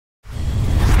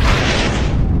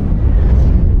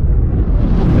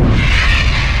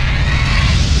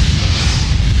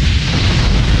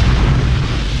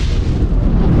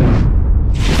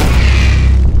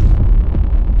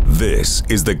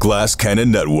is the Glass Cannon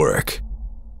Network.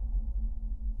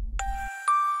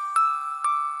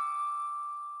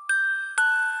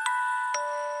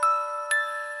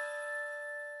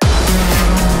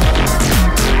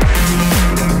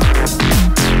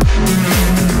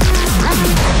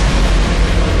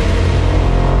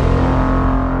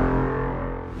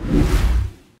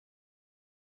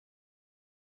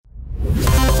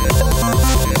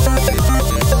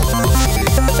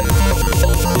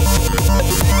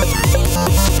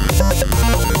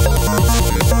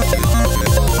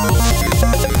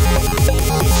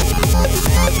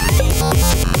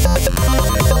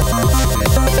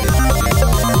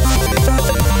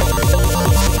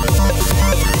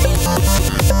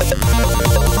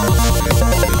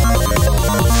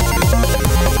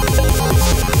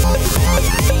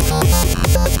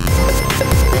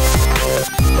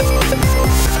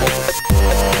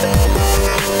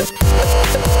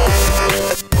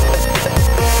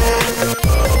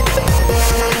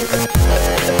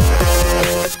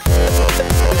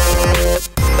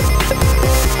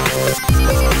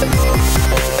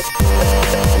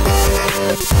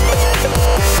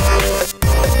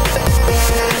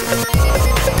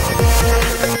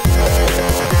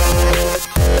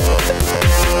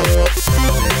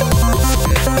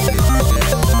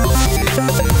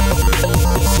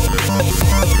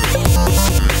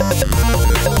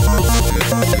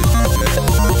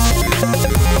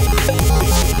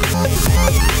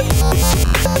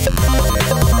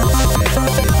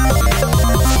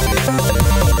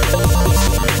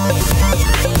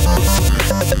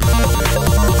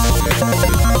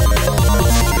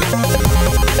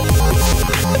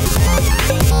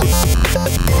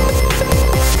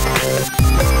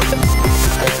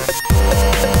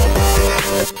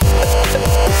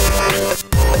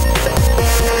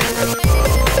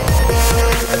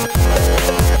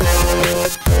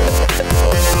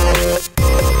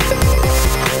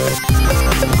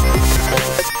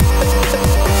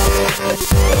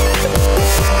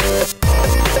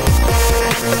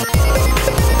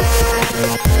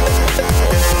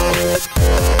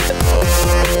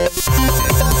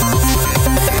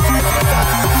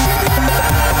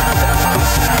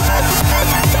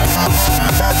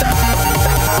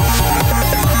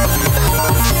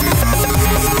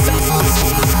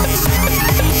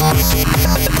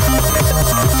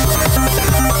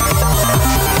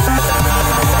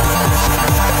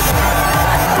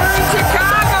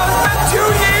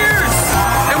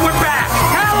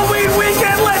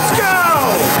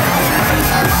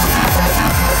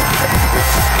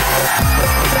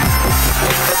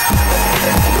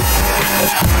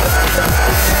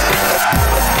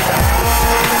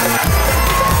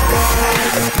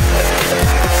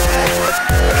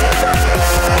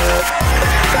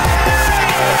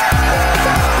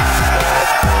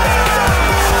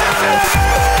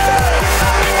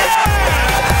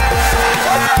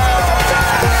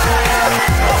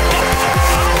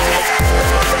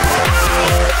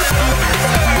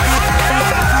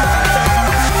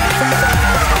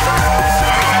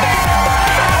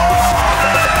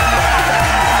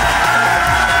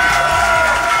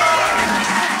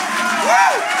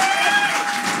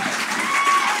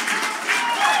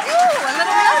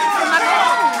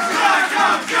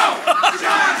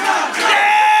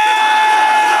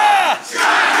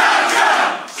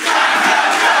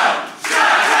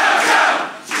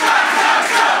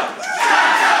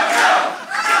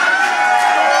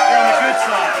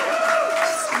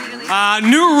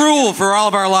 New rule for all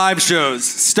of our live shows.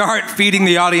 Start feeding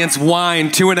the audience wine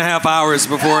 2.5 hours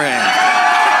beforehand.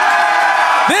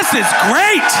 This is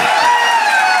great!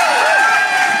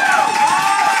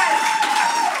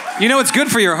 You know, it's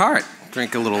good for your heart.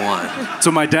 Drink a little wine.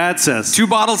 So my dad says. 2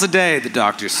 bottles a day, the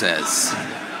doctor says.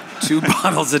 2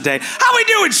 bottles a day. How we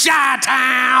doing,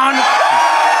 Chi-Town?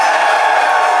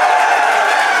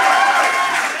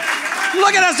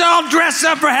 Look at us all dressed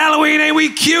up for Halloween. Ain't we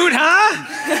cute, huh?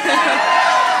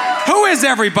 Who is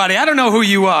everybody? I don't know who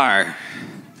you are.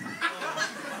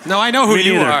 No, I know who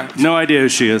you are. No idea who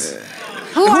she is.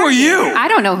 Who are you? I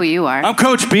don't know who you are. I'm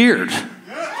Coach Beard.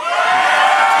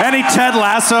 Any Ted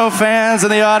Lasso fans in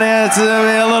the audience?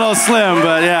 A little slim,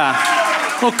 but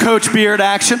yeah. Little Coach Beard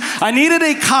action. I needed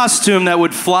a costume that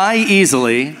would fly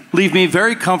easily, leave me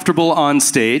very comfortable on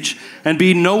stage, and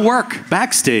be no work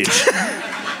backstage.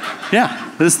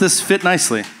 Yeah, this fit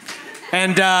nicely.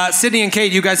 And Sydney and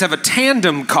Kate, you guys have a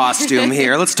tandem costume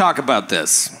here. Let's talk about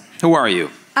this. Who are you?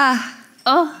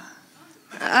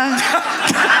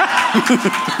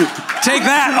 Take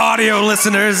that, audio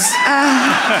listeners.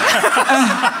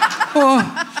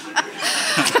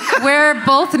 We're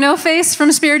both No Face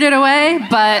from Spirited Away,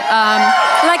 but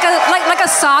like a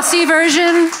saucy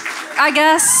version, I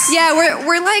guess. Yeah,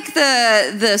 we're like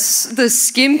the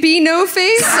skimpy No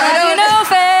Face. No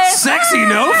Face. Sexy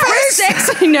No Face?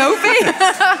 Sexy No Face.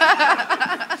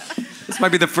 This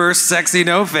might be the first sexy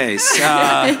No Face.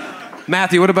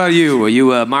 Matthew, what about you? Are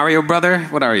you a Mario brother?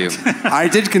 What are you? I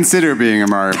did consider being a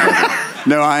Mario brother.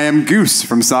 No, I am Goose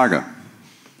from Saga.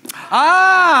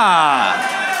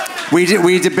 Ah! We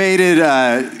debated,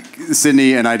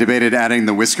 Sydney and I debated adding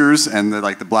the whiskers and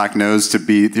the black nose to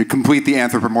complete the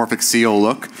anthropomorphic seal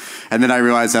look. And then I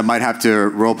realized I might have to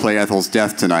roleplay Ethel's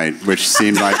death tonight, which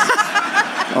seemed like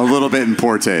a little bit in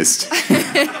poor taste.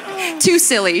 Too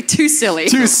silly. Too silly.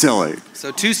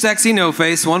 So 2 sexy No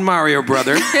Face, 1 Mario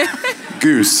brother.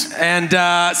 Goose. And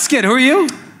Skid, who are you?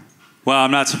 Well,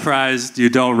 I'm not surprised you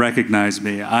don't recognize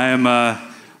me. I am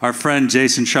our friend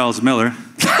Jason Charles Miller.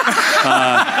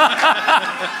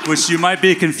 Which you might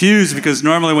be confused because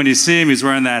normally when you see him, he's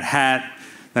wearing that hat,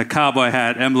 that cowboy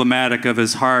hat, emblematic of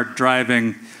his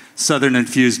hard-driving,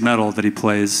 southern-infused metal that he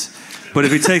plays. But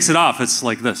if he takes it off, it's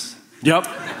like this. Yep.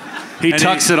 He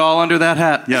tucks it all under that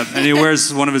hat. Yep, and he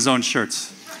wears one of his own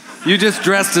shirts. You just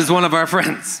dressed as one of our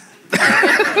friends.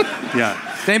 Yeah.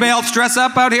 Did anybody else dress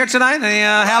up out here tonight? Any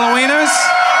Halloweeners?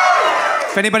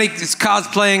 If anybody is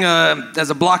cosplaying as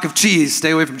a block of cheese,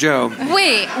 stay away from Joe.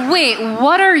 Wait,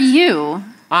 what are you?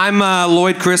 I'm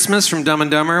Lloyd Christmas from Dumb and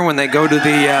Dumber when they go to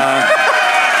the...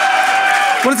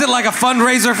 what is it, like a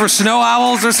fundraiser for snow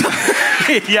owls or something?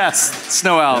 Yes,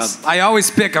 snow owls. I always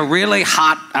pick a really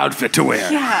hot outfit to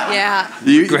wear. Yeah.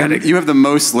 You have the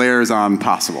most layers on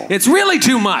possible. It's really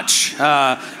too much.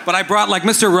 But I brought, like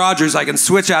Mr. Rogers, I can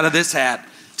switch out of this hat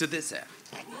to this hat.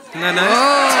 Isn't that nice?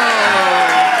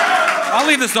 Oh. I'll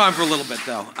leave this on for a little bit,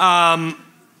 though.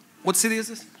 What city is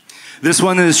this? This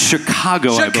one is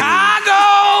Chicago, I believe.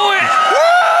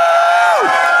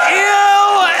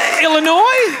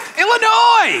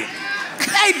 Illinois!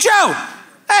 Hey, Joe!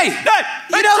 Hey!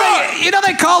 You know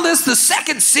they call this the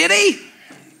second city?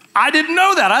 I didn't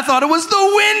know that. I thought it was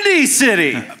the Windy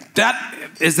City.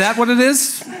 Is that what it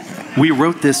is? We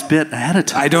wrote this bit ahead of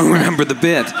time. I don't remember the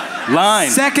bit. Line.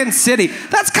 Second city.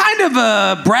 That's kind of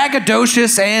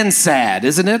braggadocious and sad,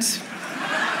 isn't it?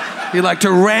 You like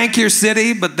to rank your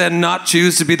city, but then not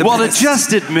choose to be the best. Well, to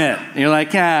just admit, you're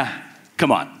like,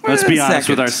 come on. Let's be honest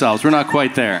with ourselves. We're not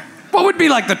quite there. What would be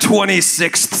like the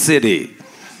 26th city?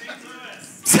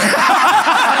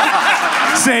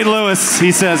 St. Louis,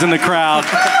 he says in the crowd.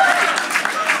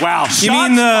 Wow. You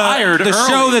mean the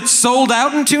show that sold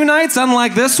out in 2 nights,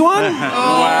 unlike this one?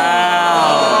 Wow.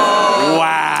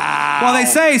 Wow. Well, they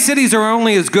say cities are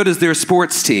only as good as their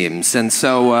sports teams, and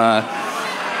so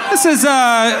this is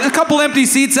a couple empty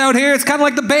seats out here. It's kind of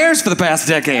like the Bears for the past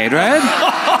decade, right?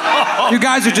 You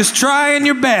guys are just trying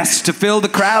your best to fill the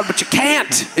crowd, but you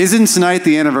can't. Isn't tonight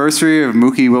the anniversary of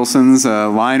Mookie Wilson's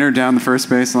liner down the first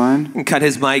base line? You can cut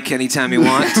his mic anytime you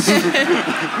want.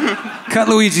 Cut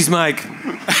Luigi's mic.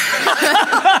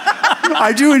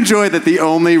 I do enjoy that the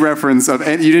only reference of...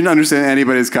 And you didn't understand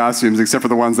anybody's costumes except for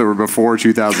the ones that were before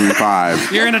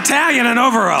 2005. You're an Italian in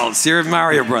overalls. You're a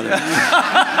Mario brother.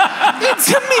 It's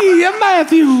me,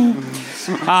 Matthew.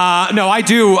 No, I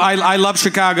do. I love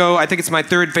Chicago. I think it's my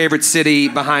 3rd favorite city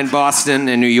behind Boston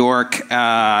and New York.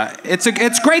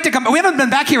 It's great to come. We haven't been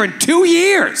back here in 2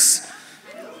 years.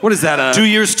 What is that? 2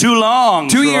 years too long,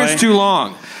 2 years too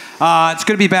long. It's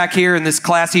good to be back here in this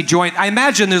classy joint. I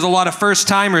imagine there's a lot of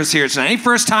first-timers here tonight. Any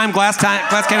first-time Glass Cannon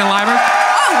Livers?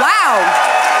 Oh, wow.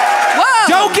 Whoa.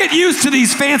 Don't get used to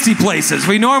these fancy places.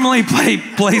 We normally play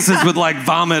places with like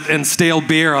vomit and stale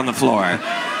beer on the floor.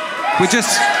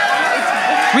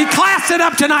 We class it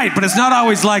up tonight, but it's not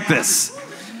always like this.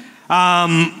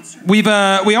 We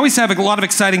always have a lot of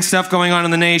exciting stuff going on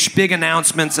in the Naish, big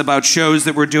announcements about shows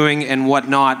that we're doing and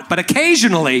whatnot, but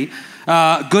occasionally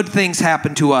good things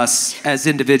happen to us as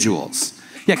individuals.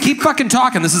 Yeah, keep fucking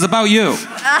talking. This is about you.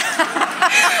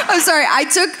 I'm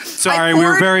sorry. We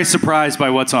were very surprised by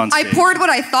what's on stage. I poured what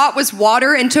I thought was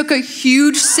water and took a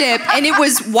huge sip, and it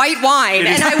was white wine.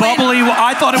 It is bubbly.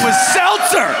 I thought it was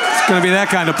seltzer. It's going to be that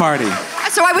kind of party.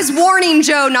 So I was warning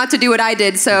Joe not to do what I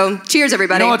did, so cheers,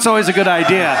 everybody. You know, it's always a good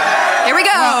idea. Here we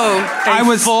go.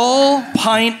 Full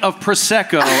pint of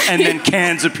Prosecco and then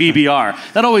cans of PBR.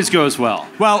 That always goes well.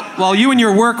 Well, while you and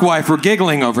your work wife were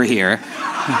giggling over here,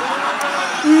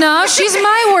 No, she's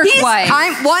my work wife.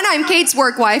 I'm Kate's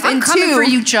work wife, I'm and coming two, for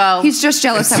you, Joe. He's just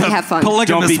jealous that we have fun.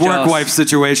 Polygamous Don't be work jealous. wife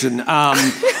situation.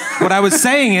 What I was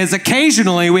saying is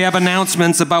occasionally we have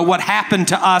announcements about what happened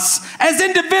to us as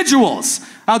individuals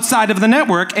outside of the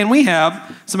network, and we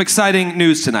have some exciting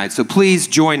news tonight. So please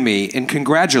join me in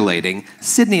congratulating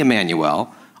Sydney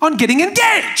Amanuel on getting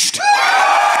engaged.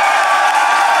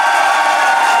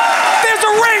 There's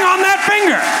a ring on that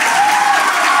finger.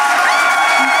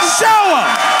 Show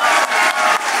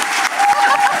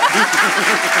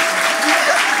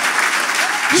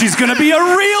him. She's gonna be a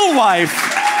real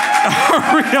wife.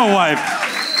 A real wife.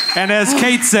 And as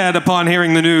Kate said upon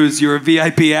hearing the news, your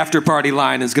VIP after party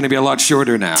line is going to be a lot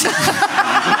shorter now.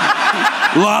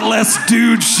 A lot less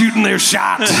dudes shooting their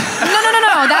shot. No.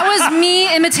 That was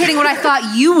me imitating what I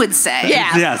thought you would say.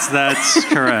 Yeah. Yes, that's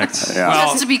correct.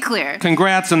 Just to be clear.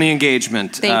 Congrats on the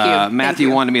engagement. Thank you. Matthew Thank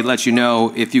you. wanted me to let you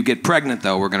know if you get pregnant,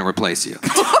 though, we're going to replace you.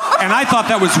 And I thought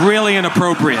that was really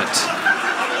inappropriate.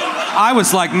 I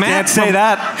was like, Matt, Can't say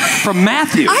that. From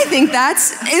Matthew. I think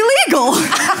that's illegal.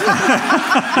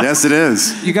 Yes, it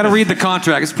is. You got to read the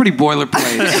contract. It's pretty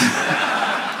boilerplate.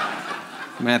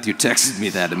 Matthew texted me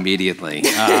that immediately.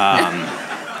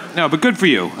 No, but good for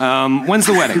you. When's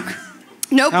the wedding?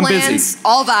 No I'm plans, busy.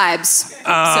 all vibes.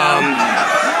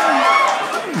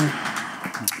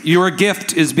 Your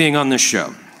gift is being on this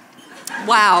show.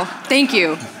 Wow, thank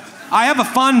you. I have a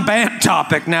fun band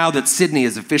topic now that Sydney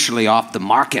is officially off the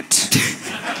market.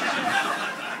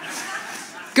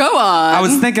 Go on. I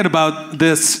was thinking about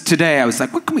this today. I was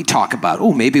like, what can we talk about?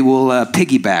 Oh, maybe we'll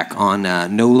piggyback on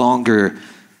no longer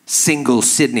single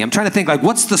Sydney. I'm trying to think, like,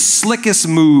 what's the slickest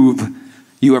move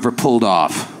you ever pulled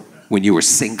off when you were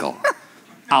single?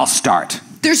 I'll start.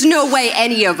 There's no way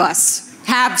any of us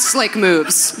have slick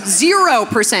moves.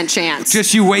 0% chance.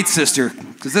 Just you wait, sister,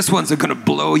 because this one's going to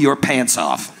blow your pants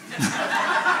off.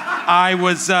 I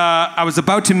was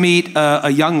about to meet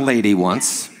a young lady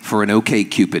once for an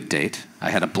OkCupid date. I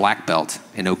had a black belt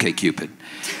in OkCupid.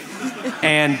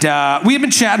 And we had been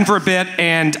chatting for a bit,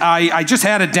 and I just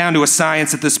had it down to a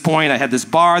science at this point. I had this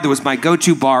bar that was my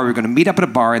go-to bar. We were going to meet up at a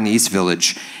bar in the East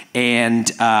Village, and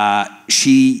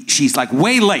she's like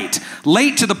way late.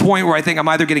 Late to the point where I think I'm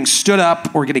either getting stood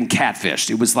up or getting catfished.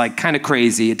 It was like kind of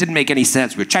crazy. It didn't make any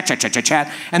sense. We were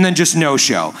chat, and then just no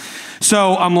show.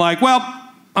 So I'm like, well,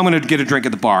 I'm going to get a drink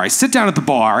at the bar. I sit down at the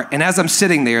bar, and as I'm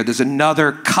sitting there, there's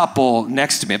another couple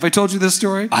next to me. Have I told you this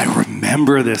story? I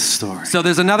remember this story. So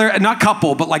there's another, not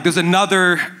couple, but like there's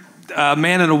another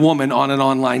man and a woman on an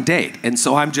online date. And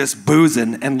so I'm just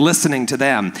boozing and listening to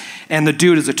them. And the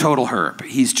dude is a total herb.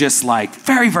 He's just like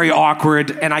very, very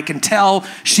awkward, and I can tell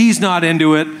she's not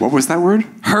into it. What was that word?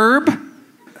 Herb?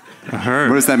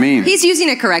 What does that mean? He's using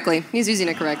it correctly.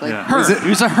 Yeah. Herb.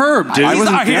 He's a herb, dude. I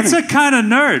wasn't It's a kind of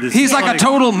nerd. It's He's like a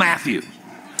total Matthew.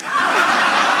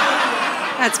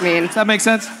 That's mean. Does that make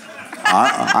sense?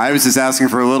 I was just asking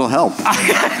for a little help.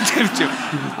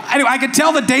 Anyway, I could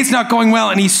tell the date's not going well,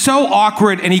 and he's so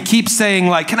awkward, and he keeps saying,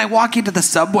 like, can I walk you to the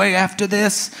subway after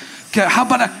this? How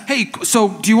about hey, so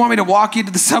do you want me to walk you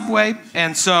to the subway?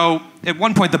 And so at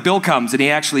one point the bill comes, and he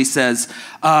actually says,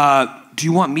 do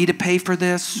you want me to pay for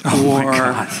this?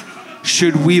 Or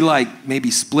should we, like, maybe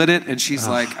split it? And she's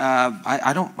like,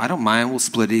 I don't mind, we'll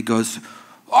split it. He goes,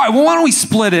 all right, well, why don't we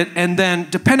split it, and then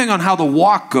depending on how the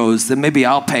walk goes, then maybe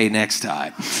I'll pay next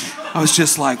time. I was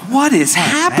just like, what is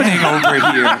happening over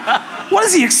here? What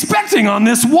is he expecting on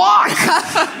this walk?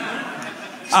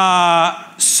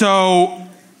 So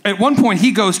at one point,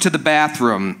 he goes to the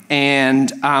bathroom,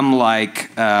 and I'm like,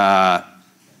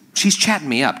 she's chatting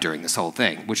me up during this whole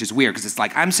thing, which is weird, because it's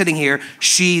like I'm sitting here,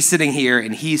 she's sitting here,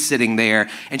 and he's sitting there,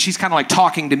 and she's kind of like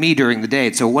talking to me during the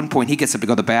date. So at one point, he gets up to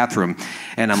go to the bathroom,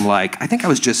 and I'm like, I think I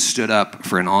was just stood up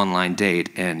for an online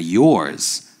date, and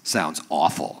yours sounds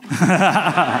awful.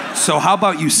 So how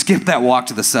about you skip that walk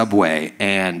to the subway,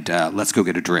 and let's go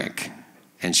get a drink?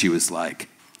 And she was like,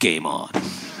 game on.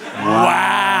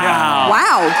 Wow.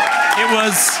 It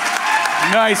was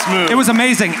Nice move. It was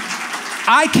amazing.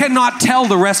 I cannot tell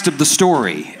the rest of the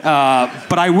story,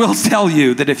 but I will tell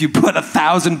you that if you put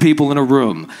 1,000 people in a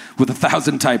room with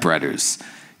 1,000 typewriters,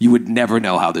 you would never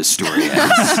know how this story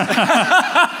ends.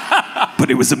 But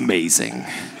it was amazing.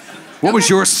 What was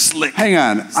your slick? Hang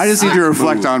on, I just need to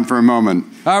reflect on for a moment.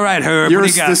 All right, Herb. What do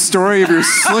you got? The story of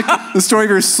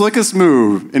your slickest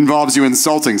move involves you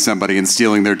insulting somebody and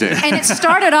stealing their date. And it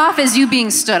started off as you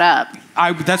being stood up.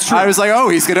 That's true. I was like, oh,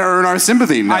 he's going to earn our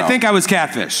sympathy now. I think I was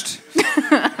catfished.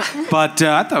 But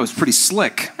I thought it was pretty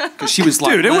slick. Because she was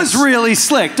like, dude, it was really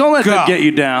slick. Don't let that get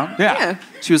you down. Yeah.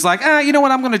 She was like, you know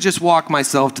what? I'm going to just walk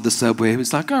myself to the subway. He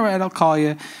was like, all right, I'll call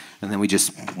you. And then we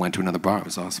just went to another bar. It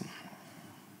was awesome.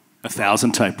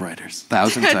 1,000 typewriters.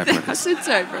 1,000 typewriters. 1,000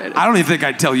 typewriters. I don't even think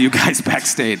I'd tell you guys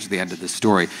backstage the end of this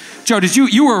story. Joe,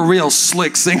 you were a real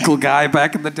slick single guy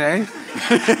back in the day?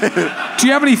 Do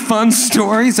you have any fun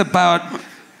stories about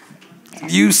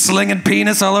you slinging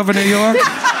penis all over New York?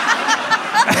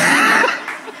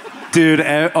 Dude,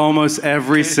 almost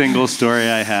every single story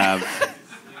I have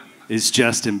is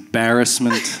just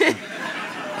embarrassment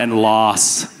and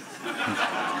loss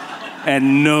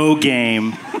and no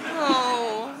game.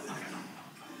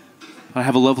 I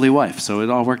have a lovely wife, so it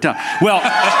all worked out. Well,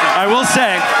 I will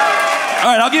say, all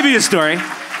right, I'll give you a story.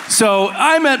 So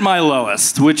I'm at my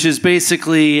lowest, which is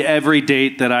basically every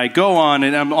date that I go on,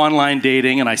 and I'm online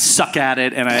dating, and I suck at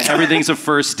it, and everything's a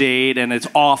first date, and it's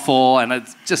awful, and it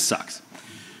just sucks.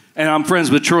 And I'm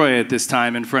friends with Troy at this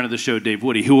time, and friend of the show, Dave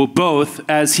Woody, who will both,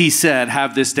 as he said,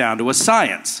 have this down to a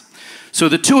science. So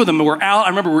the two of them were out, I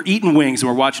remember we're eating wings, and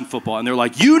we're watching football, and they're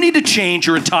like, you need to change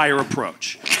your entire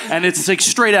approach. And it's like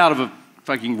straight out of a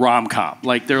fucking rom-com.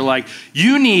 Like, they're like,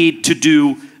 you need to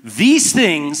do these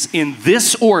things in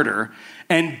this order,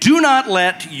 and do not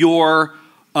let your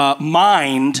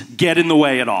mind get in the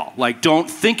way at all. Like, don't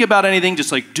think about anything,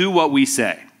 just like do what we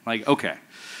say. Like, okay,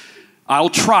 I'll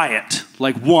try it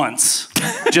like once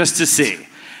just to see.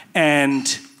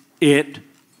 And it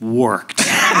worked.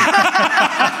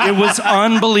 It was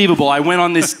unbelievable. I went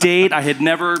on this date. I had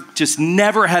never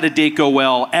had a date go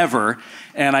well ever.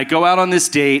 And I go out on this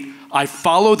date. I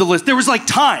follow the list. There was like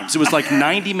times. It was like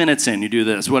 90 minutes in, you do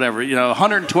this, whatever.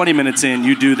 120 minutes in,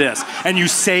 you do this. And you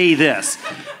say this.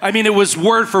 I mean, it was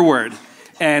word for word.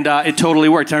 And it totally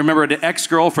worked. I remember an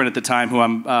ex-girlfriend at the time, who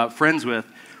I'm friends with,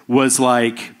 was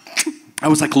like, I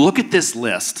was like, look at this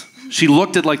list. She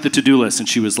looked at like the to-do list and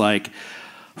she was like,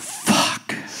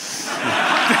 fuck.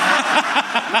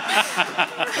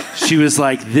 She was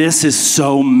like, this is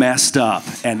so messed up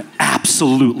and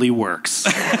absolutely works.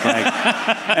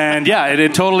 And yeah,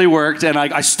 it totally worked. And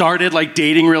I started like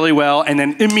dating really well. And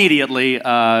then immediately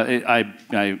I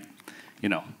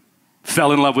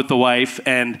fell in love with the wife,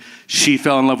 and she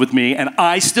fell in love with me. And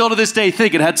I still to this day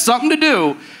think it had something to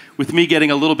do with me getting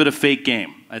a little bit of fake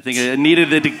game. I think I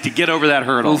needed it to get over that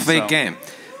hurdle. A little fake game.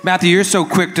 Matthew, you're so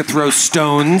quick to throw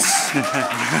stones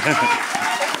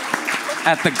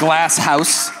at the glass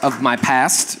house of my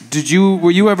past.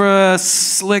 Were you ever a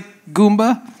slick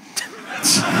Goomba?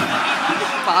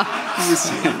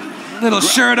 Little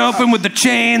shirt open with the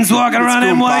chains, walking around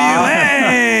NYU.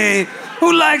 Hey,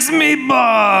 who likes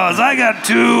meatballs? I got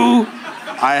 2.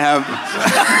 I have.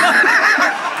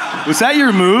 Was that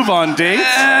your move on dates?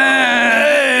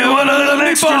 Hey, what a little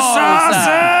extra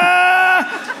sauce.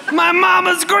 My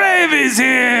mama's gravy's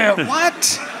here.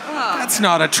 What? That's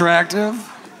not attractive.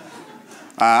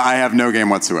 I have no game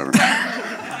whatsoever.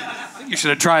 You should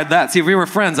have tried that. See, if we were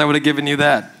friends, I would have given you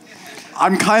that.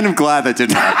 I'm kind of glad that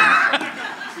didn't happen.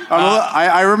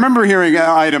 I remember hearing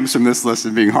items from this list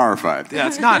and being horrified. Yeah,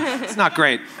 it's not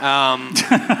great. I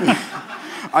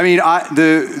mean,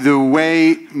 the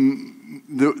way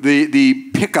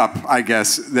the pickup, I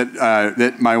guess,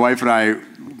 that my wife and I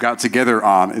got together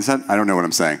on, is that, I don't know what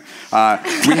I'm saying.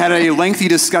 We had a lengthy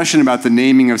discussion about the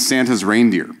naming of Santa's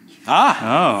reindeer.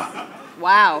 Oh.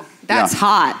 Wow, that's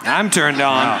hot. I'm turned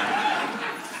on. Wow.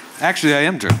 Actually, I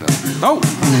am turned on. Oh.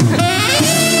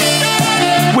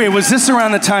 Wait, was this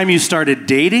around the time you started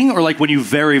dating, or like when you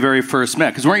very, very first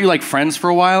met? Because weren't you like friends for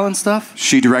a while and stuff?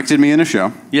 She directed me in a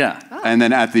show. Yeah. Oh. And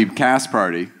then at the cast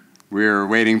party, we were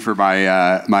waiting for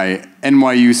my my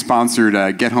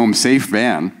NYU-sponsored Get Home Safe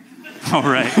van. All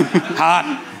right.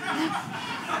 Hot.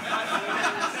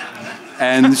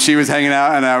 And she was hanging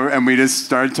out, and we just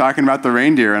started talking about the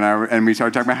reindeer, and we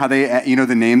started talking about how they,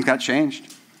 the names got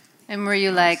changed. And were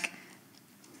you like,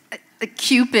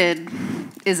 Cupid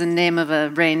is the name of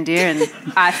a reindeer, and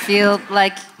I feel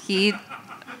like he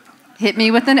hit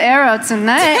me with an arrow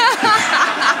tonight.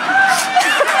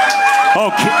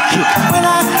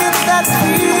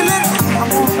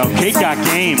 Kate got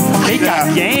game. Kate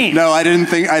got game. No, I didn't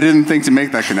think to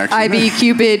make that connection. I be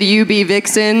Cupid, you be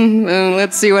Vixen.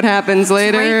 Let's see what happens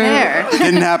later. Right there.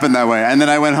 Didn't happen that way. And then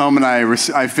I went home and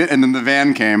I fit, and then the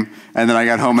van came, and then I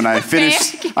got home and I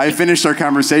finished our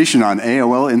conversation on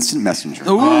AOL Instant Messenger.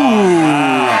 Ooh.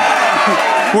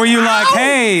 Were you like,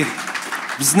 hey,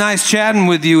 it was nice chatting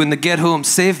with you in the Get Home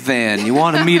Safe van. You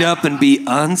want to meet up and be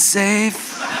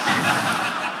unsafe?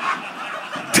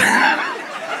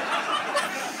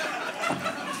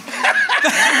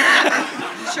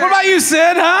 What about you,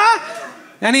 Sid, huh?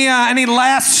 Any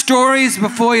last stories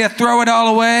before you throw it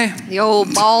all away? The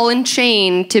old ball and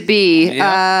chain to be.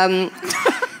 Yeah.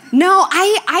 No,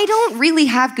 I don't really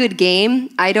have good game.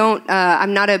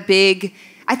 I'm not a big...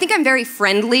 I think I'm very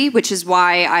friendly, which is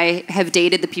why I have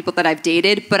dated the people that I've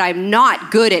dated, but I'm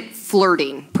not good at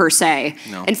flirting, per se.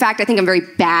 No. In fact, I think I'm very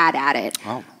bad at it.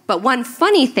 Oh. But one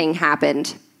funny thing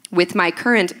happened with my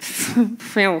current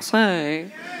fiancé.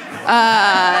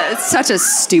 It's such a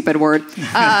stupid word.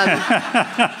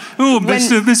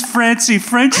 Miss Francie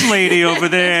French lady over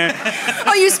there.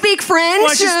 Oh, you speak French?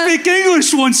 Why don't you speak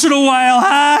English once in a while,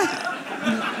 huh?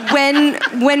 When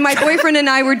my boyfriend and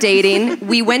I were dating,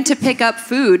 we went to pick up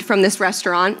food from this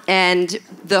restaurant, and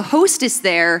the hostess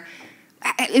there,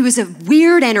 it was a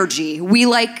weird energy. We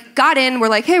got in, we're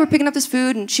like, hey, we're picking up this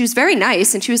food, and she was very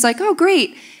nice, and she was like, oh,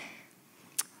 great.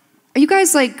 Are you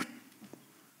guys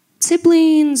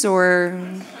siblings or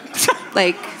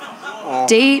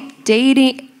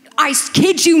dating? I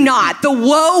kid you not. The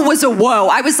woe was a woe.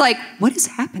 I was like, what is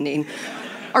happening?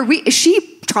 Is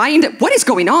she trying to, what is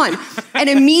going on? And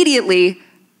immediately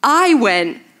I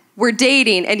went, we're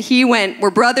dating, and he went, we're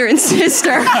brother and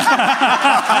sister. And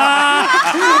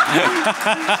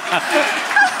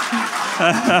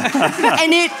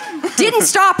it didn't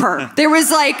stop her. There was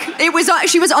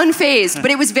she was unfazed,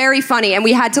 but it was very funny, and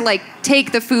we had to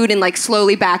take the food and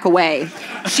slowly back away.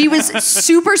 She was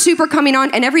super, super coming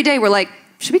on, and every day we're like,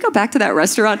 should we go back to that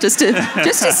restaurant just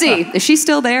to see? Is she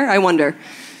still there? I wonder.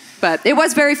 But it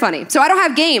was very funny. So I don't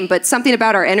have game, but something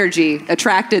about our energy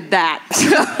attracted that.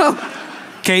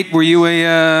 Kate, were you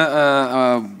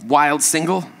a wild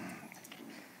single?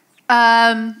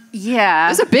 Yeah.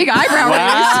 That's a big eyebrow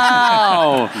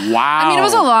raise. Wow. I mean, it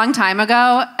was a long time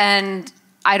ago, and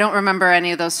I don't remember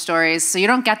any of those stories, so you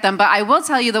don't get them. But I will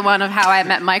tell you the one of how I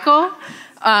met Michael,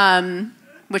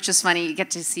 which is funny. You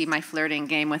get to see my flirting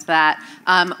game with that.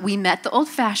 We met the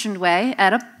old-fashioned way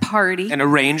at a party. An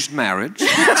arranged marriage.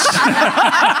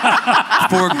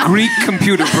 For Greek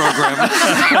computer programs.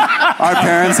 Our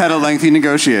parents had a lengthy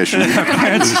negotiation. Our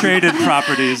parents traded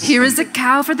properties. Here is a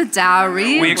cow for the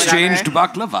dowry. We exchanged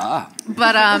baklava.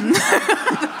 But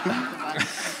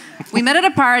we met at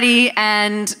a party,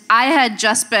 and I had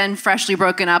just been freshly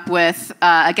broken up with,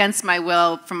 against my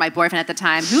will, from my boyfriend at the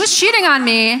time, who was cheating on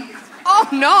me. Oh,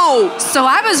 no. So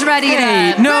I was ready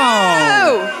to...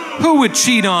 No. Who would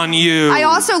cheat on you? I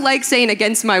also like saying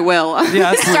against my will.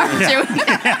 Yeah, that's weird.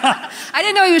 I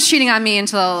didn't know he was cheating on me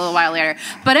until a little while later.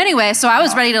 But anyway, so I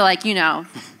was ready to,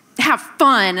 have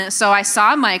fun. So I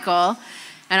saw Michael,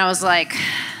 and I was like...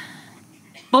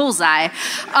 Bullseye. You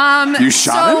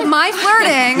shot him? So my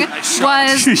flirting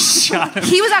was... You shot him.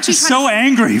 He was actually so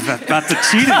angry about the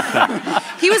cheating thing.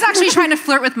 He was actually trying to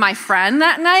flirt with my friend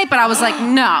that night, but I was like,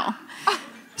 no.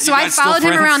 So I followed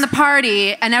him around the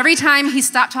party, and every time he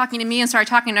stopped talking to me and started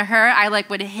talking to her, I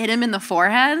would hit him in the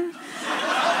forehead.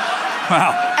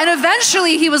 Wow. And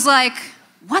eventually he was like,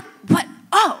 what?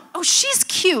 Oh, she's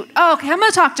cute. Oh, okay, I'm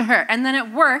gonna talk to her. And then it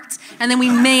worked, and then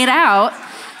we made out,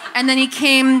 and then he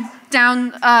came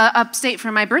down upstate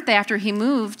for my birthday after he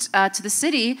moved to the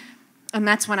city. And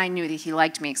that's when I knew that he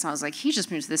liked me, because I was like, he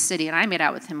just moved to the city, and I made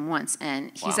out with him once, and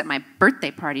he's at my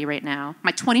birthday party right now,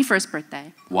 my 21st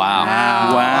birthday.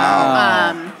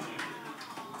 Wow.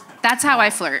 That's how I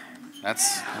flirt.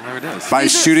 That's where it is. By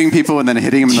shooting people and then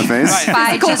hitting them in the face?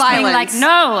 Right. By just being like,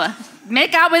 no,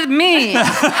 make out with me. And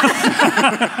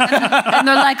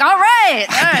they're like, all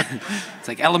right. It's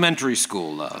like elementary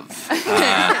school love.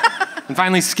 And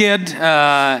finally, Skid,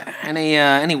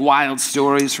 any wild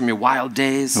stories from your wild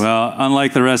days? Well,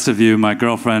 unlike the rest of you, my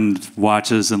girlfriend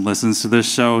watches and listens to this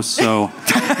show, so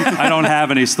I don't have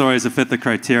any stories that fit the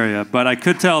criteria. But I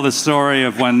could tell the story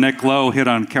of when Nick Lowe hit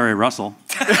on Carrie Russell.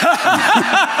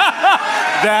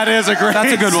 That is a great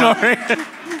That's a good story. one.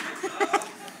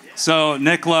 So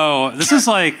Nick Lowe, this is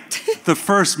the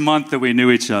first month that we knew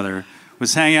each other,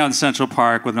 was hanging out in Central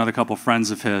Park with another couple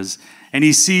friends of his, and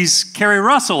he sees Carrie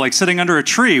Russell sitting under a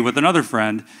tree with another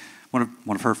friend, one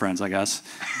of her friends, I guess.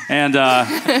 And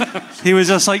he was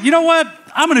just like, you know what?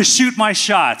 I'm gonna shoot my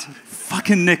shot.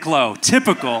 Fucking Nick Lowe,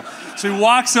 typical. So he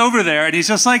walks over there and he's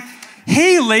just like,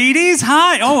 hey ladies,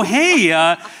 hi. Oh, hey,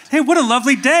 hey, what a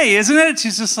lovely day, isn't it?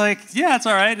 She's just like, yeah, it's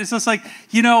all right. It's just like,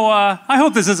 I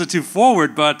hope this isn't too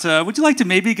forward, but would you like to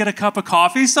maybe get a cup of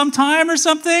coffee sometime or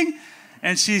something?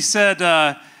 And she said,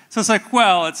 so it's like,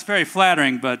 well, it's very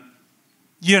flattering, but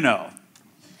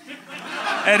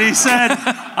And he said,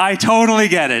 I totally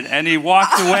get it. And he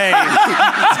walked away.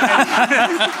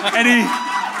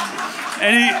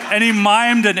 and he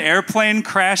mimed an airplane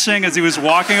crashing as he was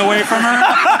walking away from her.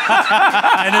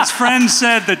 And his friend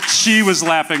said that she was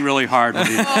laughing really hard when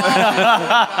he...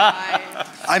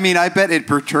 I mean, I bet it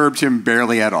perturbed him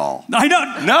barely at all. I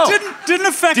don't. No. Didn't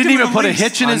affect him. Didn't even in the put a least.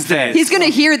 hitch in his day. He's going to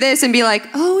hear this and be like,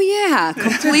 oh, yeah,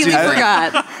 completely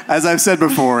forgot. As I've said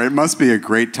before, it must be a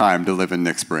great time to live in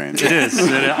Nick's brain. It is.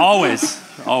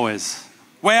 Always.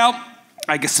 Well,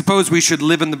 I suppose we should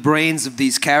live in the brains of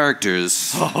these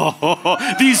characters.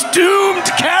 These doomed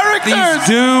characters! These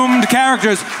doomed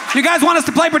characters. You guys want us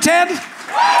to play pretend?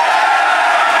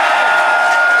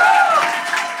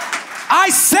 I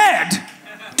said,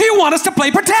 do you want us to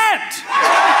play pretend?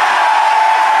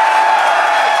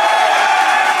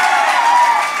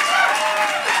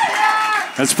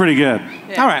 That's pretty good.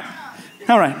 All right.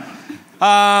 All right.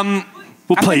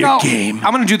 We'll play your game.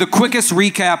 I'm going to do the quickest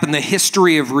recap in the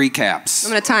history of recaps.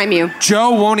 I'm going to time you.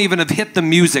 Joe won't even have hit the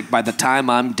music by the time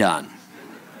I'm done.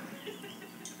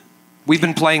 We've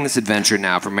been playing this adventure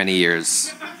now for many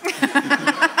years.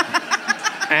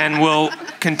 And we'll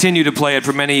continue to play it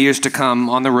for many years to come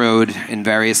on the road in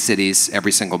various cities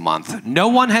every single month. No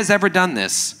one has ever done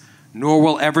this, nor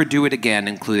will ever do it again,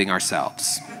 including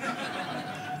ourselves.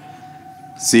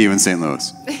 See you in St.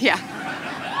 Louis. Yeah.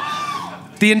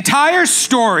 The entire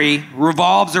story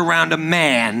revolves around a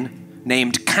man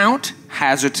named Count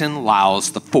Hazerton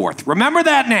Lowes IV. Remember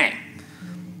that name.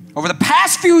 Over the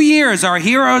past few years, our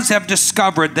heroes have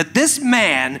discovered that this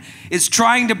man is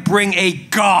trying to bring a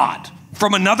god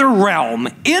from another realm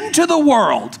into the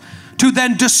world to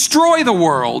then destroy the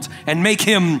world and make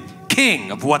him king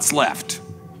of what's left.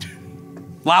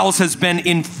 Lowes has been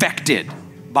infected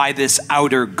by this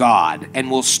outer god and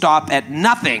will stop at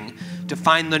nothing to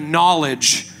find the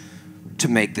knowledge to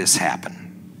make this happen.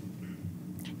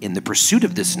 In the pursuit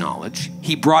of this knowledge,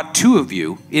 he brought two of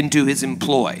you into his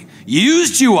employ,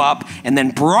 used you up, and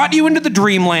then brought you into the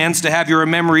dreamlands to have your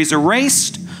memories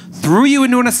erased, threw you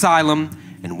into an asylum,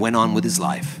 and went on with his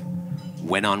life,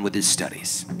 went on with his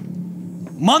studies.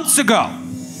 Months ago,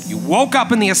 you woke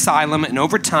up in the asylum and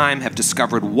over time have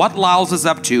discovered what Lowes is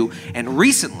up to and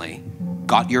recently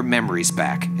got your memories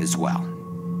back as well.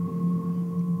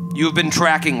 You have been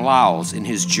tracking Lowes in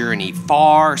his journey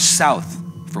far south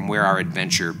from where our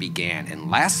adventure began.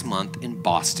 And last month in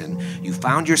Boston, you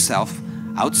found yourself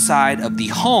outside of the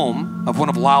home of one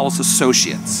of Lowes'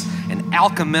 associates, an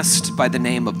alchemist by the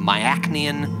name of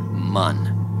Myacnean Munn.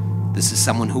 This is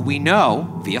someone who we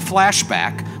know, via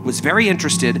flashback, was very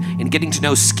interested in getting to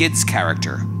know Skid's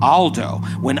character, Aldo,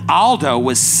 when Aldo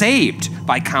was saved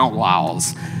by Count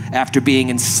Lowes after being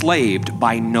enslaved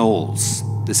by gnolls.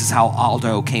 This is how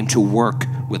Aldo came to work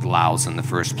with Lowes in the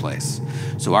first place.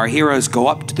 So our heroes go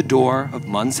up to the door of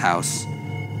Munn's house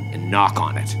and knock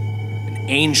on it. An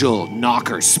angel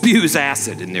knocker spews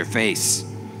acid in their face.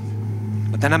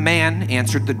 But then a man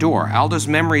answered the door. Aldo's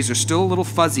memories are still a little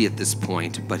fuzzy at this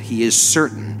point, but he is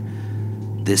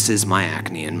certain this is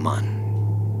Myacnean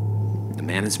Munn. The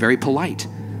man is very polite,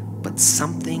 but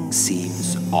something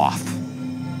seems off.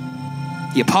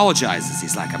 He apologizes.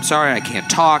 He's like, I'm sorry, I can't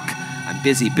talk. I'm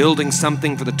busy building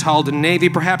something for the Talden Navy.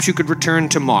 Perhaps you could return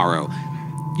tomorrow.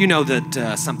 You know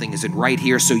that something isn't right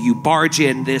here, so you barge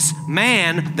in. This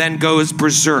man then goes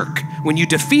berserk. When you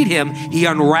defeat him, he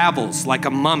unravels like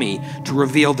a mummy to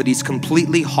reveal that he's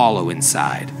completely hollow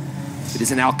inside. It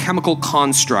is an alchemical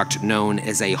construct known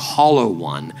as a Hollow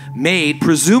One, made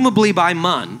presumably by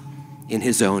Munn in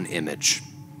his own image.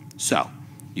 So,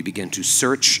 you begin to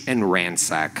search and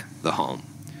ransack the home.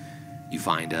 You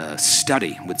find a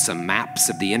study with some maps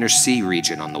of the inner sea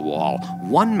region on the wall.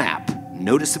 One map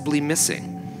noticeably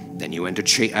missing. Then you enter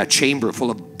a chamber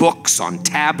full of books on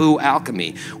taboo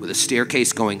alchemy with a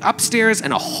staircase going upstairs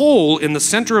and a hole in the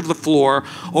center of the floor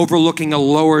overlooking a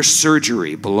lower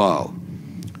surgery below.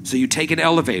 So you take an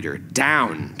elevator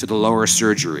down to the lower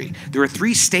surgery. There are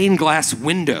 3 stained glass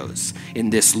windows in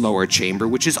this lower chamber,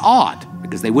 which is odd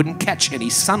because they wouldn't catch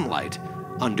any sunlight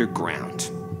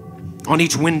underground. On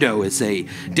each window is a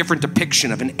different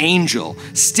depiction of an angel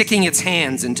sticking its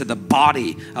hands into the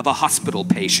body of a hospital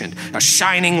patient, a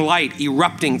shining light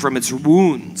erupting from its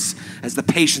wounds as the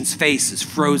patient's face is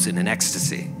frozen in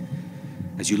ecstasy.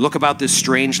 As you look about this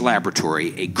strange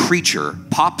laboratory, a creature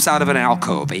pops out of an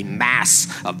alcove, a mass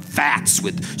of vats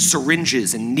with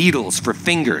syringes and needles for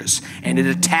fingers, and it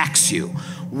attacks you.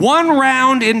 One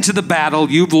round into the battle,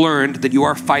 you've learned that you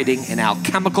are fighting an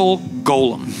alchemical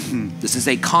golem. This is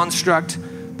a construct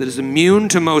that is immune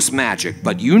to most magic,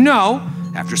 but you know,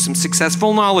 after some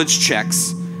successful knowledge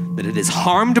checks, that it is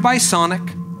harmed by sonic,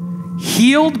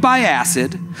 healed by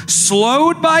acid,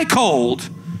 slowed by cold,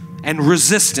 and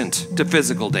resistant to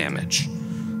physical damage.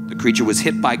 The Creature was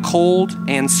hit by cold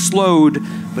and slowed,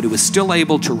 but it was still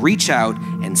able to reach out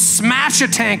and smash a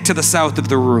tank to the south of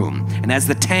the room. And as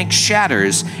the tank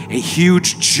shatters, a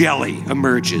huge jelly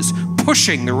emerges,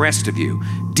 pushing the rest of you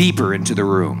deeper into the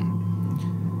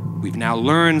room. We've now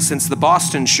learned since the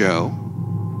Boston show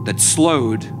that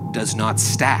slowed does not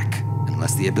stack.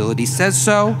 Unless the ability says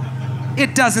so,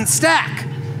 it doesn't stack.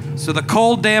 So the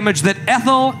cold damage that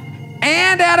Ethel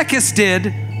and Atticus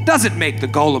did doesn't make the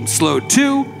golem slowed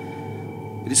 2.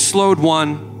 It is slowed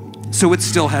 1, so it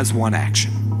still has 1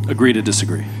 action. Agree to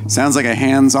disagree. Sounds like a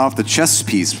hands off the chess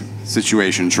piece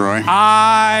situation, Troy. Sounds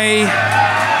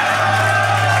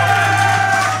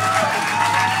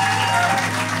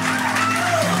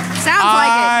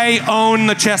like I own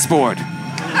the chessboard.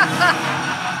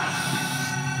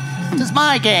 This is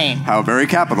my game. How very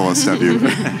capitalist of you.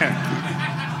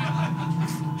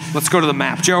 Let's go to the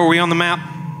map. Joe, are we on the map?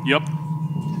 Yep.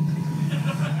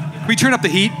 Can we turn up the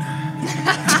heat?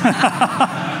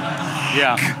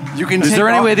 Yeah. You can. Is there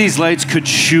any way these lights could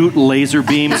shoot laser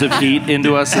beams of heat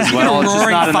into us as well? A It's just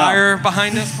roaring not enough. fire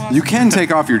behind us? You can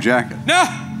take off your jacket. No!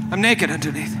 I'm naked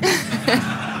underneath.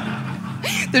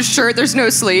 The shirt, there's no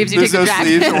sleeves. You There's take no the jacket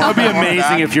sleeves. off. That would be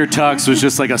amazing if your tux was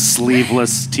just like a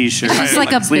sleeveless t-shirt. Just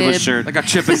like a sleeveless bib. shirt. Like a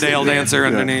Chippendale dancer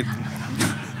underneath.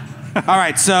 All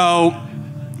right, so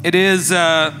it is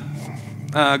Goalie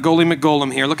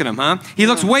McGolem here. Look at him, huh? He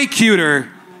looks way cuter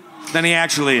than he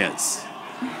actually is.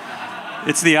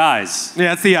 It's the eyes.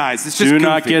 Yeah, it's the eyes. It's just Do goofy.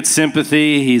 not get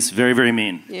sympathy. He's very, very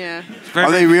mean. Yeah.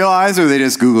 Are they real eyes or are they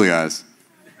just googly eyes?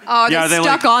 Oh, Yeah, they're they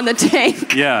stuck like- on the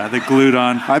tank. Yeah, they glued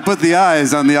on. I put the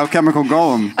eyes on the alchemical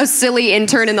golem. A silly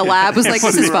intern in the lab was like,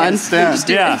 this is fun. Yeah. Just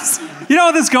do Yeah. this. You know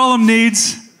what this golem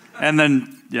needs? And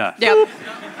then, yeah, Yep.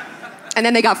 And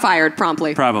then they got fired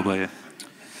promptly. probably.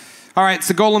 All right, it's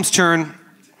the Golem's turn.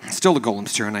 Still the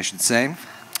Golem's turn, I should say.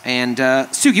 And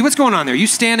Suki, what's going on there? Are you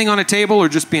standing on a table or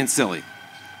just being silly?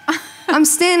 I'm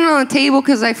standing on a table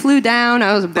because I flew down.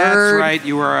 I was a bird. That's right,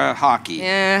 you were a hockey.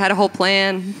 Yeah, I had a whole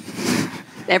plan.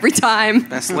 Every time.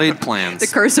 Best laid plans. The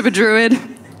curse of a druid.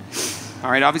 All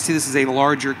right, obviously this is a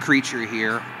larger creature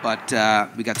here, but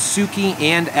we got Suki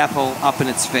and Ethel up in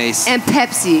its face. And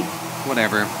Pepsi.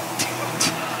 Whatever.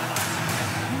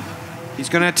 He's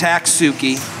going to attack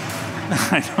Suki.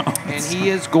 I know. And he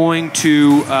is going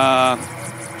to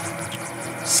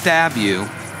stab you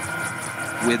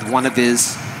with one of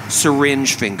his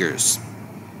syringe fingers.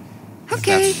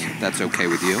 Okay. That's okay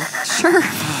with you. Sure.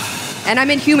 And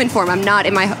I'm in human form. I'm not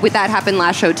in my... That happened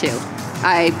last show, too.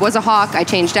 I was a hawk. I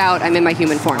changed out. I'm in my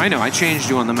human form. I know, I changed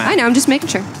you on the map. I know. I'm just making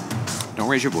sure. Don't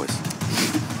raise your voice.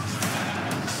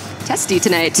 Testy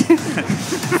tonight.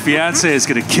 Fiance is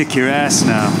gonna kick your ass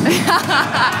now.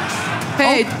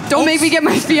 Hey, don't make me get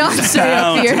my fiance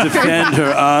up here. To defend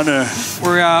her honor.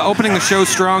 We're opening the show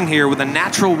strong here with a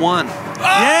natural 1.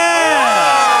 Yeah!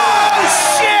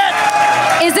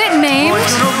 Is it named?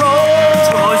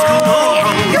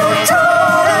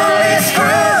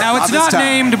 Now, it's this not time.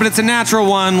 named, but it's a natural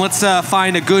 1. Let's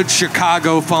find a good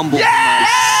Chicago fumble.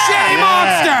 Shitty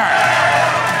monster!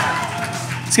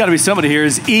 It's got to be somebody here.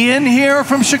 Is Ian here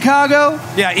from Chicago?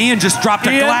 Yeah, Ian just dropped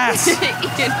a Ian? glass.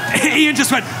 Ian just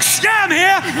went, yeah, I'm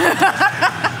here.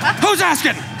 Who's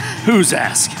asking? Who's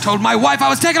asking? Told my wife I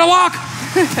was taking a walk.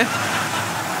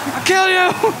 I'll kill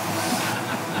you.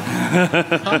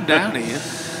 Calm down, Ian.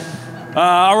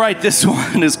 All right, this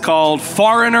one is called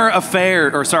Foreigner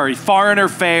Fairs. Foreigner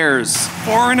affairs.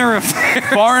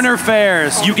 Foreigner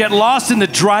Fairs. You get lost in the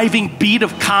driving beat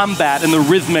of combat and the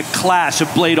rhythmic clash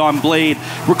of blade on blade.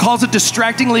 Recalls a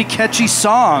distractingly catchy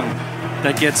song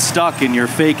that gets stuck in your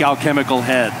fake alchemical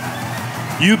head.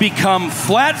 You become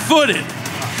flat-footed.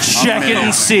 Check it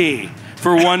and see.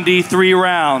 For 1d3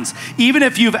 rounds. Even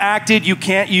if you've acted, you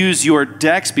can't use your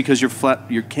dex because you're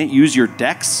flat-footed.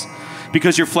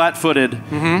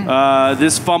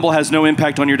 This fumble has no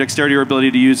impact on your dexterity or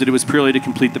ability to use it. It was purely to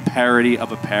complete the parody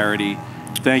of a parody.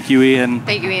 Thank you, Ian.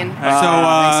 Thank you, Ian.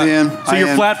 Thanks, Ian. So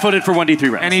you're flat-footed for 1d3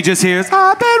 rounds. And he just hears,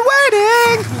 I've been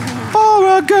waiting for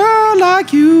a girl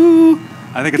like you.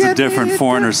 I think it's a different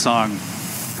foreigner song.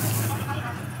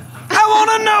 I want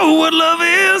to know what love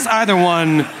is. Either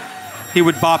one. He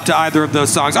would bop to either of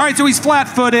those songs. All right, so he's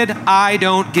flat-footed. I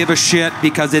don't give a shit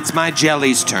because it's my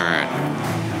jelly's turn.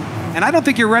 And I don't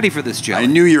think you're ready for this, Jelly. I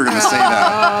knew you were going to say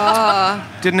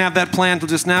that. Didn't have that planned till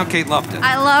just now. Kate loved it.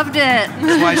 I loved it.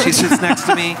 That's why she sits next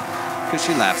to me, because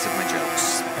she laughs at my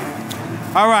jokes.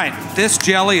 All right, this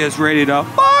Jelly is ready to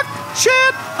fuck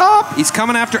shit up. He's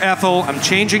coming after Ethel. I'm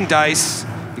changing dice,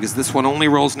 because this one only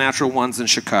rolls natural 1s in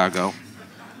Chicago.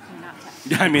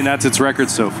 I mean, that's its record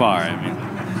so far. I mean,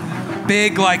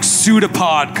 big, like,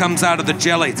 pseudopod comes out of the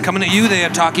jelly. It's coming at you there,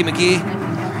 Talkie McGee.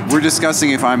 We're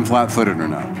discussing if I'm flat-footed or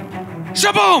not.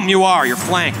 Shaboom! You are. You're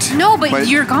flanked. No, but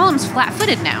your golem's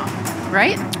flat-footed now,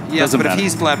 right? Yes, Doesn't but matter. if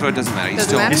he's flat-footed, it doesn't matter.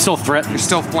 Doesn't matter? He's still threatened. You're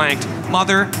still flanked.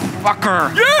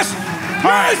 Motherfucker. Yes!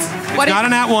 All right. It's What not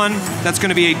an at-one. That's going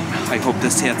to be I hope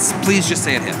this hits. Please just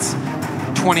say it hits.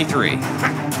 23.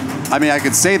 I mean, I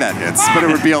could say that hits, but it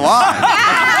would be a lie.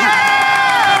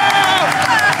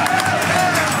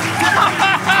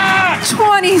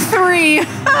 23.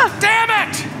 Damn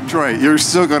it! Troy, you're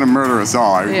still going to murder us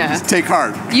all. Yeah. Just take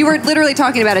heart. You were literally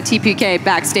talking about a TPK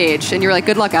backstage, and you were like,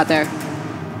 good luck out there.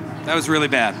 That was really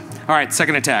bad. All right,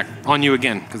 second attack. On you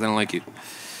again, because I don't like you.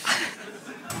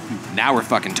 Now we're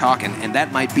fucking talking, and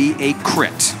that might be a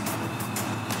crit.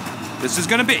 This is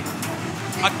going to be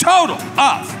a total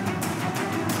of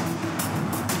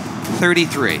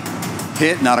 33.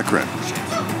 Hit, not a crit.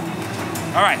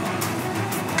 All right.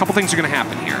 A couple things are going to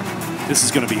happen here. This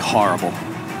is going to be horrible.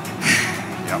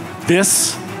 Yep.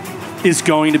 This is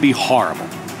going to be horrible.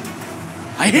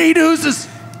 I hate oozes.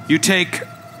 You take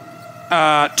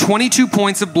 22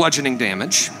 points of bludgeoning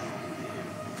damage.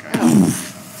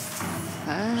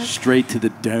 Straight to the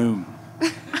dome.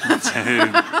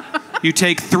 You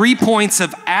take 3 points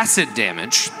of acid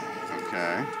damage.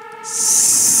 Okay.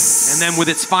 And then with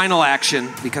its final action,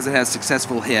 because it has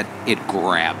successful hit, it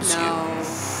grabs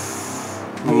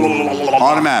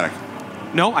Automatic. you.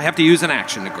 No, I have to use an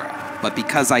action to grab. But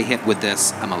because I hit with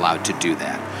this, I'm allowed to do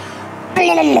that.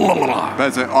 But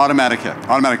it's an automatic hit.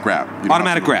 Automatic grab. You don't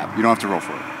Automatic have to roll. grab. You don't have to roll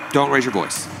for it. Don't raise your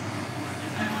voice.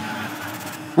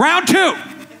 Round 2.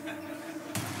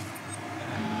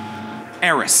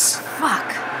 Eris.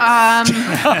 Fuck.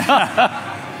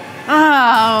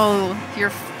 Oh,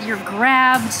 you're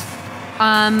grabbed.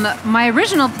 My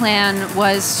original plan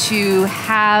was to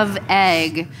have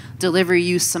Egg deliver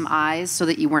you some eyes so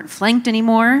that you weren't flanked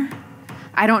anymore.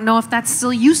 I don't know if that's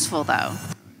still useful though.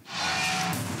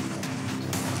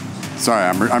 Sorry,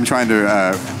 I'm trying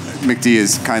to. McD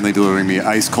is kindly delivering me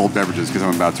ice cold beverages because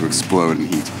I'm about to explode in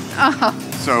heat. Oh.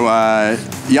 So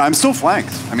yeah, I'm still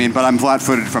flanked. I mean, but I'm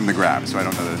flat-footed from the grab, so I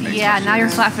don't know that it makes Yeah, much now you're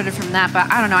difference. flat-footed from that,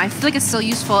 but I don't know. I feel like it's still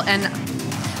useful and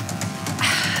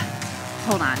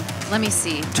hold on. Let me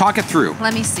see. Talk it through.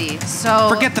 Let me see. So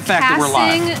Forget the fact that we're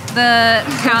live. casting the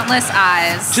countless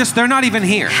eyes. Just, they're not even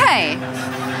here. Hey.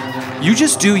 You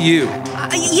just do you.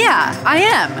 Yeah, I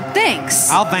am. Thanks.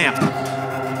 I'll vamp.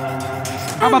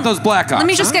 How about those Black Ops? Let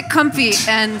me just get comfy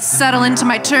and settle into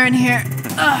my turn here.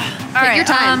 All right, Take your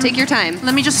time. Take your time.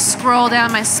 Let me just scroll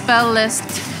down my spell list.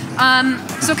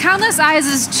 So Countless Eyes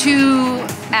is 2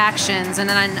 actions, and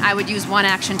then I would use 1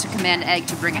 action to command Egg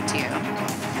to bring it to you.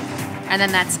 And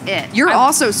then that's it. You're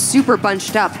also super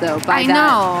bunched up, though, by I that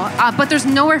know, but there's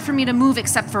nowhere for me to move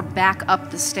except for back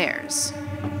up the stairs.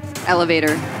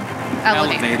 elevator.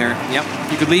 Elevator.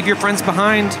 Yep. You could leave your friends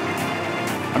behind.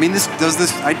 I mean,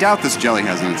 I doubt this jelly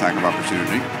has an attack of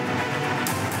opportunity.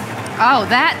 Oh,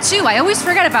 that too. I always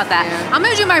forget about that. Yeah. I'm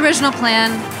going to do my original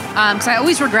plan because I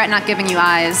always regret not giving you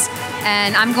eyes.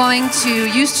 And I'm going to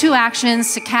use 2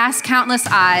 actions to cast Countless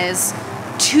Eyes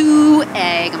to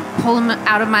Egg and pull him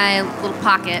out of my little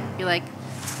pocket. Be like,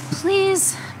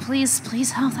 please, please,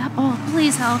 please help Ethel.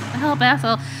 Please help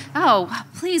Ethel. Oh,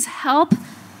 please help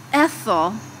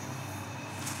Ethel.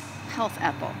 Help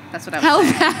Ethel. That's what I was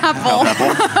saying. Apple.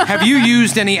 Have you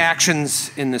used any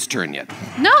actions in this turn yet?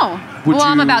 No. Would Well,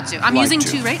 I'm you about to. I'm like using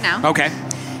to? 2 right now. Okay.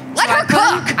 Let her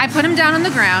cook. I put him down on the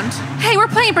ground. Hey, we're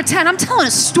playing pretend. I'm telling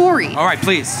a story. All right,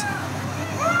 please.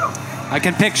 I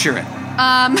can picture it.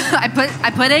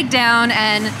 I put Egg down,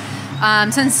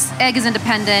 and since Egg is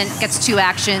independent, gets 2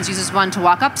 actions. Uses 1 to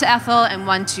walk up to Ethel, and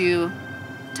 1 to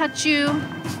touch you,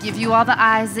 give you all the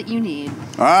eyes that you need.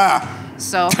 Ah!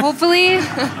 So hopefully,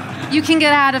 you can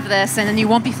get out of this, and then you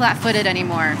won't be flat-footed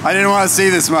anymore. I didn't want to see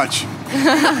this much.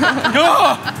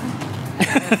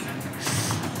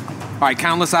 All right,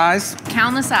 Countless Eyes.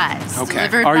 Countless Eyes. Okay.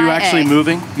 Delivered Are you by actually Egg.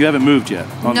 moving? You haven't moved yet.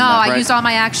 on the No, map, I right? used all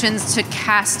my actions to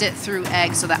cast it through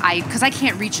Egg, so that because I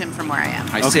can't reach him from where I am.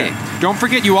 I Okay. see. Don't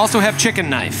forget, you also have Chicken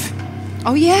Knife.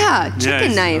 Oh, yeah.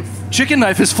 Chicken Yes. knife. Chicken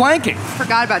knife is flanking.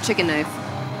 Forgot about chicken knife.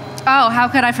 Oh, how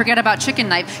could I forget about Chicken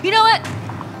Knife? You know what?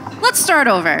 Let's start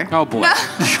over. Oh, boy.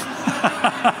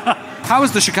 How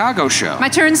was the Chicago show? My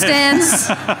turn stands.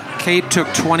 Kate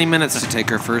took 20 minutes to take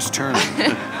her first turn.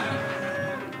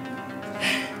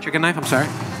 Chicken Knife, I'm sorry.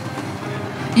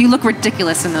 You look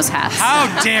ridiculous in those hats. How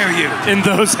dare you? In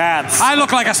those hats. I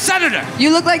look like a senator.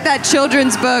 You look like that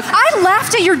children's book. I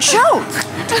laughed at your joke.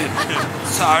 You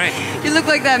Sorry. You look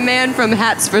like that man from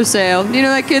Hats for Sale. You know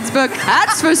that kid's book,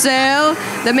 Hats for Sale?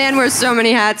 The man wears so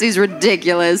many hats, he's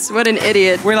ridiculous. What an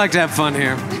idiot. We like to have fun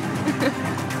here.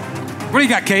 What do you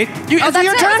got, Kate? That's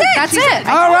your turn? That's it.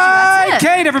 All right, That's it.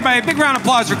 Kate, everybody. Big round of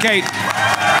applause for Kate.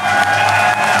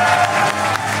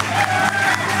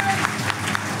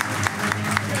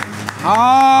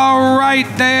 All right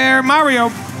there,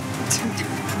 Mario.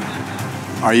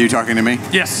 Are you talking to me?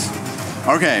 Yes.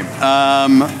 Okay.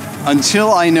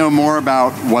 Until I know more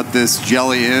about what this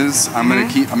jelly is, I'm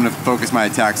gonna focus my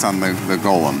attacks on the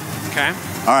golem. Okay.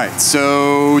 All right.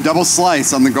 So double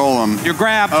slice on the golem. Your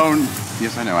grab. Oh,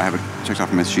 yes, I know. I have it checked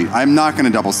off my sheet. I'm not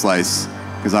gonna double slice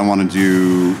because I want to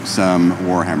do some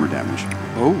warhammer damage.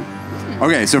 Oh.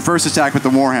 Okay. So first attack with the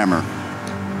warhammer.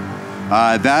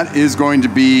 That is going to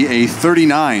be a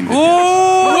 39.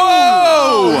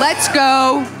 Whoa! Let's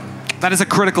go. That is a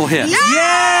critical hit.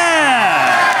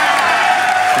 Yeah!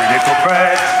 Critical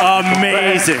threat.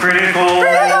 Amazing. Critical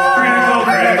threat.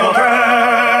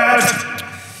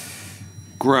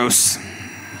 Gross.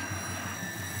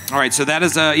 All right, so that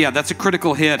is that's a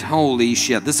critical hit. Holy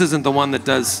shit! This isn't the one that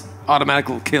does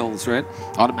automatical kills, right?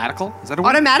 Automatical? Is that a word?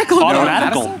 Automatical.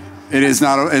 Automatical. It is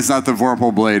not. It's not the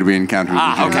vorpal blade we encountered.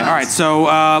 Okay. All right. So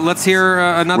let's hear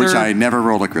another. Which I never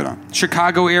rolled a crit on.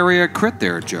 Chicago area crit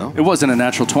there, Joe. It wasn't a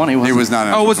natural 20, was it? It was not.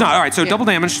 Oh, it was not. All right. So double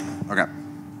damage. Okay.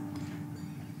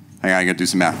 Hang on, I gotta do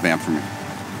some math. Bam for me.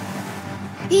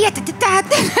 Holy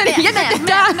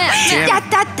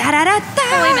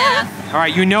math. All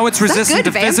right. You know it's resistant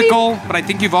to good, Vampy? physical, but I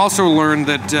think you've also learned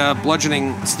that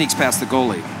bludgeoning sneaks past the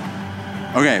goalie.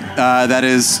 Okay. That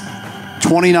is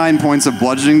 29 points of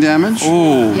bludgeoning damage.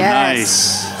 Ooh,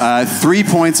 Yes. nice. 3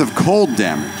 points of cold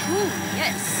damage.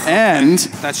 Yes. And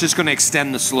That's just going to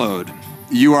extend the slowed.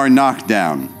 you are knocked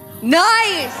down.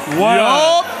 Nice. What?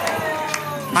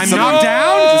 I'm knocked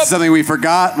down? This is something we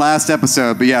forgot last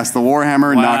episode, but yes, the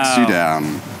Warhammer knocks you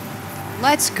down.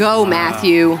 Let's go,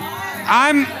 Matthew.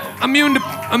 I'm immune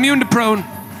to prone.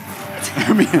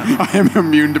 I am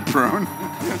immune to prone.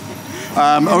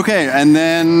 Okay, and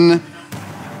then,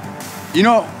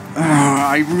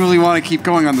 I really want to keep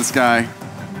going on this guy.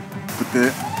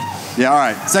 But all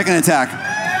right, second attack.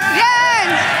 Yes.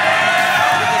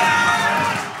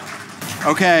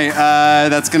 Okay,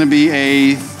 that's going to be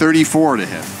a 34 to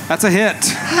hit. That's a hit.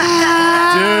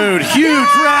 Dude, huge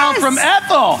round from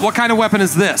Ethel. What kind of weapon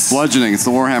is this? Bludgeoning, it's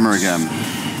the Warhammer again.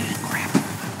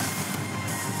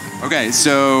 Okay,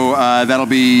 so that'll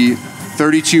be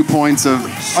 32 points of,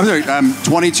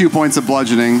 22 points of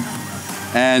bludgeoning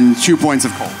and 2 points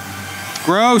of cold.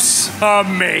 Gross.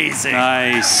 Amazing.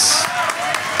 Nice.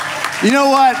 You know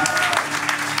what?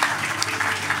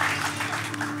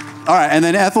 All right, and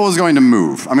then Ethel is going to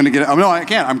move. I'm going to get, no, I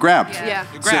can't, I'm grabbed. Yeah.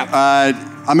 You grab.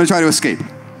 I'm going to try to escape.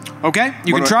 Okay,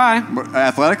 you can What do try.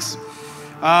 Athletics?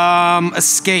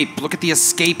 Escape. Look at the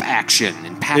escape action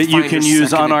in Pathfinder. You can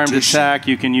use 2nd unarmed edition. attack,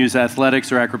 you can use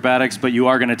athletics or acrobatics, but you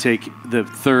are going to take the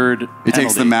third It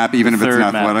takes the map even if it's in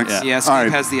athletics? Yeah. Yeah, escape All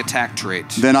right. has the attack trait.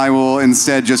 Then I will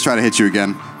instead just try to hit you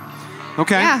again.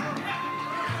 Okay. Yeah.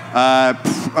 I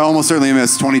almost certainly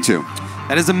missed 22.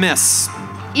 That is a miss.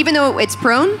 Even though it's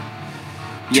prone?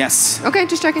 Yes. Okay,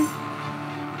 just checking.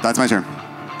 That's my turn.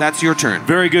 That's your turn.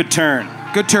 Very good turn.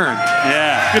 Good turn.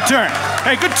 Yeah. Good turn.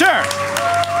 Hey, good turn.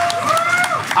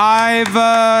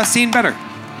 I've seen better,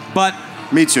 but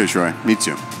Me too, Troy. Me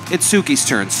too. it's Suki's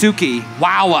turn. Suki,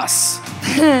 wow us.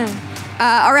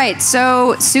 All right,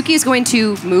 so Suki is going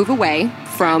to move away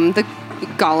from the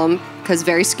golem because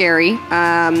very scary.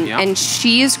 And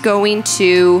she is going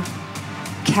to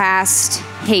cast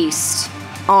haste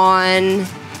on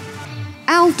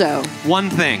Aldo. One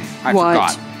thing I What?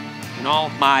 forgot. In all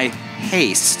my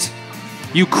haste,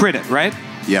 you crit it, right?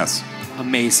 Yes.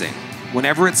 Amazing.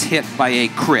 Whenever it's hit by a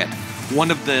crit, one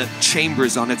of the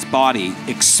chambers on its body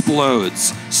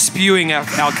explodes, spewing out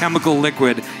alchemical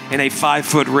liquid in a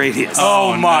 5-foot radius.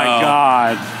 Oh my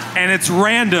God. And it's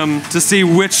random to see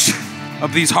which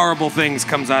of these horrible things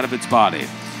comes out of its body.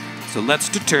 So let's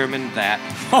determine that.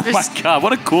 Oh my God,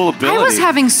 what a cool ability. I was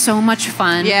having so much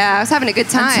fun. Yeah, I was having a good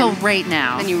time. Until right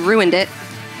now. And you ruined it.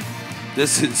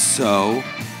 This is so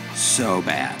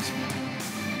bad.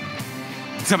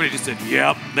 Somebody just said,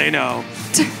 yep, they know.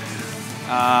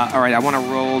 All right, I want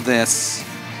to roll this.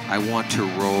 I want to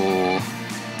roll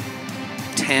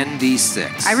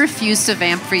 10d6. I refuse to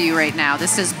vamp for you right now.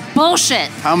 This is bullshit.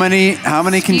 How many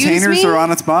containers me? are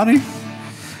on its body?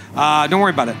 Don't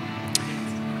worry about it.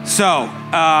 So,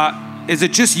 is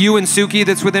it just you and Suki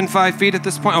that's within 5 feet at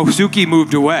this point? Oh, Suki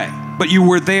moved away. But you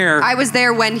were there. I was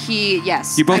there when he,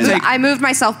 yes. You both take- I moved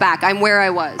myself back. I'm where I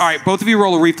was. All right, both of you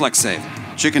roll a reflex save.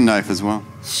 Chicken knife as well.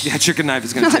 Yeah, chicken knife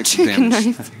is going to Not take some chicken damage.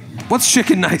 knife. What's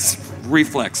chicken knife's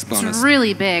reflex bonus? It's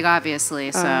really big,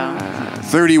 obviously. So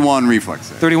 31 reflex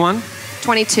save. 31?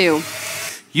 22.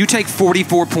 You take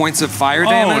 44 points of fire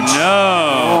damage.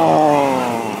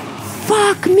 Oh,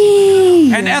 Fuck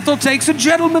me. And Ethel takes a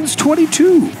gentleman's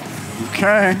 22.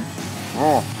 Okay.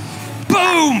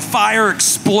 Boom! Fire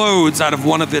explodes out of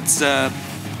one of its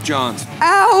johns.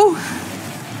 Ow.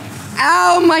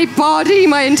 Ow, my body,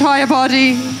 my entire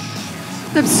body.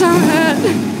 I'm so hurt.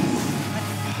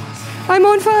 I'm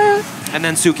on fire. And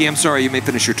then, Suki, I'm sorry, you may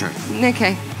finish your turn.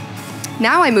 Okay.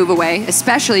 Now I move away,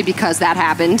 especially because that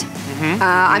happened.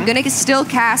 I'm going to still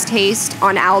cast haste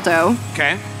on Aldo.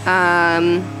 Okay.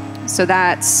 So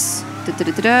that's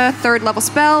third level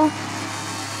spell.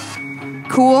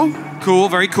 Cool. Cool,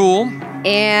 very cool.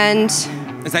 And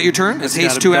Is that your turn? Is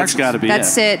haste 2 That's actions? got to be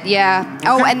that's it, yeah.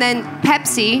 Oh, and then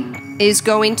Pepsi is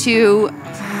going to...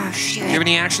 Oh, shit. Do you have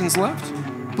any actions left?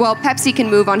 Well, Pepsi can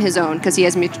move on his own because he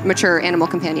has mature animal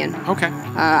companion. Okay.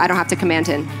 I don't have to command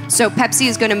him. So Pepsi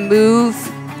is going to move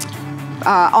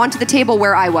onto the table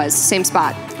where I was, same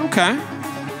spot. Okay.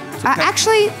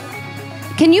 Actually,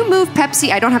 can you move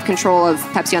Pepsi? I don't have control of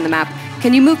Pepsi on the map.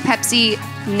 Can you move Pepsi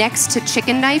next to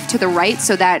Chicken Knife to the right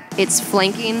so that it's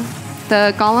flanking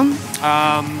the golem?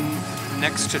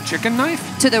 Next to chicken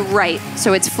knife? To the right,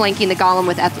 so it's flanking the golem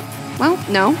with Ethel. Well,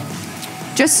 no.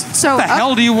 Just so. What the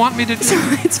hell do you want me to do?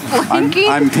 It's flanking.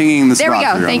 I'm pinging the spot. There we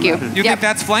go. for Thank you. on that. You think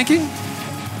that's flanking?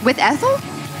 With Ethel?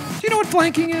 Do you know what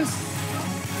flanking is?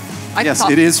 Yes,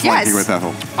 it is flanking Yes. with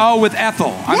Ethel. Oh, with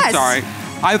Ethel. I'm Yes. sorry.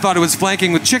 I thought it was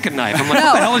flanking with chicken knife. I'm like,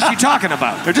 what the hell is she talking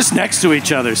about? They're just next to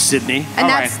each other, Sydney. And All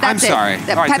that's right, I'm it. sorry.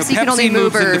 That All right, Pepsi so can only Pepsi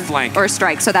move moves into flank. or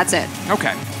strike, so that's it.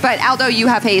 Okay. But Aldo, you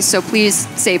have haste, so please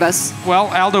save us. Well,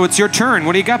 Aldo, it's your turn.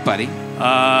 What do you got, buddy?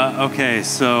 Okay,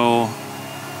 so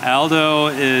Aldo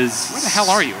is... Where the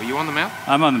hell are you? Are you on the map?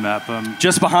 I'm on the map.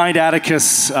 Just behind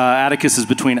Atticus. Atticus is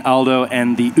between Aldo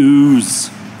and the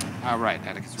ooze. All right,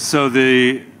 Atticus. So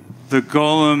the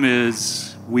golem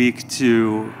is weak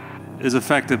to... is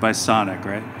affected by Sonic,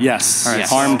 right? Yes. All right, Yes.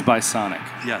 Harmed by Sonic.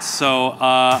 Yes. So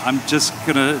I'm just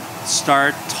going to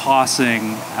start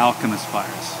tossing alchemist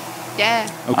fires. Yeah.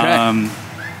 Okay.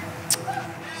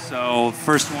 So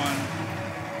first one...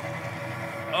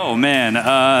 Oh, man.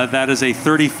 That is a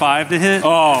 35 to hit.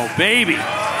 Oh, baby.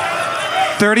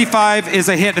 35 is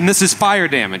a hit, and this is fire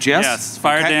damage, yes? Yes,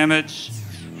 fire Okay. damage.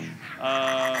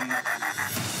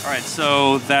 All right,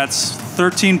 so that's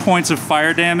 13 points of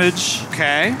fire damage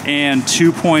Okay. and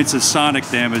 2 points of sonic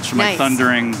damage from my Nice.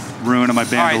 thundering rune of my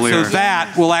All right, bandolier. so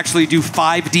that will actually do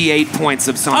 5d8 points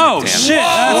of sonic Oh, damage. shit,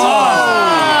 that's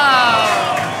awesome.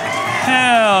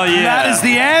 Hell yeah. That is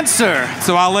the answer.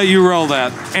 So I'll let you roll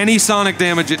that. Any sonic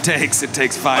damage it takes 5d8.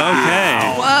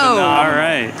 Okay. Whoa. All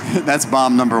right. That's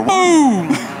bomb number 1.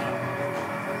 Boom!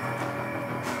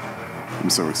 I'm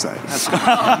so excited. Mess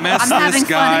I'm having this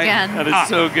guy. fun again. That is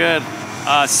so good.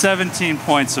 17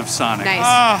 points of sonic.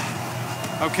 Nice.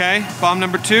 Okay, bomb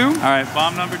number 2. All right,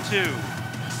 bomb number 2.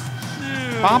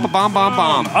 Bomb, bomb, bomb,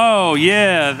 bomb. Oh,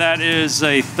 yeah, that is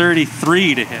a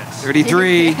 33 to hit.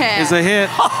 33 Yeah. is a hit.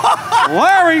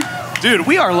 Larry! Dude,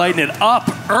 we are lighting it up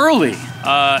early.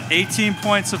 18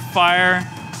 points of fire.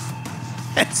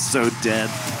 It's so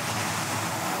dead.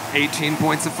 18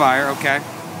 points of fire, okay.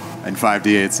 And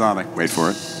 5d8 Sonic. Wait for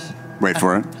it. Wait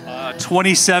for it.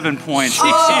 27 points. Baby.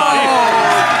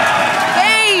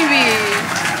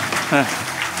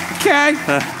 Okay.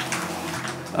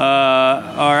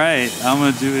 All right, I'm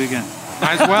going to do it again.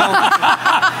 Might as well.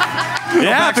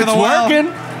 Yeah, if to it's the well.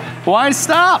 working, why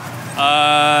stop?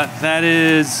 That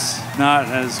is not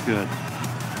as good.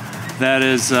 That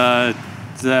is,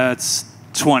 that's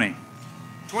 20.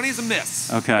 20 is a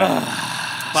miss. Okay.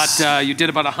 But you did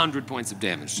about 100 points of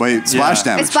damage. Wait, splash Yeah.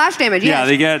 damage. It's splash damage, Yeah, yes.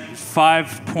 they get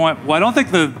 5 point. Well, I don't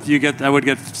think I would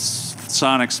get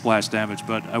sonic splash damage,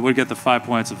 but I would get the 5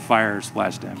 points of fire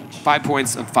splash damage. 5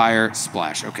 points of fire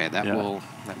splash. Okay, that Yeah. will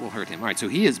hurt him. All right, so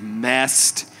he is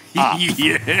messed up.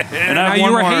 Yeah. And Now I have you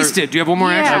one were more, hasted. Do you have one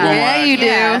more action? Yeah, you do.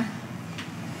 Yeah.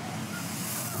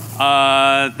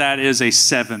 That is a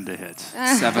 7 to hit.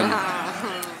 7.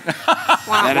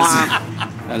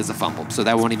 That is a fumble. So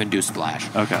that won't even do splash.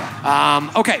 Okay.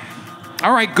 Okay.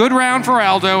 All right, good round for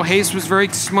Aldo. Haste was very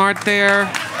smart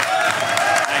there.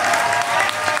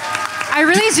 I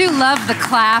really do love the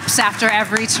claps after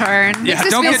every turn. Yeah,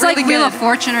 It don't feels get- like really Wheel good. of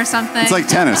Fortune or something. It's like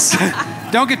tennis.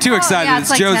 Don't get too excited. Yeah, it's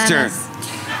like Joe's tennis. turn.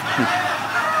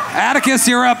 Atticus,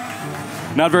 you're up.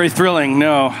 Not very thrilling,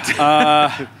 no.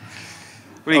 What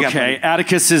do you got? Okay,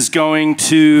 Atticus is going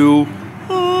to...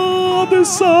 Oh,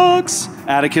 this sucks.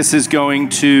 Atticus is going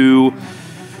to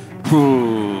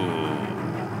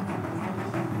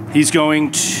He's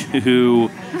going to,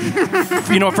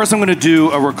 first I'm going to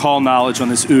do a recall knowledge on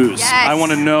this ooze. Yes. I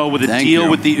want to know what the Thank deal you.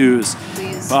 with the ooze.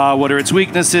 Please. What are its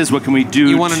weaknesses? What can we do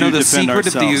You want to know the defend secret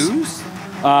of the ourselves? ooze?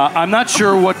 I'm not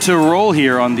sure what to roll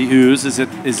here on the ooze. Is it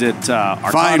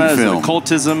Arcana? Is it film.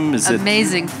 occultism? Is it?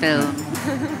 Amazing film.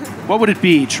 What would it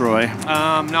be, Troy?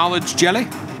 Knowledge jelly?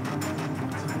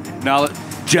 Knowledge,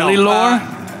 jelly No, lore?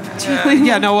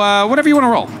 Whatever you want to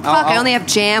roll. Fuck, I only have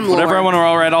jam lore. Whatever I want to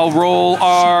roll. All right, I'll roll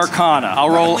Arcana.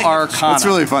 I'll roll Arcana. That's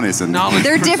really funny, Cindy. Knowledge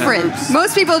They're percentage. different.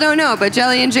 Most people don't know, but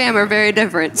jelly and jam are very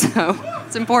different, so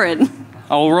it's important.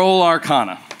 I'll roll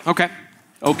Arcana. Okay.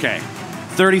 Okay,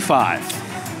 35.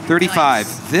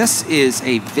 35. This is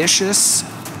a vicious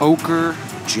ochre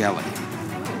jelly.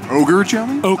 Ogre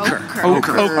jelly? Ochre.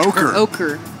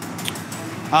 Ochre.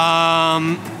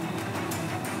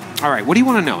 All right. What do you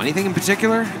want to know? Anything in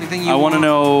particular? Anything you I want to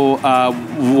know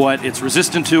what it's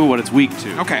resistant to, what it's weak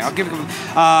to. Okay, I'll give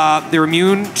it. They're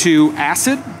immune to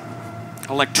acid,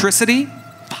 electricity.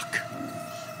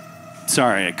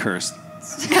 Sorry, I cursed.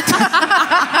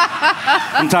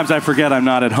 Sometimes I forget I'm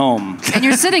not at home. And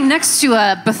you're sitting next to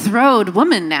a betrothed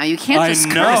woman now. You can't just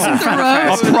curse in front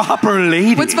of her. A proper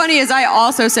lady. What's funny is I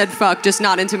also said fuck, just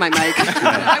not into my mic.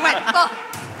 I went, fuck.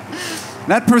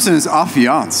 That person is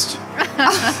affianced.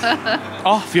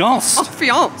 Oh, fiancé.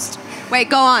 Fianced. Wait,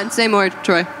 go on. Say more,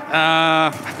 Troy.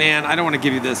 Man, I don't want to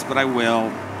give you this, but I will,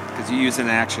 because you use an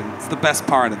action. It's the best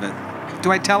part of it.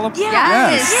 Do I tell him?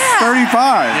 Yes.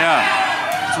 35.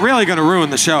 Yeah. It's really going to ruin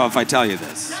the show if I tell you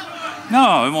this.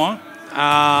 No, it won't.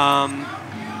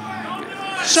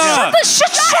 Shut up!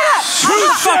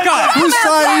 Fuck up. Whose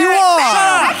side are you on?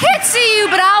 I can't see you,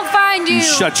 but I'll find you.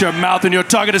 Shut your mouth and you're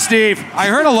talking to Steve. I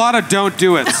heard a lot of don't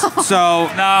do it. So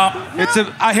No. it's here.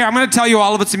 I'm going to tell you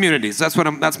all of its immunities. That's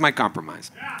my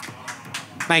compromise.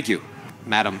 Thank you,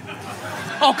 madam.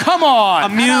 Oh, come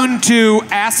on. Immune to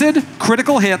acid,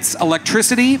 critical hits,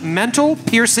 electricity, mental,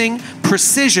 piercing,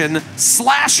 precision,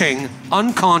 slashing,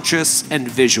 unconscious, and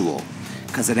visual.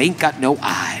 Because it ain't got no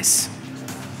eyes.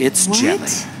 It's jelly.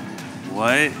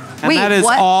 What? And Wait, that is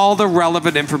what? all the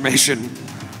relevant information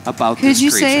about Could this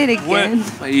you creature. say it again?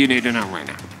 What you need to know right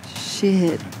now.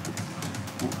 Shit.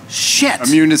 Shit.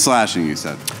 Immune to slashing, you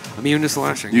said. Immune to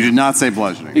slashing. You did not say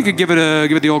bludgeoning. You could give it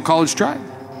the old college try.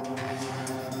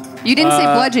 You didn't say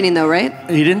bludgeoning, though, right?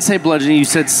 You didn't say bludgeoning, you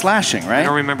said slashing, right? I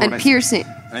don't remember And what piercing.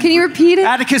 Can you repeat it?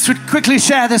 Atticus would quickly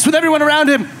share this with everyone around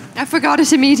him. I forgot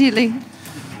it immediately.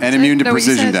 And immune to Know what you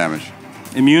precision said? damage.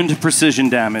 Immune to precision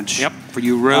damage. Yep, for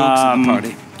you rogues in the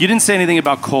party. You didn't say anything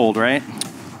about cold, right?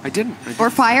 I didn't.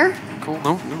 Or fire? Cold?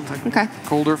 No. Okay.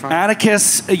 Cold or fire?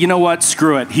 Atticus, you know what?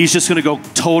 Screw it. He's just going to go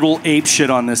total ape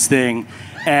shit on this thing.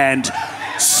 And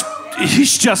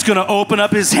he's just going to open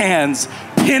up his hands,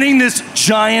 pinning this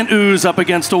giant ooze up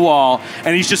against a wall,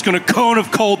 and he's just going to cone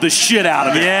of cold the shit out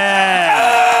of it.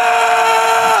 Yeah.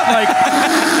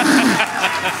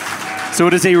 So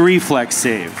it is a reflex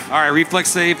save. All right, reflex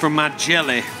save from my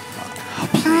jelly. How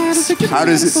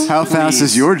fast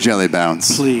is your jelly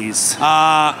bounce? Please.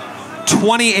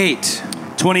 28.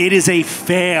 28 is a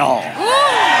fail.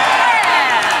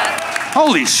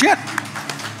 Holy shit.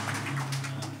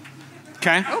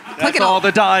 Okay. That's all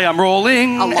the die I'm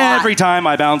rolling. A lot. Every time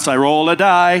I bounce, I roll a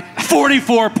die.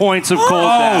 44 points of cold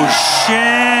damage.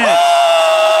 Shit.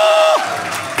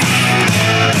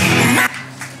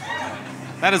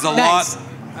 That is a Nice. lot.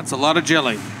 That's a lot of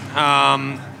jelly.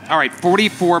 All right,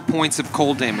 44 points of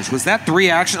cold damage. Was that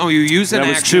 3 actions? Oh, you used an That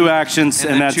was action. 2 actions,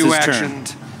 and then that's 2 his turn.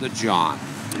 actioned the John.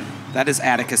 That is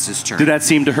Atticus's turn. Did that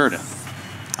seem to hurt him?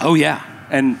 Oh, yeah.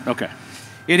 And, okay.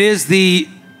 It is the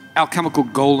alchemical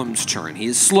golem's turn. He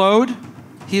is slowed.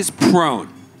 He is prone.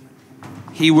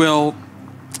 He will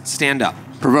stand up.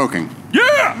 Provoking.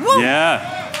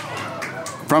 Yeah.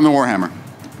 From the Warhammer.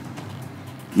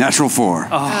 Natural 4.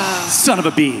 Son of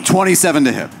a bee. 27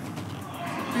 to hit.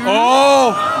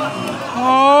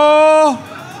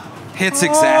 Hits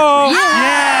exactly.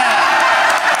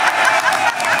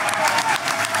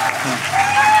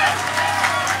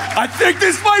 I think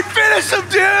this might finish him,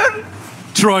 dude.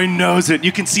 Troy knows it.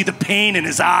 You can see the pain in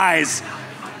his eyes.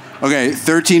 Okay,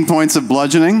 13 points of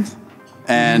bludgeoning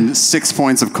and 6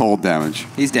 points of cold damage.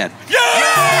 He's dead.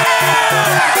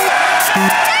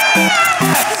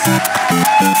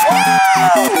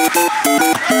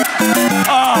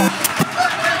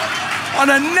 On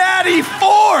a natty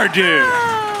 4, dude.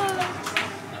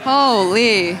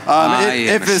 Holy.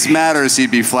 If this matters, he'd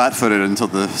be flat-footed until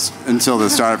the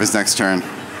start of his next turn.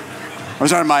 Or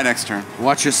start of my next turn.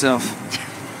 Watch yourself.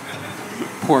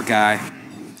 Poor guy.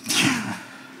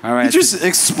 All right. He just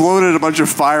exploded a bunch of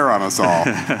fire on us all.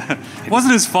 It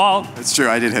wasn't his fault. It's true,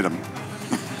 I did hit him.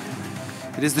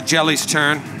 It is the jelly's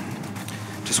turn.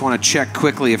 Just want to check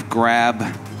quickly if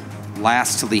grab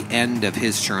lasts till the end of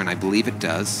his turn. I believe it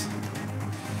does.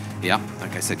 Yep,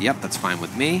 like I said, yep, that's fine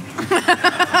with me.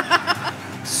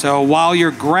 So while you're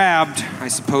grabbed, I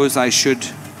suppose I should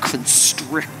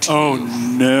constrict you. Oh,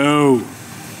 no.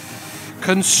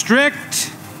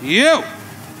 Constrict you.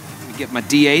 Let me get my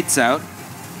D8s out.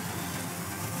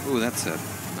 Ooh, that's a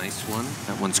nice one.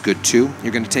 That one's good too.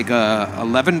 You're going to take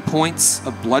 11 points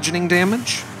of bludgeoning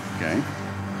damage. Okay.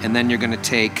 And then you're going to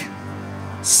take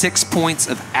 6 points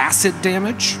of acid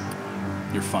damage.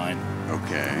 You're fine.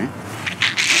 Okay.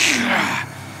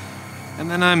 And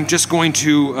then I'm just going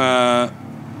to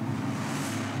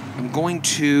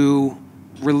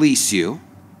release you,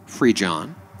 free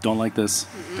John. Don't like this.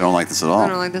 Don't like this at all. I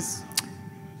don't like this.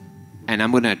 And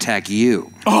I'm going to attack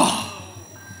you. Oh.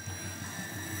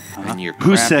 And your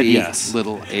Who said crappy yes?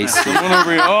 little ace.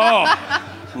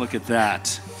 Oh, look at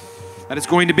that. That is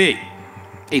going to be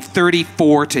a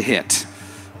 34 to hit.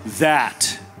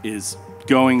 That is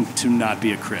going to not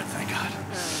be a crit, thank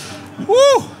God.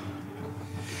 Woo!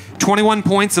 21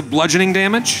 points of bludgeoning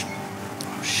damage.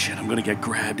 Oh, shit, I'm going to get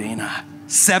grabbed, ain't I?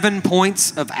 7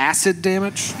 points of acid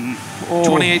damage.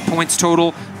 28 points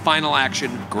total. Final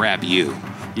action, grab you.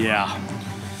 Yeah.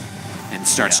 And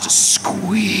starts to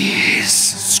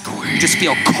squeeze. Just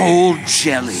feel cold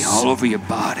jelly all over your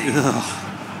body.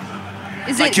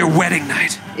 Is Like it, your wedding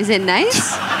night. Is it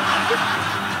nice?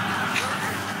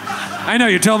 I know,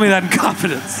 you told me that in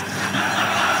confidence.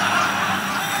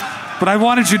 But I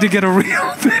wanted you to get a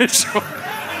real visual.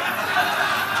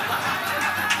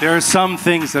 There are some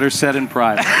things that are said in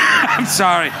private. I'm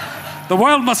sorry. The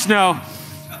world must know.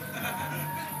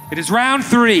 It is round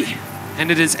 3, and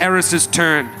it is Eris's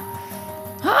turn.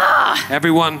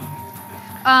 Everyone,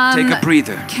 take a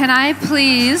breather. Can I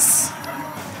please?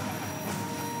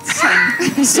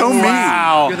 So mean.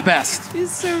 Wow. You're the best. He's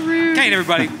so rude. Kate,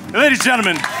 everybody. Ladies and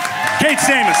gentlemen, Kate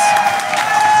Stamas.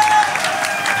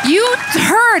 You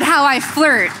heard how I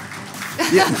flirt.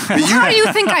 How do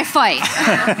you think I fight?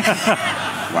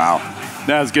 Wow.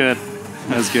 That was good.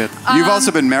 That was good. You've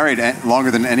also been married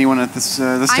longer than anyone at this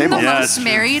I'm table. the Yeah, most it's true.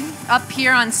 married up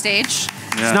here on stage.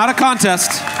 It's not a contest.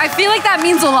 I feel like that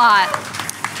means a lot.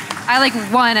 I like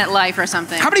won at life or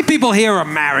something. How many people here are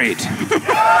married? Wow.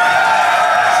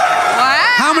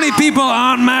 How many people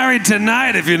aren't married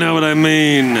tonight, if you know what I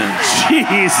mean?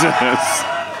 Jesus.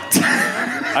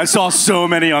 I saw so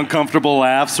many uncomfortable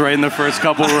laughs right in the first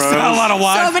couple rows. A lot of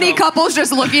wives. So many couples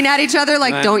just looking at each other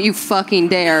like, don't you fucking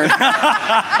dare.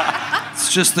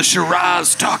 It's just the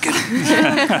Shiraz talking.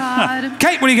 God.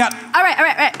 Kate, what do you got? All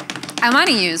right. I want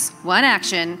to use one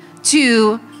action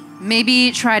to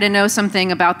maybe try to know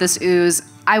something about this ooze.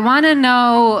 I want to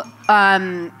know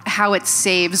how its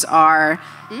saves are,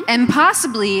 and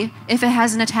possibly if it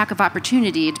has an attack of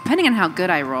opportunity, depending on how good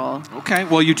I roll. Okay,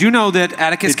 well, you do know that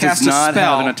Atticus It does cast a not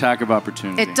spell. have an attack of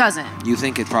opportunity. It doesn't. You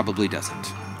think it probably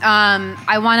doesn't.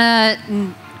 I want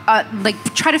to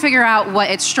try to figure out what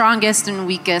its strongest and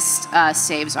weakest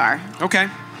saves are. Okay,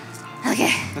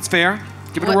 Okay. that's fair.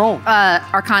 Give it a roll.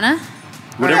 Arcana.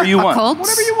 Whatever you want. Occult.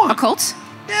 Whatever you want. Occult.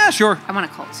 Yeah, sure. I want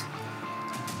occult.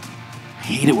 I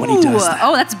hate it when he does that.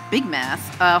 Oh, that's big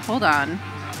math. Hold on.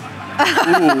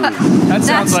 That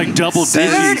sounds like double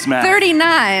digits, Matt.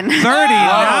 39. 39.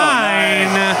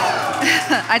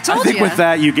 I told I think you. with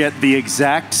that, you get the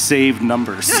exact saved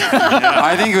numbers.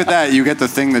 I think with that, you get the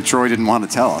thing that Troy didn't want to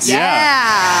tell us.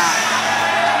 Yeah.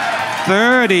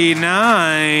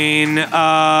 39.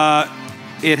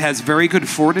 It has very good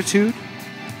fortitude,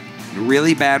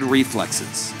 really bad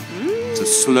reflexes. It's a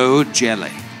slow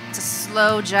jelly. It's a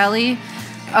slow jelly.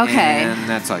 Okay. And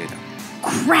that's all you know.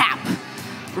 Crap.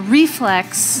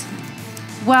 Reflex.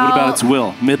 Well, What about its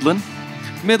will? Midland?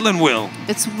 Midland will.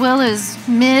 its will is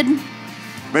mid.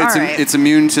 But it's, All right. it's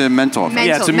immune to mental effects.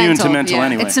 Yeah, it's immune to mental yeah.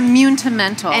 anyway. It's immune to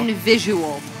mental. And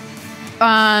visual.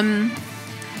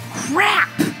 Crap.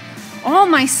 All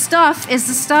my stuff is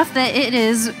the stuff that it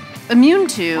is immune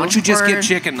to. Why don't you just or get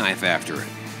chicken knife after it?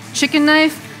 chicken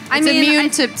knife? It's immune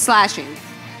to slashing.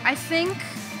 I think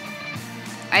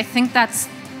that's.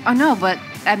 Oh no, but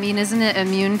I mean, isn't it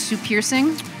immune to piercing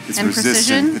It's and resistant.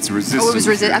 precision? It's resistant. Oh, it was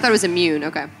I thought it was immune.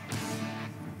 Okay.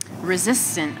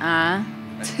 Resistant. Am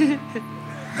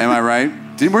I right?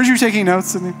 Weren't you taking notes,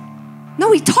 Sydney? No,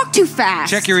 we talk too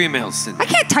fast. Check your emails, Cindy. I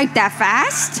can't type that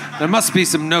fast. There must be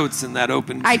some notes in that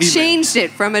open I email. changed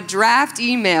it from a draft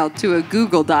email to a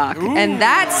Google Doc, and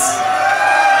that's.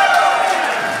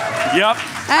 Yep.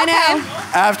 I know.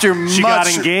 After She got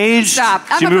engaged. Stop.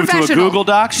 I'm She a moved to a professional. Google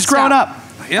Doc. She's growing Stop. up.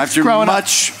 After growing up.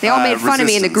 much They all made fun of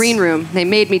me in the resistance. green room. They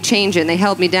made me change it, and they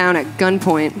held me down at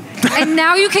gunpoint. And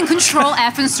now you can Control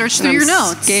F and search through your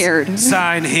notes. Scared.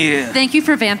 Sign here. Thank you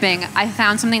for vamping. I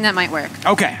found something that might work.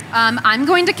 Okay. I'm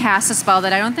going to cast a spell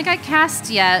that I don't think I cast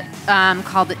yet,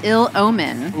 called Ill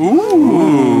Omen.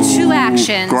 Ooh. 2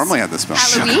 actions. Gormley had this spell.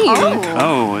 Halloween.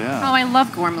 Oh, yeah. Oh, I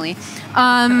love Gormley.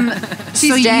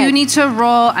 She's so dead. you need to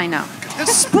roll. I know.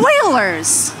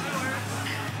 Spoilers.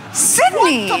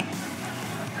 Sydney.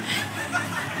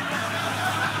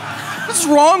 What's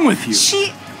wrong with you?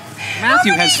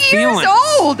 Matthew has feelings. Years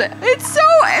old. It's so.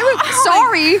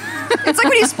 Sorry. It's like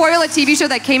when you spoil a TV show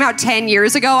that came out 10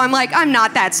 years ago. I'm like, I'm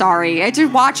not that sorry. I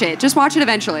just watch it. Just watch it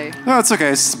eventually. No, it's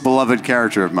okay. It's a beloved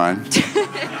character of mine.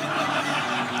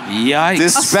 Yikes.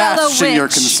 Dispatching your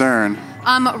witch. concern.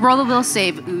 Roll a will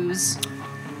save, Ooze.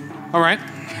 All right.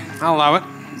 I'll allow it.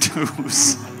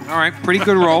 All right. Pretty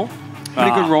good roll.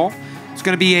 Pretty good roll. It's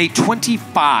going to be a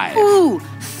 25. Ooh,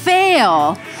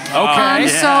 fail. Okay.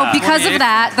 So because of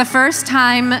that, the first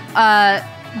time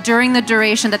during the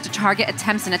duration that the target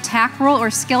attempts an attack roll or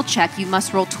skill check, you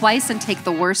must roll twice and take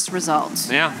the worst result.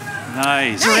 Yeah.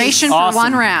 Nice. Duration Awesome.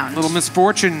 for 1 round. Little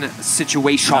misfortune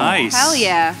situation. Nice. Hell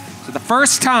yeah. So the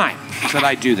first time that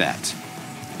I do that.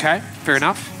 Okay. Fair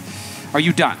enough. Are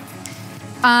you done?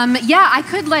 Yeah, I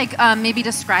could maybe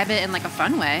describe it in like a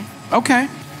fun way. Okay.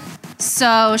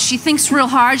 So she thinks real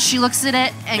hard. She looks at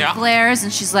it and glares,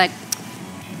 and she's like,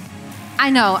 "I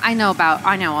know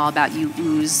all about you,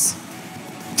 Ooze.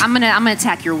 I'm gonna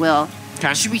attack your will."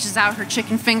 Okay. She reaches out her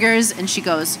chicken fingers and she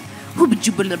goes, and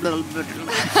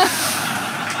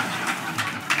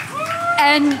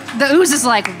the Ooze is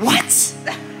like, "What?"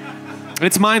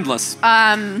 It's mindless.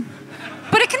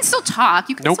 But it can still talk.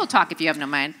 You can still talk if you have no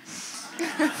mind.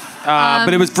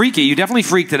 But it was freaky. You definitely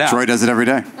freaked it out. Troy does it every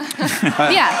day.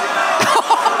 Yeah.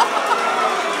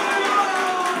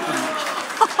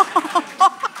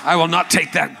 I will not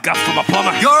take that guff from a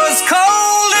plumber. You're as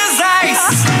cold as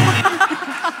ice.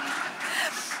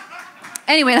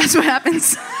 Anyway, that's what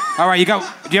happens. All right, do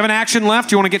you have an action left?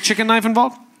 Do you want to get chicken knife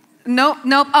involved? Nope.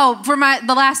 Oh, for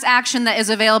the last action that is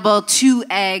available to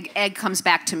Egg, Egg comes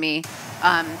back to me.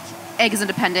 Egg is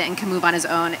independent and can move on his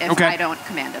own if I don't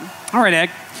command him. All right,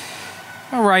 Egg.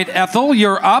 All right, Ethel,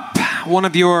 you're up. One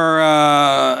of your,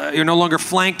 you're no longer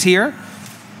flanked here.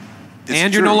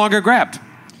 And you're no longer grabbed.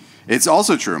 It's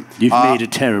also true. You've made a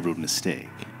terrible mistake.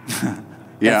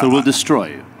 Yeah, Ethel will destroy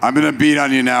you. I'm going to beat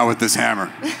on you now with this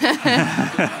hammer.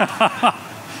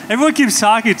 Everyone keeps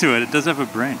talking to it. It does have a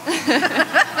brain.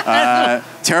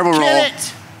 Terrible roll.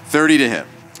 30 to hit.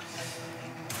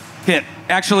 Hit.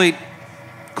 Actually,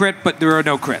 crit, but there are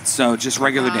no crits, so just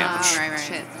regular damage. Right.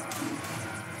 Shit.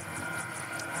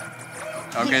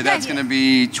 Okay, that's going to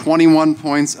be 21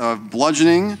 points of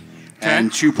bludgeoning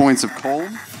and 2 points of cold.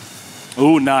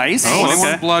 Oh, nice.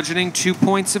 21 bludgeoning, 2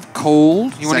 points of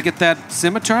cold. You want to get that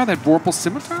scimitar, that Vorpal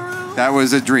scimitar? That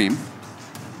was a dream.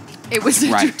 It was a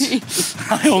dream.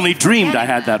 I only dreamed I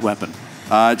had that weapon.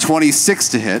 26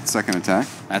 to hit, second attack.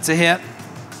 That's a hit.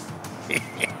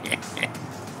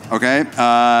 Okay,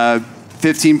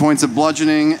 15 points of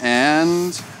bludgeoning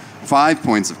and 5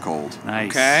 points of cold.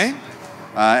 Nice. Okay.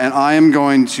 And I am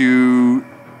going to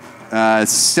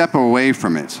step away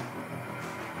from it.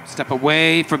 Step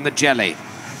away from the jelly.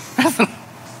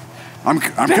 I'm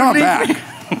coming back.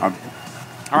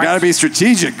 I gotta be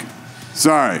strategic.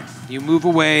 Sorry. You move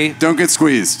away. Don't get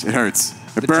squeezed. It hurts.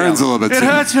 It burns jelly. a little bit. It too.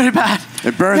 hurts very bad.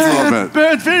 It burns a little bit.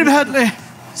 Burns very badly.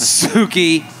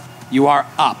 Suki, you are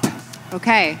up.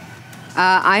 Okay.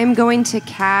 I am going to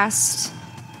cast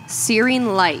Searing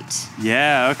Light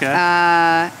Yeah, okay.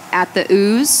 at the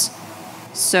Ooze.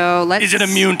 So let's... Is it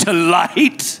immune to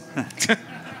light?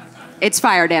 It's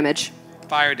fire damage.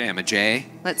 Fire damage, eh?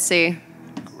 Let's see.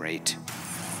 Great.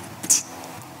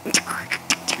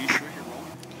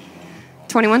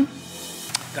 21.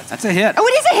 That's a hit. Oh,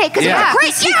 it is a hit because Yeah. of the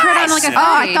crit. He crit on like a Oh,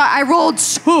 I 30. thought I rolled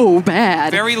so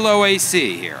bad. Very low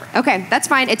AC here. Okay, that's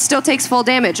fine. It still takes full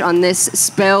damage on this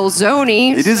spell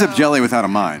zony. It is a jelly without a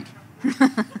mind.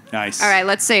 Nice. All right,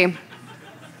 let's see.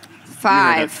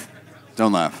 5.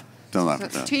 Don't laugh. Don't laugh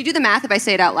at that. Can you do the math if I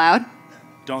say it out loud?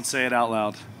 Don't say it out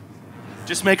loud.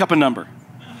 Just make up a number.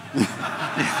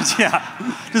 Yeah.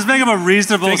 Just make him a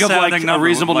reasonable Think of sounding like number. a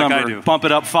reasonable like I number. do. Bump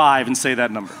it up 5 and say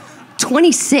that number.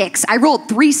 26. I rolled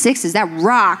 3 6s. That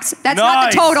rocks. That's not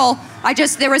Nice. the total.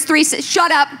 There was 3 6.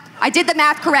 Shut up. I did the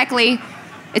math correctly.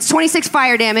 It's 26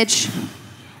 fire damage.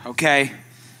 Okay.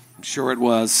 I'm sure it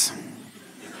was.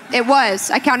 It was.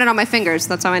 I counted on my fingers.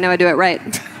 That's how I know I do it right.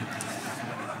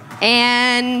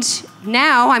 And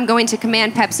now I'm going to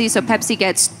command Pepsi, so Pepsi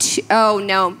gets two. Oh,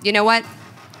 no. You know what?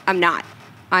 I'm not.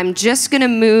 I'm just going to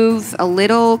move a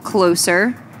little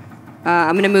closer.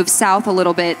 I'm going to move south a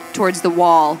little bit towards the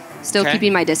wall, still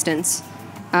keeping my distance.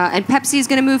 And Pepsi's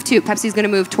going to move too. Pepsi's going to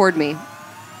move toward me.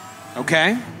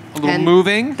 Okay. A little And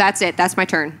moving. That's it. That's my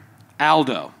turn.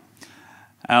 Aldo.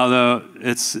 Aldo,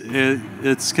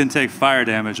 it can take fire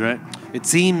damage, right? It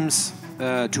seems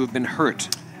to have been hurt,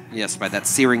 yes, by that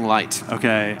searing light.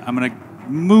 Okay, I'm going to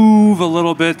move a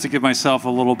little bit to give myself a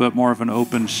little bit more of an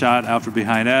open shot out from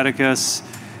behind Atticus.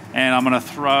 And I'm going to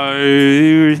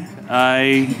throw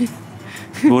a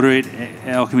moderate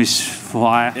alchemist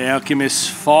fire. Alchemist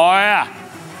fire.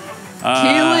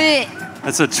 Kill it.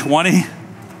 That's a 20.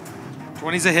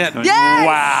 20's a hit. Yes!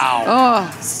 Wow.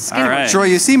 Oh, it's All gonna right. Troy,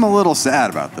 you seem a little sad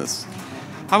about this.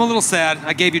 I'm a little sad.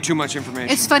 I gave you too much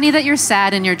information. It's funny that you're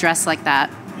sad and you're dressed like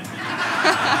that.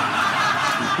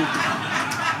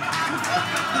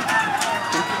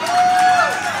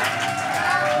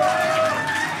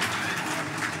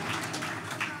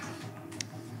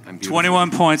 I'm beautiful.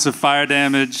 21 points of fire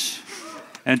damage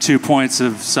and 2 points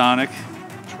of sonic.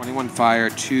 21 fire,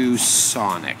 2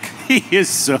 sonic. He is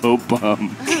so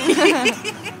bummed.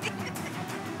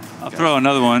 I'll throw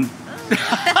another one.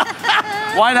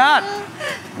 Why not?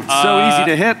 It's so easy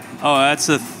to hit. Oh, that's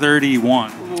a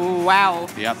 31. Wow.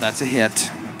 Yep, that's a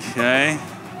hit. Okay.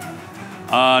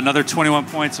 Another 21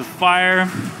 points of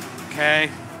fire. Okay.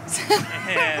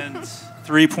 And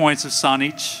 3 points of sun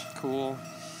each. Cool.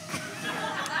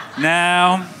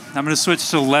 Now, I'm going to switch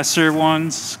to lesser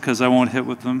ones because I won't hit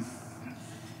with them.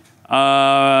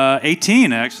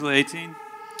 18, actually. 18.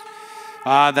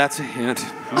 That's a hit.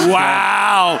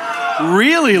 Wow.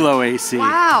 Really low AC.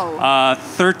 Wow.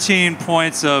 13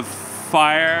 points of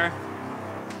fire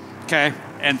Okay.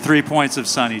 and 3 points of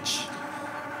sun each.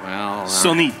 Well,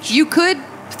 So neat. You could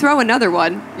throw another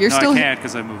one. You're No, still. I can't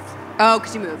because I moved. Oh,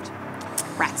 because you moved.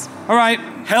 Rats. all right.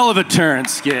 Hell of a turn,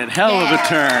 Skid. Hell of a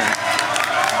turn.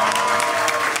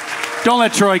 Don't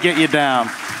let Troy get you down.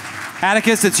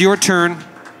 Atticus, it's your turn.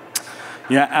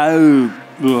 Yeah. Oh.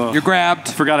 Ugh. You're grabbed.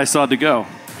 Forgot I saw it to go.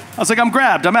 I was like, I'm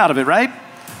grabbed. I'm out of it, right?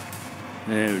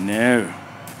 Oh no.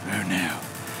 Oh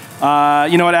no.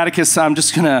 You know what, Atticus? I'm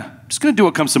just gonna do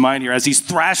what comes to mind here. As he's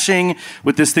thrashing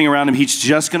with this thing around him, he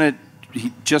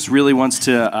just really wants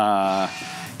to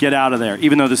get out of there,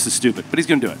 even though this is stupid. But he's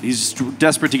gonna do it. He's just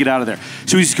desperate to get out of there.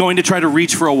 So he's going to try to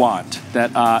reach for a wand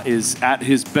that is at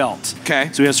his belt. Okay.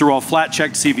 So he has to roll a flat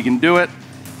check to see if he can do it,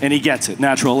 and he gets it.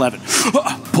 Natural 11.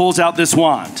 Pulls out this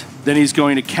wand. Then he's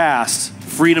going to cast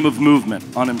freedom of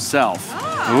movement on himself.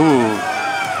 Ooh.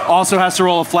 Also has to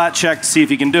roll a flat check to see if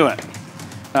he can do it.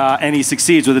 And he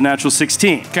succeeds with a natural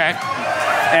 16. Okay.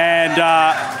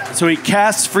 And so he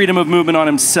casts freedom of movement on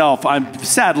himself.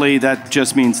 Sadly, that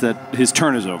just means that his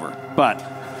turn is over. But,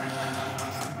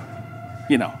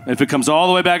 you know, if it comes all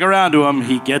the way back around to him,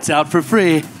 he gets out for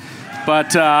free.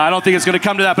 But I don't think it's going to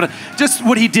come to that. But just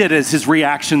what he did is his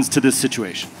reactions to this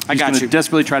situation. I got you.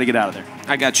 Desperately try to get out of there.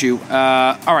 I got you.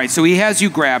 All right, so he has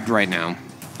you grabbed right now.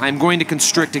 I'm going to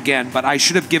constrict again, but I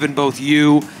should have given both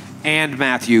you and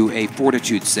Matthew a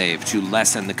fortitude save to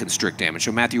lessen the constrict damage.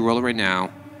 So Matthew, roll it right now.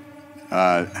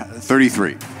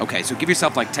 33. Okay, so give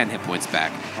yourself like 10 hit points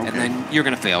back. Okay. And then you're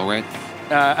going to fail, right?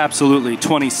 Absolutely.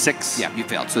 26. Yeah, you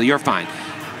failed, so you're fine.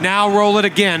 Now roll it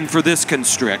again for this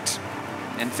constrict.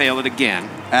 And fail it again.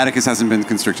 Atticus hasn't been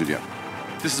constricted yet.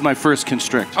 This is my first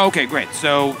constrict. Okay, great.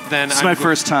 So then This is my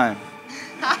first time.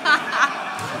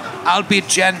 I'll be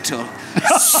gentle.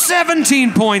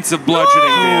 17 points of bludgeoning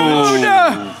damage.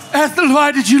 No! Ethel,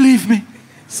 why did you leave me?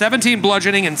 17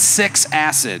 bludgeoning and 6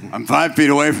 acid. I'm 5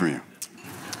 feet away from you.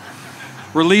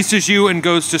 Releases you and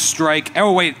goes to strike.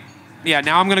 Oh wait, yeah.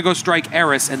 Now I'm going to go strike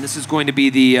Eris, and this is going to be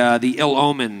the ill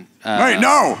omen. Wait,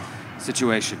 no!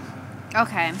 Situation.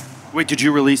 Okay. Wait, did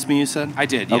you release me, you said? I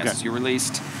did. Yes, Okay. you're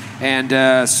released. And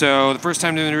so the first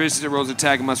time the release rolls an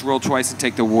attack, it must roll twice and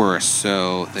take the worst.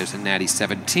 So there's a natty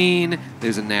 17.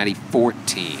 There's a natty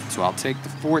 14. So I'll take the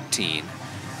 14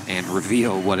 and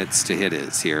reveal what its to hit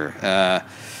is here.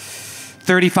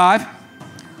 35.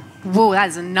 Whoa, that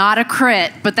is not a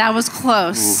crit, but that was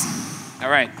close. All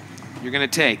right, you're going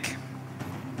to take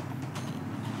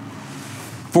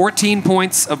 14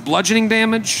 points of bludgeoning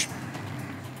damage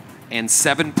and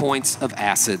 7 points of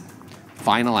acid.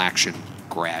 Final action,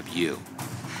 grab you.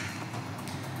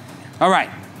 All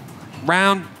right,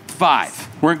 round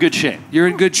 5. We're in good shape. You're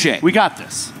in good shape. We got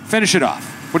this. Finish it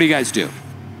off. What do you guys do?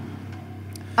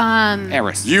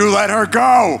 Eris. You let her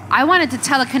go! I wanted to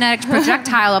telekinetic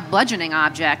projectile a bludgeoning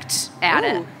object at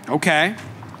it. Okay.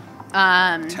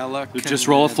 Just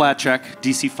roll a flat check,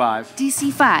 DC 5.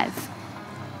 DC 5.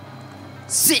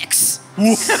 6. Woo!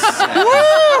 Woo!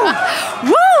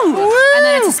 And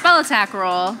then it's a spell attack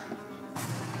roll.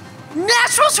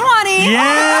 Natural 20.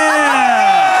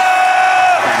 Yeah!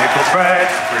 Critical threat,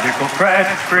 critical threat,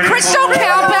 critical Chris, don't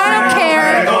count, but I don't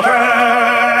care. critical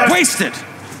threat. Wasted.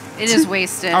 It is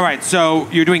wasted. All right, so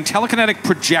you're doing telekinetic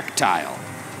projectile.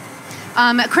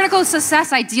 Critical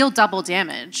success, I deal double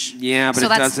damage. Yeah, but so it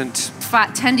that's doesn't.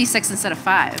 10d6 instead of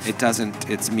 5. It doesn't.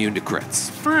 It's immune to crits.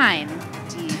 Fine.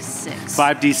 D6.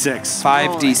 5d6.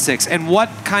 5d6. And what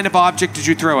kind of object did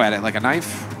you throw at it? Like a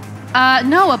knife?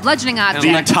 No, a bludgeoning object.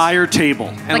 The entire table.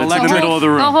 And Like electric, the middle of the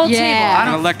room. The whole Yeah.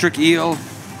 table. an electric eel.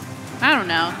 I don't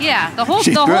know. Yeah, the whole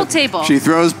She whole throw- table. She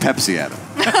throws Pepsi at it.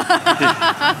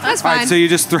 That's All fine. right, so you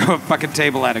just throw a fucking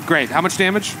table at it. Great. How much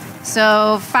damage?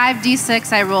 So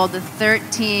 5d6, I rolled a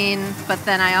 13, but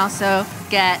then I also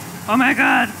get, Oh my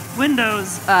God,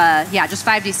 Windows. yeah, just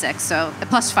 5d6, so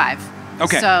plus 5.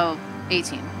 Okay. So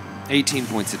 18. 18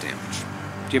 points of damage.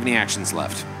 Do you have any actions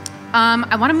left?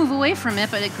 I want to move away from it,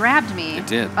 but it grabbed me. It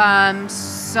did.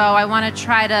 So I want to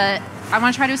try to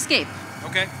escape.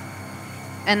 Okay.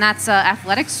 And that's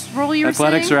athletics roll you were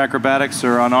Athletics saying? or acrobatics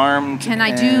or unarmed. Can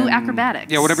I do and-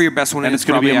 acrobatics? Yeah, whatever your best one And is. it's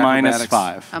going to be a probably minus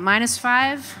acrobatics. 5, A minus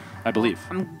 5? I believe.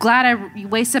 I'm glad I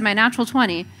wasted my natural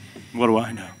 20. What do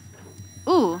I know?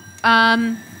 Ooh,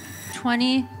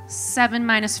 27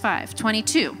 minus 5,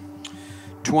 22.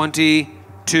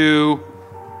 22.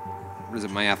 What is it,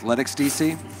 my athletics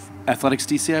DC? Athletics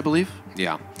DC, I believe.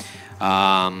 Yeah. What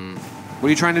are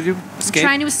you trying to do? Escape? I'm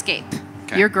trying to escape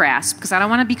Okay. your grasp because I don't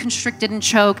want to be constricted and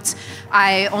choked.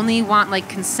 I only want like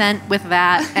consent with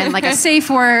that and like a safe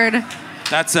word.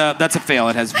 That's a fail.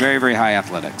 It has very, very high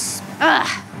athletics. Ugh.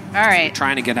 All right.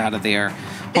 Trying to get out of there. Is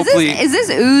Hopefully. this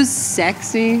ooze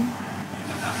sexy?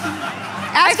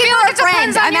 Asking feel for like a it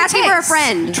friend. depends on I'm your asking for a taste.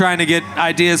 friend. Trying to get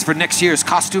ideas for next year's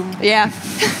costume. Yeah.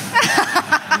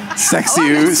 Sexy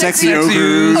ooze, sexy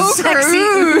ogre. Sexy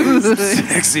ooze.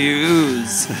 Sexy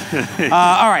ooze.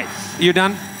 All right. You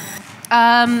done?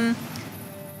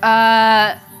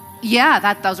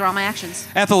 Yeah, those are all my actions.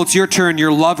 Ethel, it's your turn.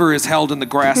 Your lover is held in the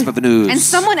grasp of an ooze. And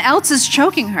someone else is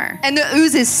choking her. And the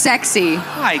ooze is sexy.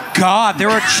 My God, there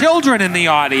are children in the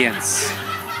audience.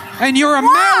 And you're a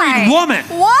married woman.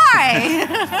 Why?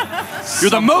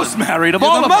 You're the most married of You're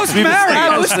all the of us. most We've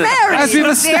married. established it. As we've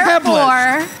established.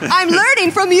 Therefore, I'm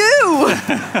learning from you.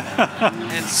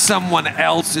 And someone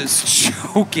else is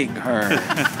choking her.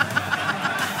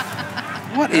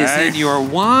 What is in your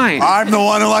wine? I'm the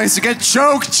one who likes to get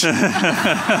choked. Oh,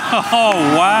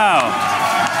 wow.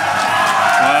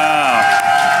 Wow.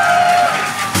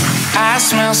 I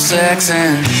smell sex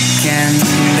and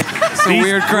candy. It's a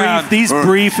weird crowd. These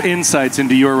brief insights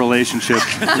into your relationship.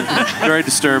 Very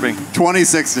disturbing.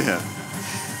 26 to hit.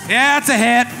 Yeah, it's a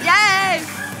hit. Yay.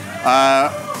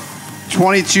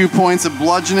 22 points of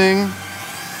bludgeoning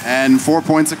and 4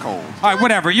 points of cold. All right,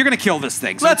 whatever. You're going to kill this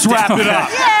thing. So Let's it's wrap down. it up.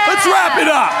 Let's wrap it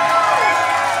up.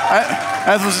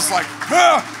 Ethel's just like,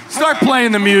 Start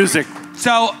playing the music.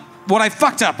 So what I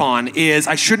fucked up on is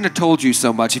I shouldn't have told you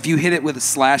so much. If you hit it with a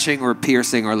slashing or a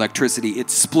piercing or electricity, it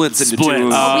splits into Splits. two. We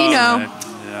know.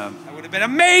 That would have been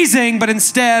amazing, but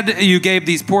instead you gave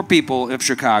these poor people of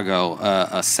Chicago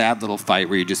a sad little fight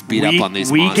where you just beat up on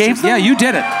these we monsters. gave them? Yeah, you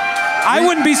did it. I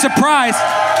wouldn't be surprised.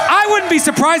 I wouldn't be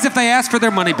surprised if they asked for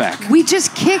their money back. We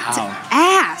just kicked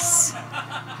ass.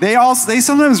 they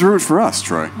sometimes root for us,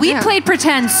 Troy. we played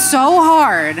pretend so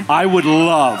hard. I would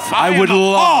love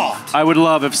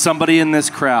if somebody in this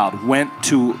crowd went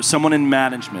to someone in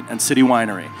management and City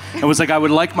Winery and was like, I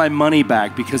would like my money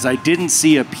back because I didn't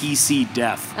see a PC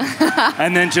death.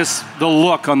 And then just the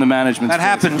look on the management. That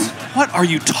happened. What are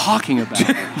you talking about?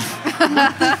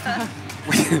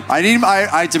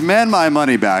 I demand my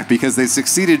money back because they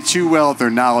succeeded too well at their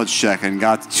knowledge check and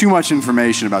got too much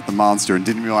information about the monster and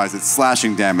didn't realize that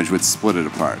slashing damage would split it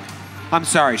apart. I'm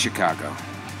sorry, Chicago.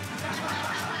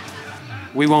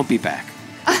 We won't be back.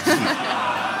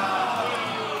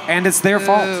 And it's their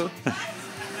fault.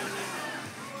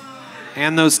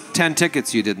 And those 10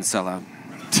 tickets you didn't sell out.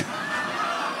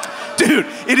 Dude,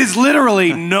 it is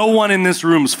literally no one in this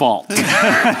room's fault.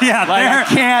 Yeah, Like, I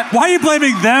can't. Why are you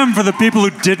blaming them for the people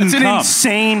who didn't It's an come?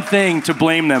 insane thing to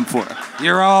blame them for.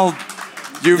 You're all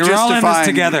in this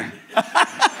together.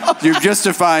 You've just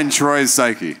defined Troy's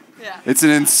psyche. Yeah. It's an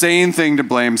insane thing to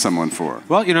blame someone for.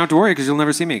 Well, you don't have to worry because you'll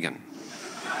never see me again.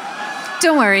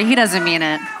 Don't worry, he doesn't mean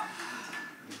it.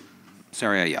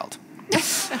 Sorry I yelled.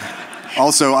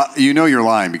 Also, you know you're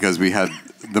lying because we had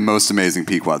the most amazing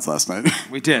Pequods last night.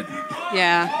 We did.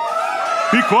 Yeah.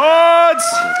 Pequods!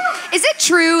 Is it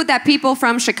true that people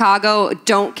from Chicago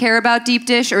don't care about deep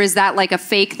dish, or is that like a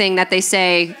fake thing that they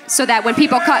say so that when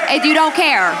people cut, you don't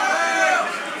care?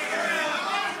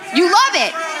 You love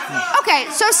it. Okay,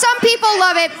 so some people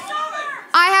love it.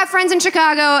 I have friends in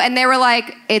Chicago, and they were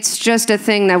like, it's just a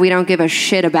thing that we don't give a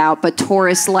shit about, but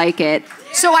tourists like it.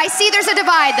 So I see there's a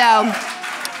divide,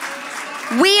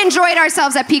 though. We enjoyed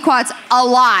ourselves at Pequod's a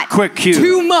lot. Quick cue.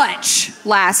 Too much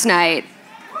last night.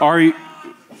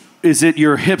 Is it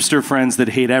your hipster friends that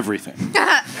hate everything?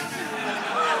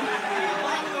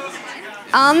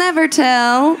 I'll never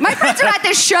tell. My friends are at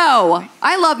this show.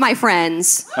 I love my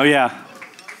friends. Oh, yeah.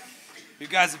 You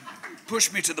guys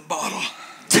pushed me to the bottle.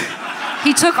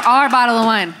 He took our bottle of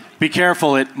wine. Be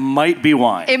careful, it might be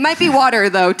wine. It might be water,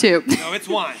 though, too. No, it's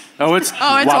wine. Oh, it's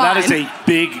wow, wine. That is a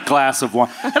big glass of wine.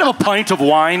 Can I have a pint of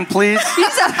wine, please?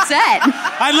 He's upset.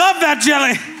 I love that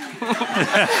jelly.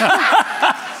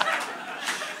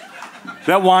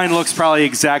 That wine looks probably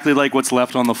exactly like what's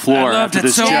left on the floor after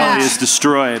this jelly is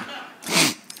destroyed.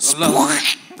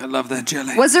 I love that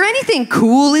jelly. Was there anything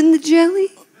cool in the jelly?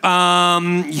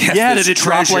 Yes. Yeah, did it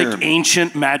drop treasure. like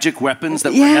ancient magic weapons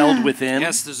that were held within?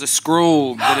 Yes, there's a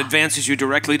scroll that advances you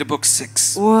directly to book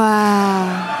 6. Wow.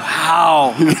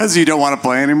 Wow. Because you don't want to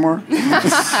play anymore?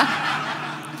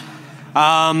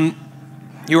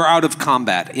 You are out of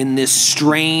combat in this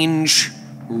strange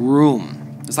room.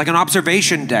 It's like an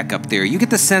observation deck up there. You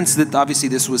get the sense that obviously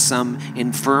this was some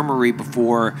infirmary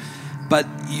before, but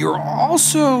you're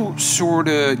also sort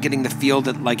of getting the feel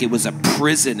that like it was a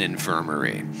prison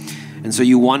infirmary. And so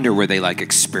you wonder, were they like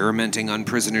experimenting on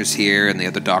prisoners here? And the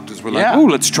other doctors were like, oh,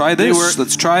 let's try this,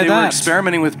 let's try that. They were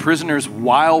experimenting with prisoners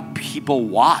while people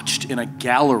watched in a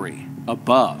gallery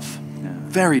above. Yeah.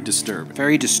 Very disturbing.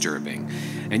 Very disturbing.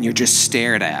 And you're just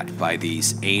stared at by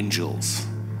these angels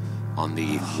on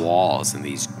the walls and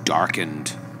these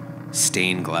darkened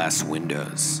stained glass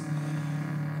windows.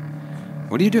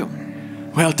 What do you do?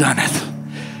 Well done, Ethel.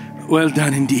 Well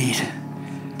done indeed.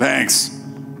 Thanks.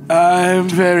 I'm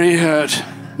very hurt.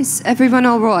 Is everyone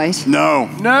all right? No.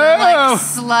 No! Like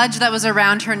sludge that was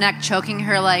around her neck choking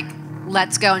her, like,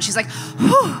 let's go. And she's like,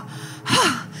 whew.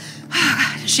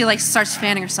 She like starts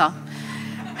fanning herself.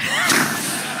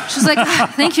 She's like,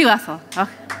 thank you, Ethel. Oh.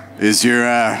 Is your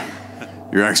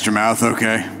extra mouth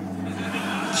okay?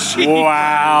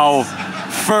 Wow.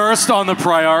 First on the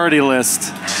priority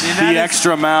list. The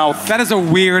extra mouth. That is a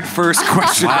weird first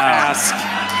question to ask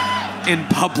in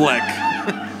public.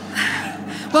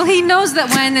 Well, he knows that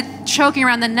when it's choking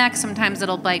around the neck, sometimes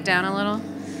it'll bite down a little.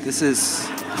 This is...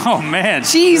 Oh, man.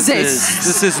 Jesus.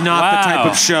 This is not the type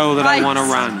of show that I want to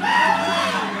run.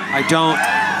 I don't...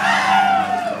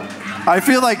 I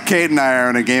feel like Kate and I are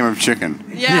in a game of chicken.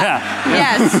 Yeah.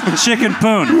 Yes. Chicken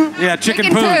poon. Yeah, chicken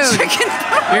poon. Chicken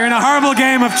poon. You're in a horrible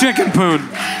game of chicken poon.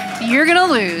 You're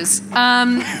gonna lose.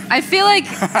 I feel like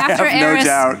after Eris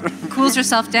cools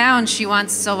herself down, she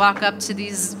wants to walk up to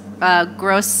these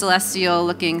gross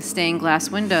celestial-looking stained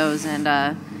glass windows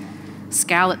and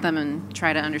scowl at them and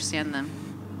try to understand them.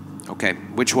 Okay,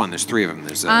 which one? There's 3 of them.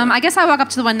 There's. I guess I walk up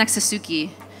to the one next to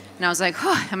Suki, and I was like,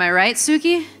 oh, "Am I right,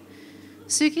 Suki?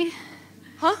 Suki?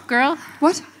 Huh? Girl?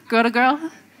 What? Girl to girl?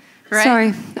 Right?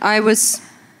 Sorry, I was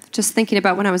just thinking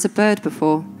about when I was a bird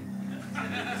before.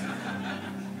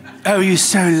 Oh, you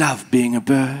so love being a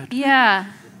bird. Yeah.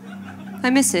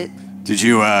 I miss it. Did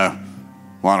you want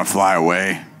to fly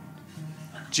away?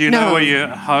 Do you know where your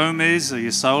home is or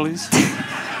your soul is?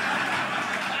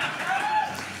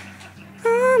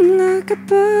 I'm like a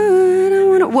bird. I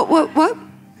wanna. What?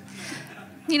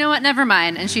 You know what? Never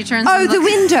mind. And she turns. Oh, the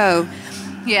window.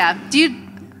 Yeah.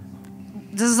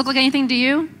 Does this look like anything to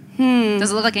you?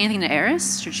 Does it look like anything to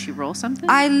Eris? Should she roll something?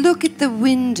 I look at the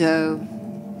window,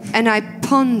 and I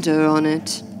ponder on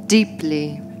it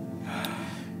deeply.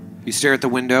 You stare at the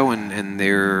window, and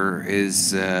there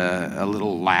is a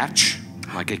little latch,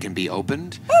 like it can be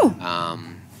opened. Oh.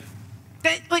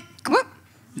 Wait, what?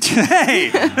 Hey,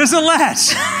 there's a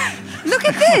latch. Look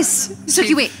at this.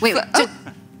 Suki, wait.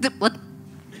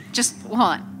 Just hold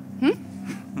on.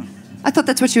 I thought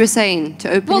that's what you were saying, to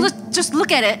open Well, it. just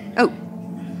look at it. Oh.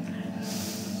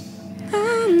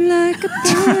 I'm like a bird.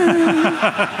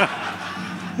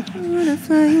 I wanna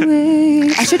fly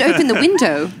away. I should open the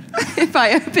window. If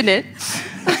I open it,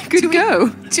 I could go.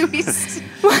 Do we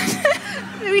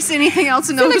see anything else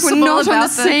I feel like noticeable we're not on about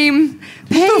the same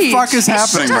page. What the fuck is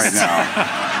happening right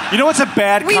now? You know what's a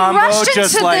bad We combo? rushed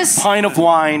Just into like this- pint of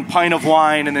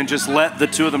wine, and then just let the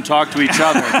 2 of them talk to each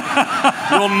other.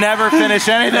 We'll never finish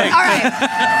anything. All right.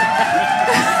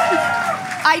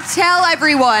 I tell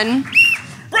everyone.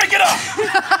 Break it up!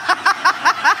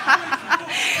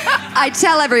 I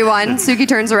tell everyone, Suki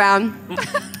turns around.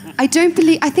 I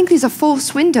think these are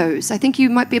false windows. I think you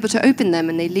might be able to open them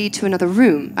and they lead to another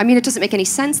room. I mean, it doesn't make any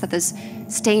sense that there's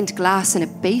stained glass in a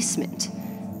basement.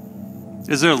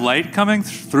 Is there light coming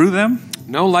through them?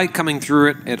 No light coming through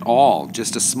it at all.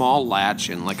 Just a small latch,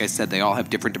 and like I said, they all have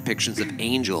different depictions of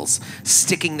angels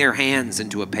sticking their hands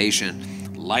into a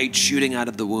patient. Light shooting out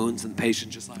of the wounds, and the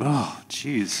patient just like, oh,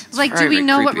 jeez. Like, very, do we very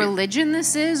know what creepy. religion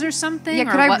this is or something? Yeah,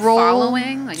 or could I what roll-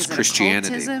 following? Like, It's is it Christianity.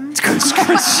 occultism? It's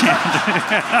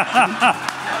Christianity.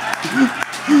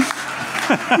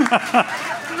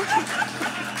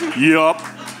 Yup.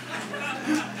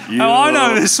 Oh, I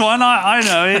know this one. I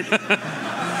know it.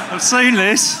 I've seen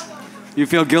this. You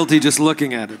feel guilty just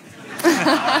looking at it.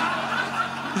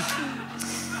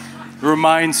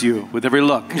 Reminds you with every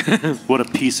look what a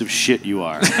piece of shit you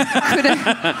are.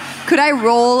 Could I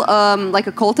roll like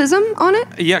occultism on it?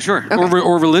 Yeah, sure. Okay.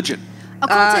 Or religion.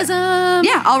 Occultism.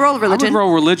 Yeah, I'll roll I religion. would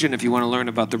roll religion if you want to learn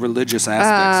about the religious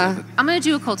aspects of it. I'm going to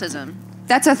do occultism.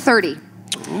 That's a 30.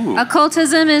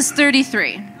 Occultism is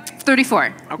 33. 34.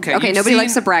 Okay. Okay, you've nobody seen-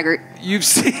 likes a braggart. You've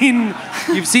seen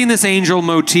this angel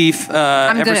motif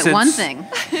I'm ever good at since one thing.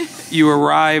 you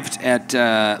arrived at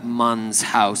Mun's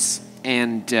house,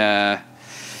 and there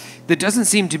doesn't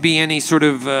seem to be any sort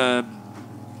of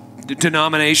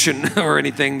denomination or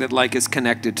anything that like is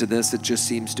connected to this. It just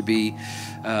seems to be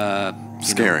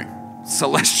Scary.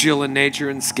 celestial in nature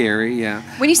and scary. Yeah.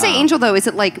 When you say angel, though, is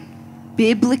it like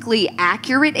biblically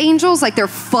accurate angels? Like they're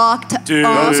fucked Dude,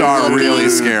 up Those are looking, really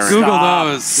scary. Google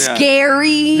those. Yeah.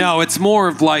 scary, No, it's more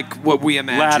of like what we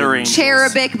imagine. Laddering.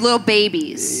 cherubic little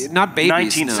babies. Not babies.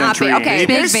 19th no. Not century. okay,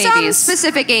 Big there's some babies.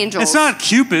 specific angels. It's not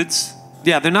Cupids.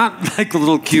 Yeah, they're not like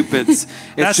little cupids. It's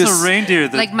That's just the reindeer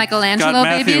that Like Michelangelo got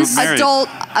Matthew babies? married.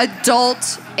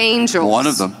 adult angels. One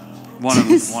of them. One of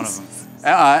them. One of them.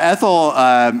 Ethel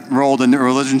rolled a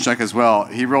religion check as well.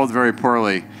 He rolled very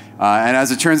poorly. And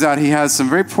as it turns out, he has some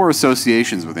very poor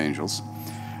associations with angels.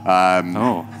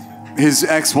 His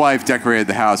ex-wife decorated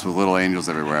the house with little angels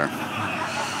everywhere.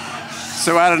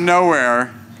 So out of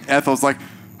nowhere, Ethel's like,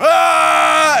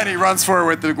 ah! And he runs forward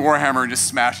with the warhammer and just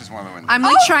smashes one of the windows. I'm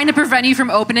like trying to prevent you from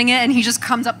opening it, and he just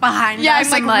comes up behind Yeah, us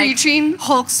I'm, and like, reaching.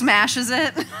 Hulk smashes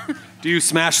it. Do you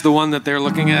smash the one that they're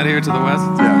looking at here to the west?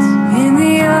 Yes. In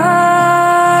the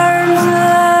arms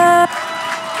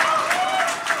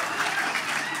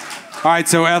All right,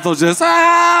 so Ethel just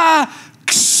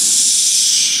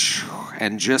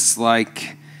and just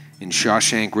like in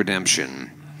Shawshank Redemption,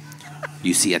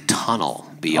 you see a tunnel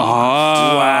beyond.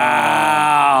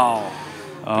 Wow.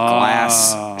 The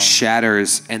glass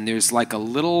shatters, and there's like a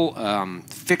little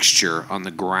fixture on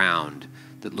the ground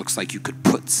that looks like you could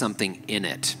put something in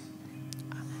it.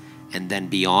 And then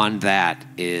beyond that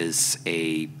is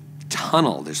a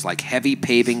tunnel. There's like heavy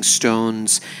paving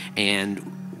stones and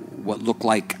what look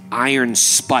like iron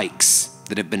spikes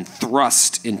that have been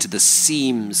thrust into the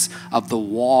seams of the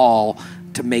wall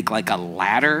to make like a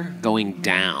ladder going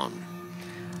down.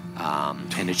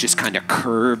 And it just kind of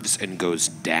curves and goes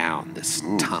down this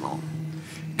tunnel.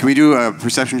 Can we do a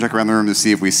perception check around the room to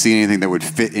see if we see anything that would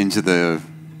fit into the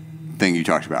thing you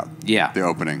talked about? Yeah. The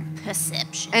opening.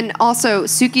 Perception. And also,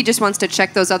 Suki just wants to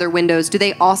check those other windows. Do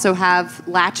they also have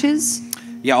latches?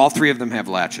 Yeah, all three of them have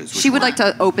latches. She would like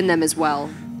to open them as well.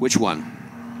 Which one?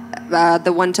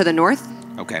 The one to the north.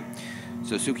 Okay.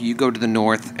 So, Suki, you go to the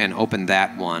north and open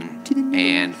that one,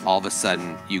 and all of a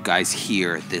sudden, you guys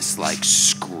hear this, like,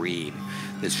 scream.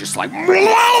 This just, like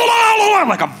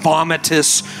a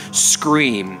vomitous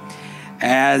scream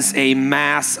as a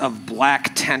mass of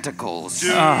black tentacles.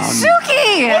 Suki!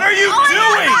 What are you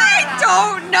doing? I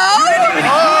don't know.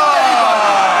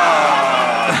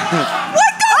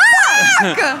 What the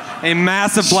fuck? A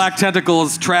mass of black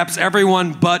tentacles traps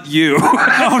everyone but you.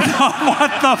 Oh no!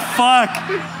 What the fuck?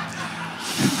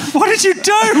 What did you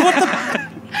do? What the?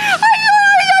 I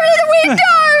opened the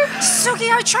window. Suki,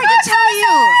 I tried to tell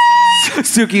you.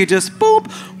 Suki just boop,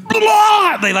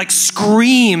 blah. They like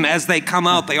scream as they come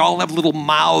out. They all have little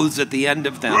mouths at the end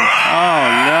of them. Oh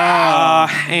no!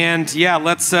 And yeah,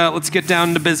 let's get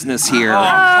down to business here.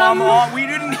 Come on, we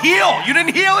didn't heal. You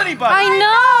didn't heal anybody. I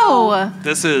know.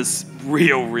 This is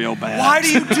real bad. Why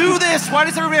do you do this? Why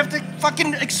does everybody have to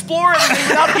fucking explore everything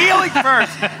without healing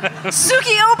first?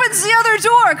 Suki opens the other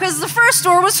door because the first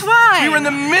door was fine. We were in the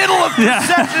middle of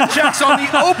perception checks on the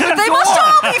open door. They must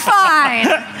all be fine.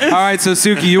 All right, so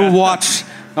Suki, you will watch.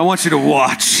 I want you to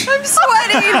watch. I'm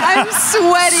sweating.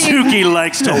 Suki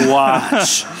likes to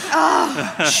watch.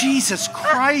 Jesus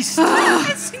Christ. All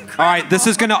right, this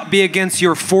is going to be against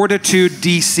your fortitude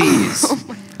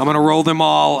DCs. I'm going to roll them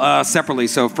all separately.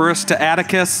 So first to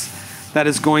Atticus, That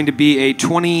is going to be a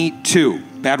 22.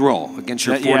 Bad roll against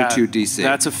your fortitude DC.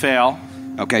 That's a fail.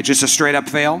 Okay, just a straight up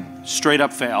fail? Straight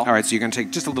up fail. All right, so you're going to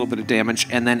take just a little bit of damage.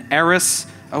 And then Eris,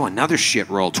 another shit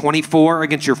roll. 24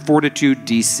 against your fortitude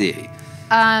DC.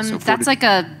 That's like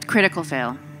a critical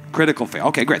fail. Critical fail.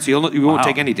 Okay, great. So you won't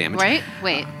take any damage. Right?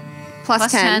 Wait.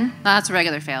 Plus 10. No, that's a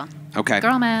regular fail. Okay.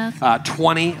 Girl math.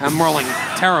 20. I'm rolling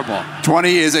terrible.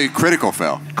 20 is a critical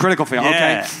fail. Critical fail,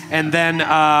 Yeah. okay. And then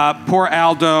poor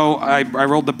Aldo, I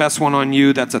rolled the best one on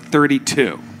you. That's a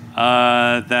 32.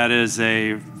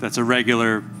 That's a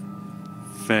regular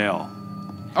fail.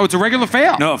 Oh, it's a regular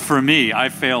fail? No, for me, I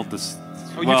failed this.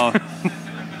 Oh, Well,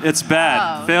 it's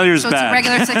bad. Failure's so bad. it's a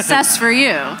regular success for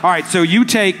you. All right, so you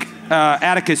take,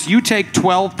 Atticus, you take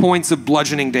 12 points of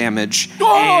bludgeoning damage,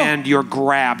 and you're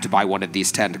grabbed by one of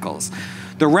these tentacles.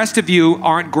 The rest of you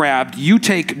aren't grabbed. You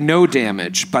take no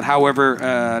damage, but however,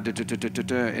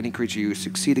 any creature you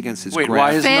succeed against is Wait, grabbed.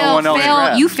 why is no one else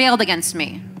grabbed? You failed against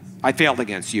me. I failed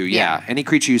against you, yeah. Any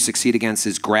creature you succeed against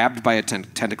is grabbed by a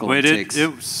tentacle. Wait, and it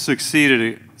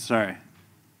succeeded. Sorry,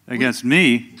 against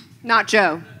me. Not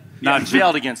Joe. Not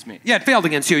failed against me. Yeah, it failed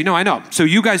against you. No, I know. So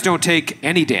you guys don't take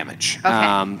any damage.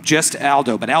 Okay. Just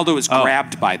Aldo, but Aldo is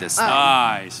grabbed by this thing.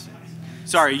 I see.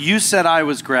 Sorry, you said I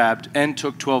was grabbed and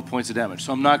took 12 points of damage,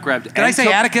 so I'm not grabbed. Did I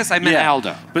say Atticus? I meant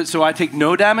Aldo. But so I take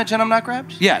no damage and I'm not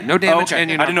grabbed? Yeah, no damage okay.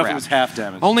 and you're not I didn't know if it grabbed. was half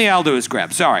damage. Only Aldo is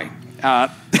grabbed. Sorry.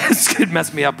 This kid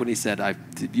messed me up when he said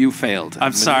you failed.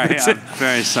 I'm sorry. I'm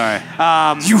very sorry.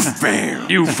 You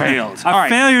failed. You failed. All right.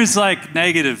 Failure's like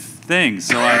negative things,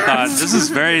 so I thought this is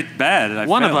very bad.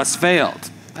 One of us failed.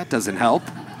 That doesn't help.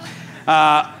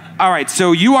 All right,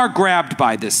 so you are grabbed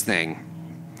by this thing.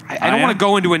 I don't want to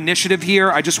go into initiative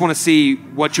here. I just want to see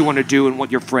what you want to do and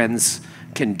what your friends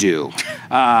can do.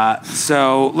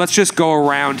 So let's just go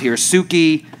around here.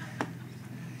 Suki,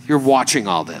 you're watching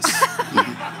all this.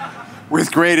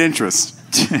 With great interest.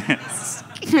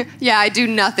 Yeah, I do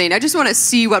nothing. I just want to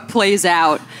see what plays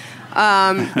out.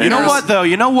 You know what, though?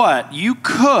 You know what? You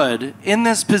could, in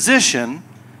this position,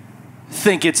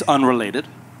 think it's unrelated.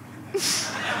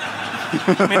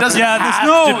 I mean, it doesn't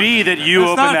have to be that you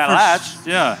open that latch.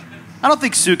 Yeah. I don't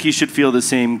think Suki should feel the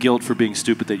same guilt for being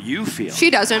stupid that you feel. She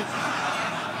doesn't.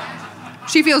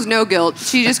 She feels no guilt.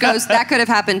 She just goes, that could have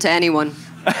happened to anyone.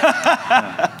 Could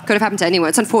have happened to anyone.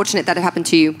 It's unfortunate that it happened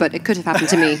to you, but it could have happened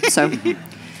to me. So,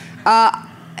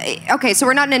 okay, so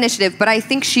we're not in initiative, but I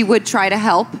think she would try to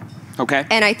help. Okay.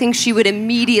 And I think she would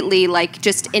immediately,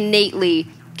 just innately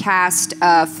cast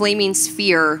a flaming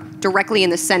sphere directly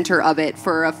in the center of it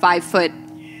for a 5-foot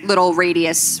little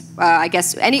radius. I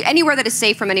guess anywhere that is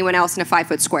safe from anyone else in a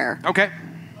 5-foot square. Okay.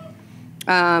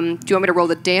 Do you want me to roll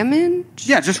the damage?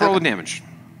 Yeah, just roll the damage.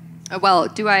 Well,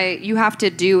 you have to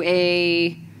do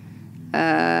a...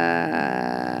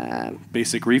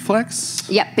 Basic reflex?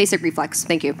 Yep, basic reflex.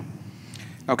 Thank you.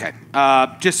 Okay.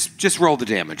 Just roll the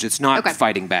damage. It's not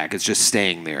fighting back. It's just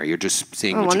staying there. You're just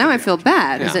seeing what well, you now can I do. feel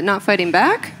bad. Yeah. Is it not fighting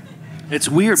back? It's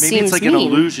weird. Maybe Seems it's like an mean.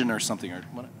 illusion or something. Or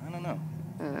what, I don't know.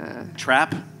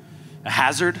 Trap? A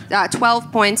hazard?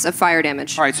 12 points of fire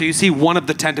damage. All right, so you see one of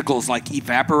the tentacles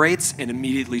evaporates and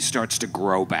immediately starts to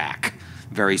grow back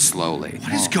very slowly.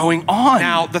 What is going on?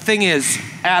 Now, the thing is,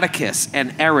 Atticus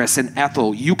and Eris and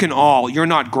Ethel, you're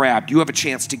not grabbed. You have a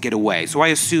chance to get away, so I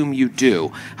assume you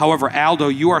do. However, Aldo,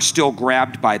 you are still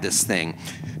grabbed by this thing.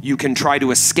 You can try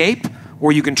to escape,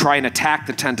 or you can try and attack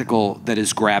the tentacle that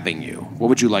is grabbing you. What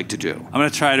would you like to do? I'm going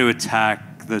to try to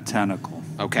attack the tentacle.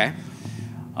 Okay.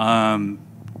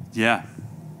 Yeah.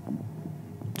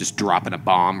 Just dropping a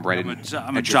bomb right at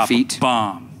your drop feet? a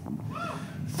bomb.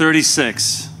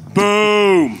 36.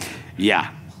 Boom!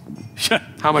 Yeah.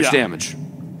 How much Yeah. damage?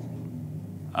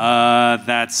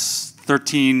 That's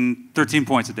 13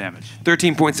 points of damage.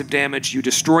 13 points of damage. You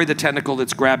destroy the tentacle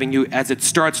that's grabbing you. As it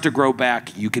starts to grow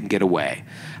back, you can get away.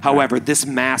 However, this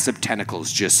mass of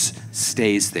tentacles just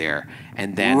stays there.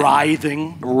 And then...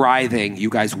 Writhing. You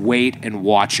guys wait and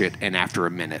watch it, and after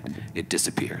a minute, it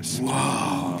disappears.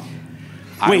 Whoa.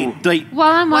 Wait,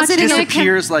 While I'm watching it,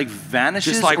 disappears,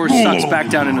 vanishes, Just like, or boom. sucks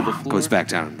back down into the floor? Goes back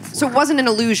down into the floor. So it wasn't an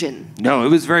illusion. No, it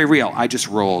was very real. I just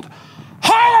rolled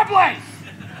horribly!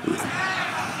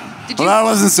 Well, that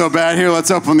wasn't so bad. Here, let's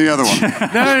open the other one.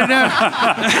 No.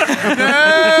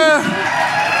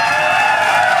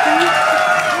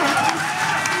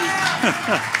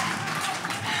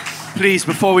 Please,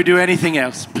 before we do anything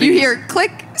else, please. You hear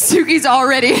click. Suki's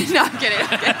already. No, I'm kidding.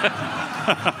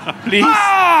 Please.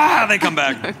 Ah! They come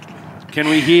back. Can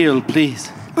we heal,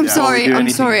 please? I'm sorry.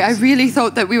 I really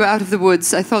thought that we were out of the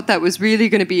woods. I thought that was really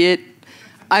going to be it.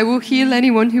 I will heal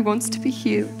anyone who wants to be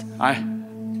healed. I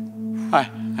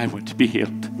I want to be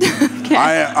healed.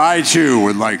 I too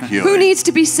would like healing. Who needs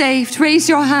to be saved? Raise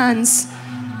your hands.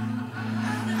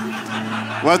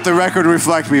 Let the record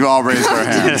reflect we've all raised our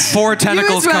hands. 4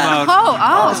 tentacles come out.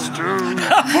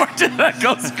 More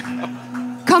tentacles.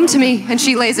 Come to me. And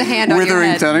she lays a hand on your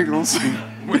Withering head. tentacles.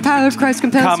 The power of Christ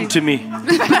compels Come you. to me.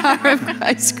 The power of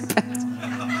Christ compels you.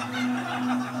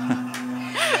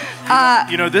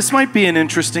 You know, this might be an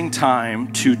interesting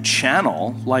time to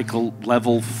channel like a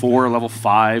level 4, level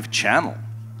 5 channel.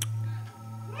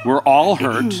 We're all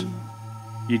hurt.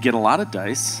 You get a lot of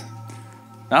dice.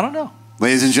 I don't know.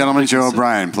 Ladies and gentlemen, Joe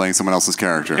O'Brien playing someone else's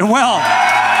character. Well,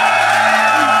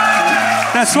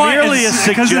 that's why merely a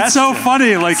because it's so suggestion.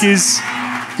 funny. Like he's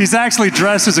actually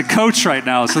dressed as a coach right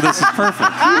now, so this is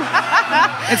perfect.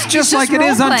 It's just like it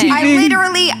is on role-playing. TV. I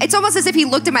literally, it's almost as if he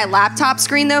looked at my laptop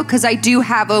screen though, because I do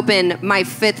have open my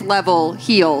 5th level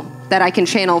heal that I can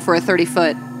channel for a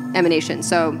 30-foot emanation.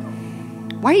 So,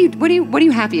 what are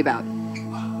you happy about?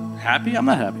 Happy? I'm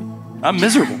not happy. I'm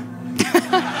miserable.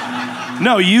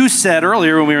 No, you said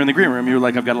earlier when we were in the green room, you were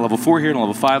like, I've got a level 4 here and a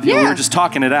level 5 here. We Yeah. were just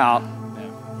talking it out.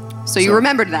 So you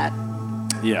remembered that.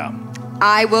 Yeah.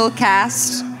 I will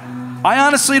cast. I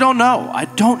honestly don't know. I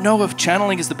don't know if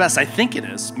channeling is the best. I think it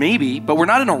is. Maybe. But we're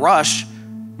not in a rush.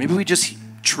 Maybe we just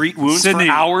treat wounds Sydney.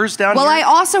 for hours down Well, here. I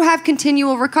also have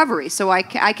continual recovery, so I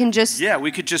can just. Yeah,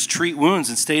 we could just treat wounds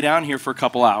and stay down here for a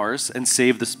couple hours and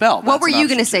save the spell. What That's were an you option.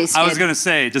 going to say, Skid? I was going to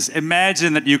say, just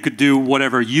imagine that you could do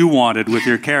whatever you wanted with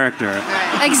your character.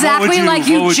 Exactly like what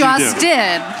you would just do?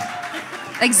 did.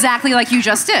 Exactly like you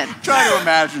just did. Try to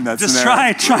imagine that Just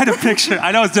scenario. try to picture.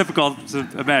 I know it's difficult to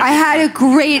imagine. I had a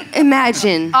great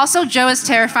imagine. Also, Joe is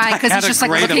terrifying because had he's a just like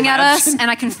great looking at us, imagine.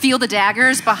 and I can feel the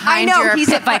daggers behind I know, your he's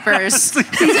pit vipers.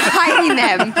 He's hiding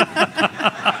them.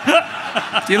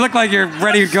 You look like you're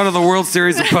ready to go to the World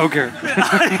Series of Poker.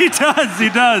 He does. He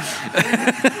does.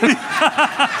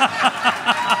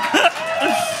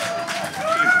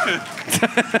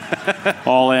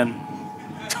 All in.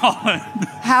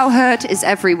 How hurt is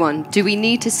everyone? Do we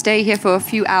need to stay here for a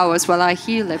few hours while I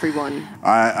heal everyone?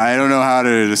 I don't know how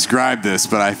to describe this,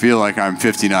 but I feel like I'm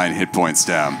 59 hit points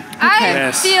down. I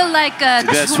Yes. feel like a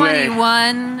best way.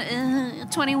 21.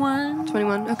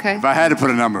 21, okay. If I had to put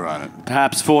a number on it.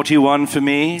 Perhaps 41 for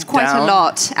me. It's Quite a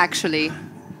lot, actually.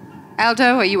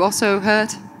 Aldo, are you also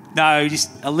hurt? No, just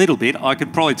a little bit. I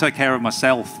could probably take care of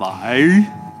myself, though.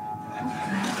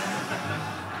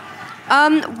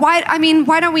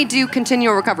 Why don't we do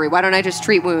continual recovery? Why don't I just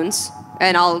treat wounds?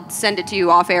 And I'll send it to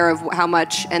you off air of how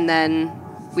much, and then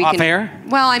we Off can... air?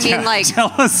 Well, I mean, like...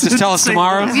 Tell us. Just tell us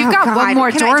tomorrow. We've got God. one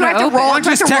more Can I- door do I to have to open. roll? Or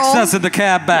just text roll? us in the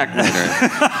cab back later.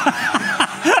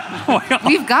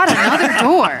 We've got another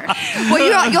door.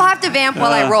 Well, you'll have to vamp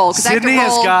while I roll, because I have to Sydney roll...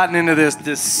 has gotten into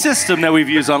this system that we've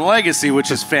used on Legacy, which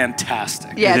is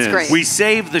fantastic. Yeah, it's It is. great. We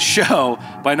save the show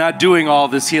by not doing all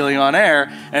this healing on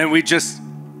air, and we just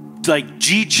like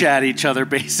G-chat each other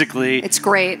basically It's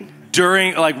great.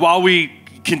 during while we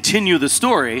continue the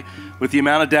story with the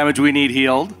amount of damage we need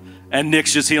healed, and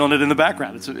Nick's just healing it in the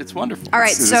background. It's wonderful. All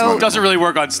right, It is so... wonderful. It doesn't really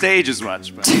work on stage as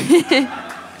much, but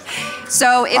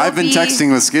So it'll I've been be...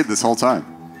 texting with Skid this whole time.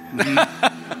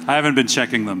 I haven't been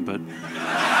checking them, but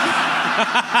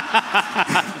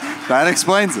That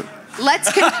explains it.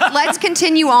 Let's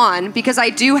continue on, because I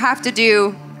do have to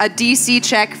do a DC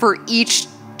check for each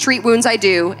treat wounds I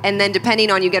do, and then depending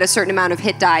on, you get a certain amount of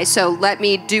hit die. So let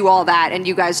me do all that, and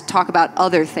you guys talk about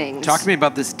other things. Talk to me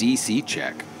about this DC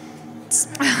check.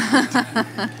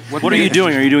 what are you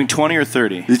doing? Are you doing 20 or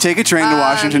 30? You take a train to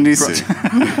Washington, D.C.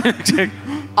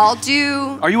 I'll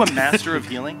do... Are you a master of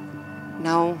healing?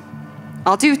 No.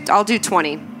 I'll do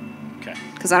 20, Okay.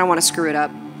 because I don't want to screw it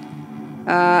up.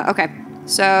 Okay.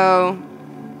 So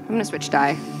I'm going to switch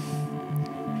die.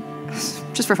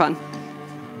 Just for fun.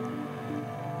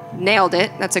 Nailed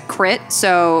it. That's a crit,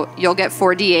 so you'll get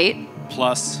 4d8.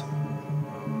 Plus,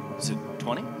 is it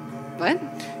 20? What?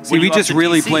 See, we just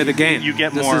really play the game. You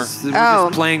get This more. we're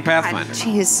just playing God, Pathfinder.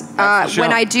 Jeez. the show.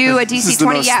 When I do a This is DC the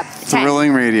 20, most yeah, 10.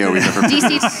 thrilling radio we've ever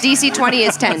DC 20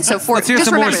 is 10. So Let's hear just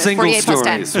some more remember this, single 48 plus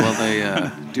 10. stories while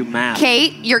they do math.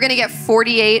 Kate, you're going to get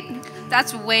 48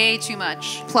 That's way too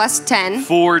much. plus 10.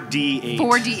 4d8.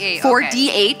 4d8.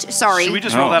 4d8, sorry. Should we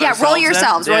just roll that Yeah, ourselves roll then?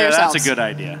 yourselves, roll yeah, yourselves. That's a good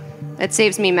idea. That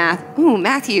saves me math. Ooh,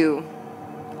 Matthew.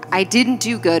 I didn't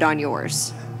do good on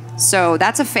yours. So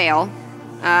that's a fail.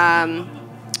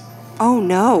 Oh,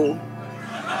 no.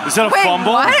 Is that a Wait,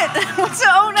 fumble? what? What's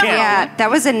oh no? Yeah,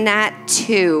 that was a nat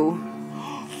 2.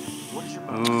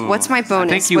 What's my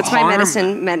bonus? think you What's my harmed-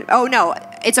 medicine? Oh, no.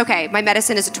 It's okay. My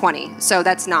medicine is a 20, so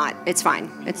that's not. It's fine.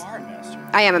 It's.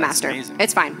 I am a master. amazing.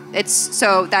 It's fine. It's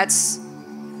so that's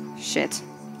shit.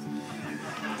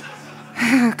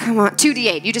 Come on.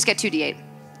 2d8. You just get 2d8.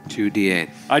 2d8.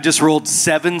 I just rolled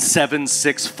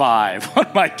 7765 on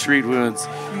my treat wounds.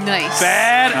 Nice.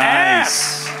 Bad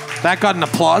Nice. ass. That got an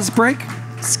applause break?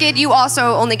 Skid, you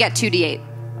also only get 2d8.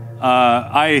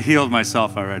 I healed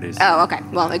myself already. So. Oh, okay.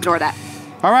 Well, ignore that.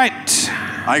 All right.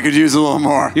 I could use a little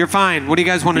more. You're fine. What do you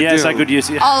guys want to do? Yes, I could use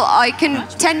it. I can.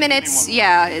 10 minutes.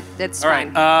 Yeah, it's All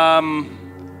fine. right.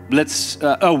 Let's.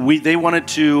 They wanted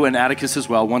to, and Atticus as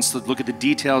well, wants to look at the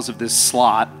details of this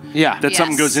slot. Yeah. That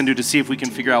something Yes. goes into to see if we can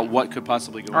figure out what could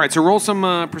possibly go. All right, so roll some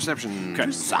perception.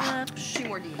 Okay. 2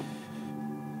 more d8.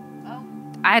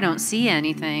 I don't see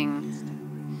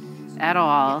anything at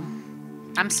all.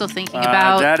 I'm still thinking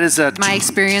about that is my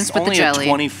experience with the only jelly. a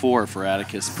 24 for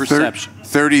Atticus. Perception.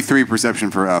 33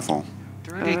 perception for Ethel.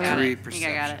 33 I think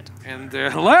I got it. And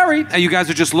Larry, you guys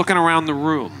are just looking around the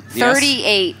room. Yes?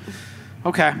 38.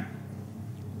 Okay.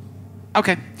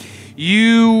 Okay.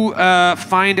 You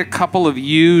find a couple of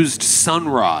used sun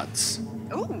rods.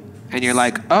 Ooh. And you're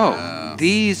like, oh,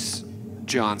 these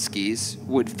Johnskis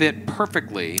would fit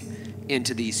perfectly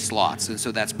into these slots. And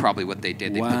so that's probably what they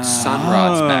did. They put sun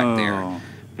rods back there.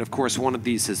 But of course, one of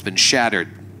these has been shattered,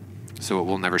 so it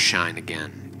will never shine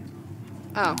again.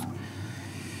 Oh.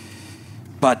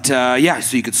 But yeah,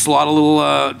 so you could slot a little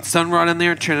sun rod in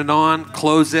there, turn it on,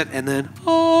 close it, and then,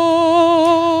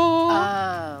 oh.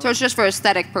 So it's just for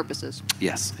aesthetic purposes.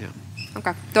 Yes, yeah.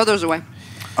 Okay. Throw those away.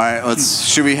 All right,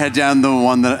 should we head down the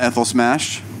one that Ethel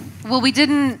smashed? Well, we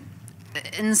didn't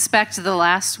inspect the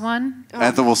last one.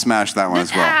 Ethel will smash that one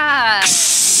as well. Ah.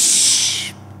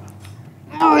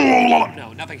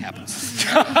 No, nothing happens.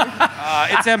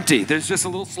 It's empty. There's just a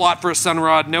little slot for a sun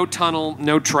rod, no tunnel,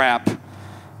 no trap.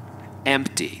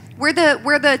 Empty. Where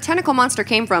the tentacle monster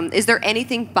came from, is there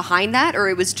anything behind that, or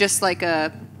it was just like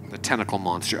a... The tentacle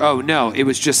monster. Oh, no, it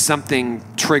was just something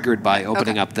triggered by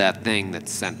opening Okay. up that thing that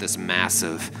sent this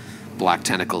massive black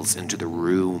tentacles into the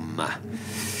room.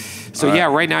 So yeah,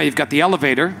 right now you've got the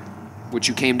elevator, which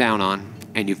you came down on,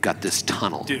 and you've got this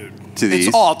tunnel. Dude, To these.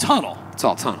 it's all tunnel. It's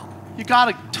all tunnel. You got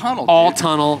a tunnel. All dude.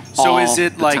 tunnel. So all is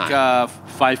it the like time.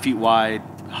 5 feet wide,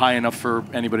 high enough for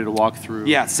anybody to walk through?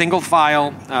 Yeah, single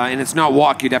file, and it's not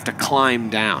walk. You'd have to climb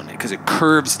down because it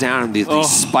curves down and these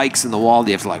spikes in the wall.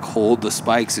 You have to like hold the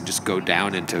spikes and just go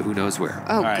down into who knows where.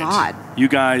 Oh, All right. God. You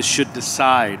guys should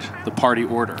decide the party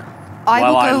order I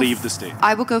while will I go leave the stage.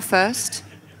 I will go first.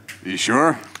 You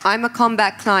sure? I'm a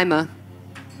combat climber.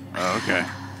 Oh, okay.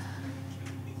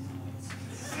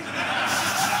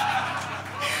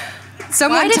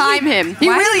 Someone did time he- him. He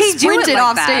why really did he do it sprinted like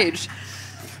off that? stage.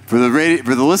 For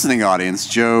the listening audience,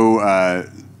 Joe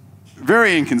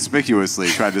very inconspicuously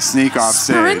tried to sneak off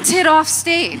stage. Sprinted off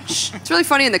stage. It's really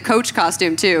funny in the coach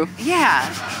costume, too. Yeah.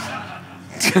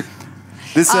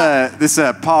 This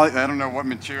poly, I don't know what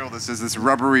material this is. This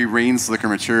rubbery rain slicker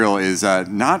material is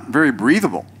not very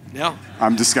breathable. No.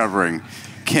 I'm discovering.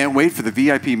 Can't wait for the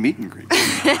VIP meet and greet.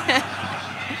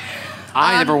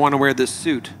 I never want to wear this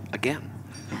suit again.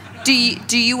 Do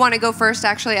you want to go first,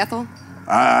 actually, Ethel?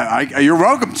 You're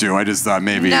welcome to. I just thought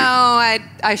maybe. No,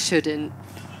 I shouldn't.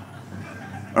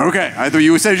 Okay, I thought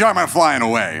you said you're talking about flying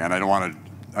away, and I don't want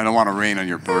to rain on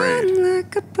your parade.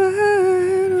 Like a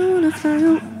bird on a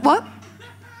fly- What?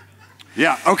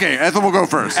 Yeah. Okay, Ethel will go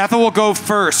first. Ethel will go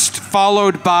first,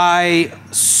 followed by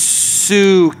Suki.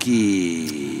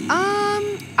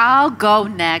 I'll go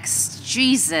next.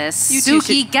 Jesus. You two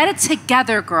Suki, should- get it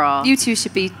together, girl. You two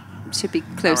should be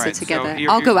closer All right, so together. you're-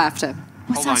 I'll go after.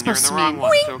 What's Hold that on, you're in supposed the to wrong mean?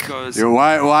 one. So it goes. Yeah,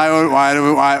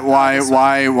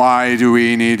 why do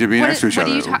we need to be What next to is- each what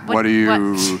do other? you ta- What do you?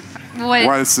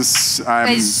 What is this?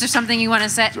 is there something you want to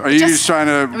say? Are you just trying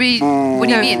to? What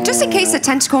do you mean? Just in case a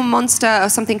tentacle monster or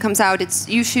something comes out,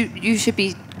 you should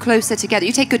be closer together.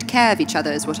 You take good care of each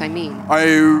other, is what I mean.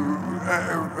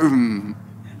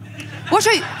 What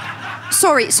are you?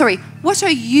 Sorry. What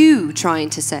are you trying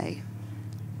to say?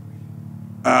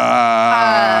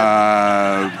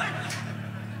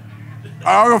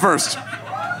 I'll go first.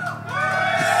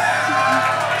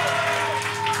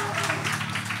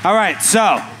 All right,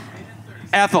 so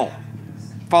Ethel,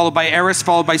 followed by Eris,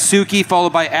 followed by Suki,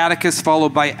 followed by Atticus,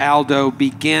 followed by Aldo,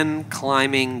 begin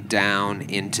climbing down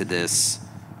into this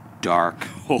dark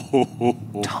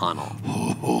tunnel.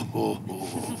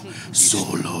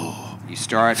 Solo. You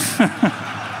start.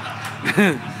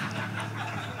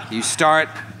 You start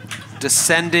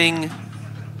descending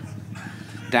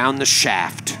down the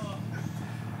shaft,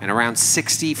 and around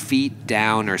 60 feet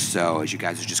down or so, as you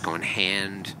guys are just going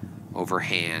hand over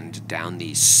hand down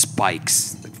these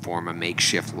spikes that form a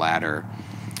makeshift ladder,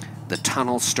 the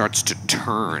tunnel starts to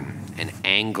turn and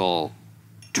angle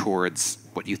towards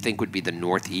what you think would be the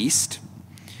northeast.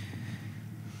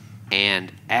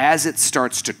 And as it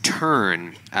starts to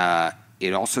turn,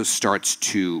 it also starts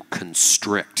to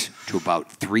constrict to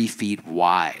about 3 feet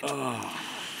wide.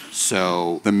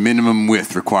 So the minimum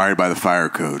width required by the fire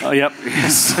code. Oh, yep.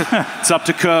 It's up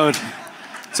to code.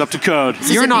 It's up to code.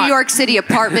 This is a New York City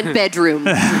apartment bedroom.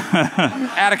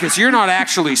 Atticus, you're not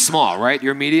actually small, right?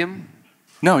 You're medium?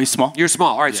 No, he's small. You're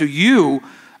small. All right, so you...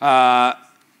 oh,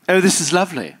 this is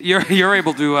lovely. You're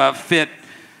able to fit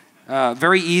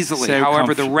very easily. So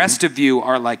However, the comfy. rest of you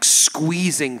are like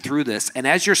squeezing through this. And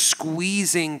as you're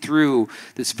squeezing through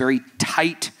this very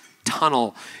tight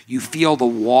tunnel, you feel the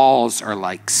walls are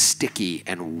like sticky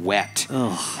and wet.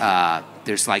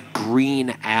 There's like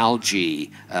green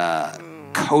algae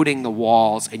coating the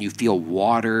walls, and you feel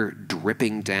water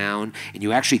dripping down, and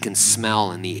you actually can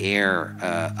smell in the air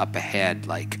up ahead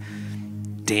like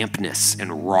dampness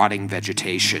and rotting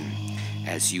vegetation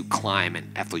as you climb.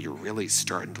 And Ethel, you're really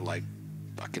starting to like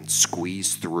fucking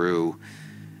squeeze through,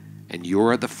 and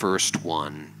you're the first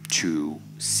one to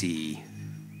see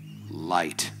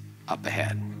light up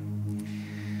ahead.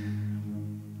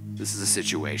 This is a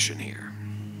situation here.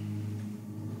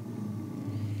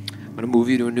 I'm going to move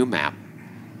you to a new map.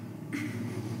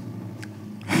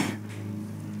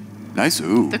 Nice.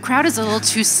 Ooh. The crowd is a little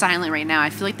too silent right now. I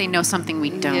feel like they know something we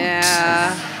don't.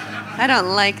 Yeah. I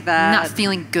don't like that. Not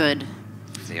feeling good.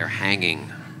 They are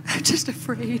hanging I'm just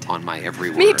afraid. on my every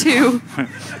word. Me too.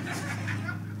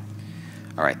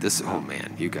 All right, this, oh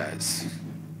man, you guys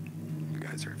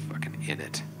are fucking in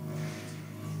it.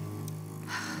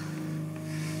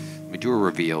 Let me do a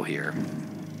reveal here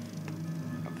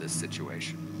of this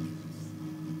situation.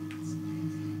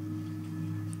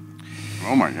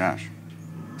 Oh my gosh.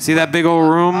 See that big old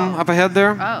room up ahead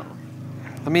there? Oh.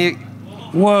 Let me,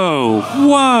 Whoa.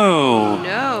 Whoa.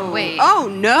 No. Wait. Oh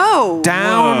no.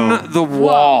 down the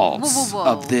walls Whoa, whoa,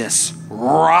 whoa. of this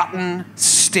rotten,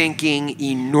 stinking,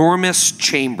 enormous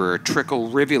chamber trickle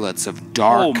rivulets of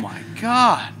dark, Oh my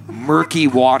God. murky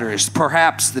waters,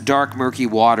 perhaps the dark, murky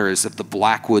waters of the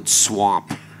Blackwood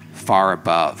Swamp far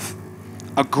above.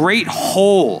 A great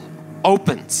hole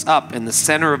opens up in the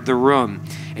center of the room,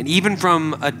 and even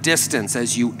from a distance,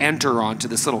 as you enter onto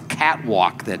this little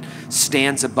catwalk that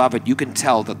stands above it, you can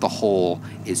tell that the hole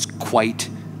is quite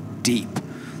deep.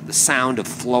 The sound of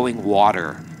flowing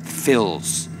water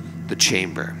fills the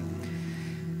chamber.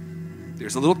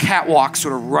 There's a little catwalk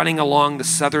sort of running along the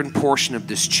southern portion of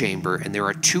this chamber, and there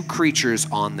are 2 creatures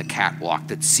on the catwalk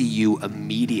that see you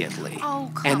immediately.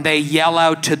 Oh, come and they yell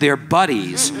out to their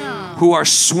buddies who are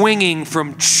swinging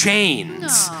from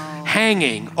chains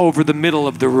hanging over the middle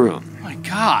of the room. Oh my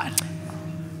God.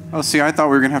 Oh, see, I thought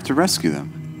we were going to have to rescue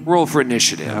them. Roll for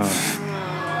initiative.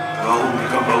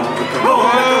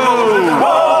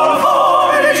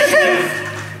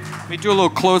 Let me do a little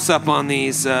close-up on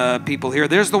these people here.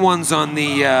 There's the ones on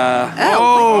the...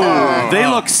 They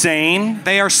look sane.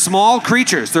 They are small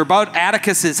creatures. They're about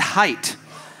Atticus's height.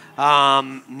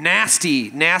 Nasty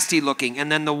looking.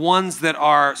 And then the ones that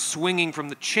are swinging from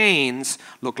the chains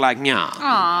look like nya.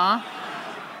 Aw.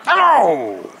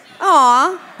 Hello!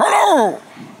 Aw. Hello!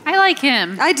 I like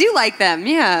him. I do like them.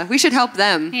 Yeah. We should help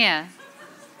them. Yeah.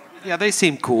 Yeah, they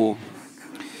seem cool.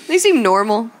 They seem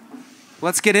normal.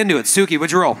 Let's get into it. Suki,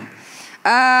 what'd you roll?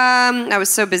 I was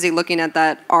so busy looking at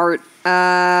that art.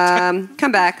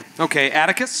 Come back. Okay,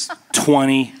 Atticus?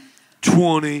 20.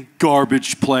 20.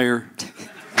 Garbage player.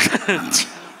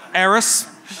 Eris?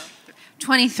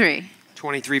 23.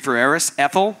 23 for Eris.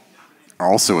 Ethel?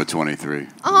 Also a 23. It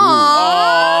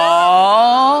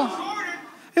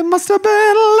must have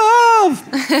been love.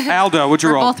 Aldo, what'd you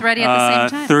We're roll? both ready at the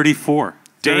same time. 34.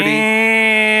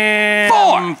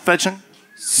 Damn. Fetching.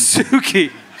 Suki?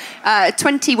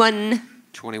 21.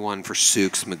 21 for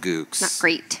Sooks Magooks. Not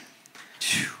great.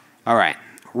 All right,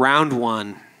 round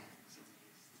 1.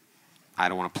 I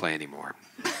don't want to play anymore.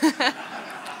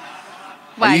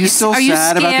 Why, Are you still are you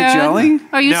sad about the scared? jelly?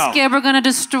 Are you No. scared we're going to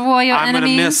destroy your I'm going to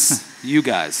enemies? miss you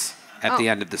guys at the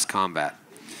end of this combat.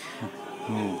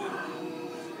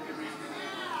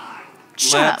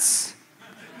 Shut Let's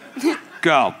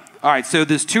go. All right, so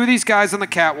there's 2 of these guys on the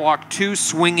catwalk, 2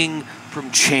 swinging from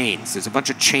chains. There's a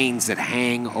bunch of chains that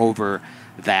hang over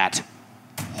that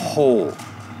hole.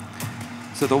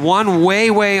 So the one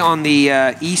way on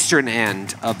the eastern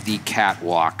end of the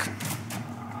catwalk.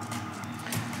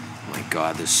 Oh my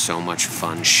God, there's so much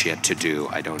fun shit to do.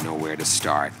 I don't know where to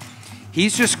start.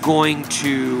 He's just going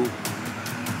to...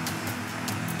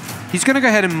 He's going to go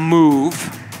ahead and move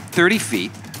 30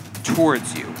 feet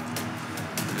towards you.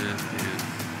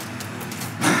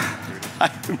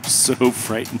 I'm so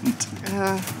frightened.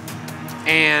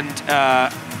 And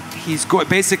he's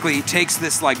basically he takes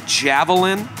this like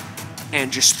javelin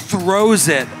and just throws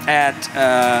it at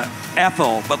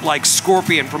Ethel, but like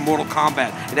Scorpion from Mortal Kombat.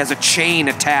 It has a chain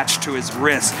attached to his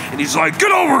wrist, and he's like,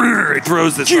 "Get over here!" He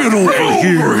throws this. Get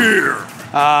over here!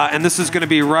 And this is going to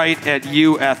be right at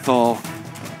you, Ethel.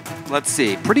 Let's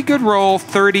see. Pretty good roll,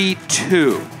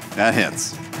 32. That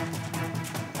hits.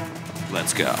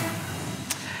 Let's go.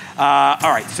 All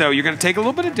right, so you're going to take a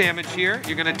little bit of damage here.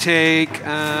 You're going to take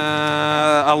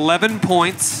 11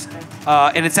 points,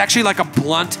 and it's actually like a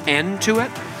blunt end to it.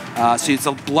 So it's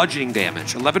a bludgeoning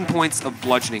damage. 11 points of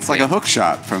bludgeoning damage. It's like a hook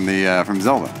shot from the from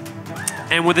Zelda.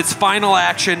 And with its final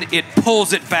action, it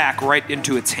pulls it back right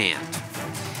into its hand.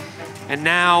 And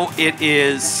now it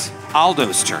is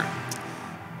Aldo's turn.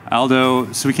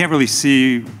 Aldo, so we can't really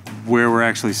see where we're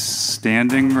actually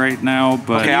standing right now,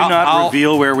 but... Okay, Can you not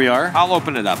reveal where we are? I'll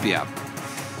open it up, yeah.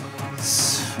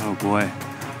 Oh, boy.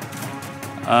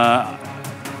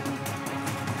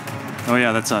 Oh,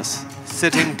 yeah, that's us.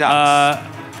 Sitting ducks.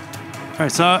 All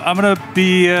right, so I'm going to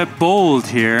be bold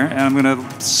here, and I'm going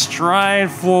to stride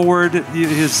forward,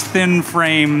 his thin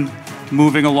frame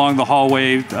moving along the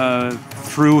hallway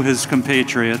through his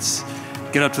compatriots,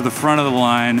 get up to the front of the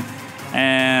line,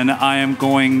 and I am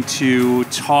going to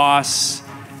toss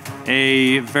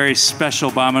a very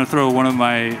special bomb. I'm going to throw one of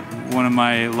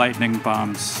my lightning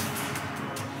bombs.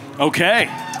 Okay.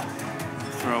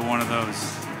 Throw one of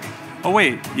those. Oh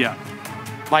wait, yeah.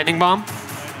 Lightning bomb?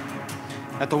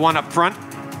 At the one up front?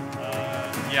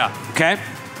 Yeah. Okay.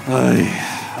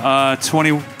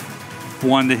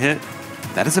 21 to hit.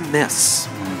 That is a miss.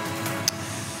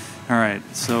 All right,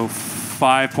 so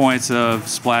 5 points of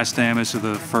splash damage to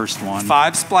the first one.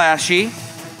 5 splashy.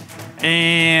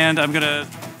 And I'm gonna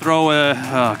throw a,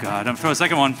 oh God, I'm gonna throw a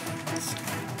second one.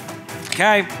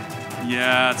 Okay.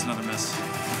 Yeah, that's another miss.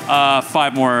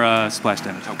 5 more splash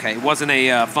damage. Okay, it wasn't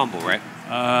a fumble, right?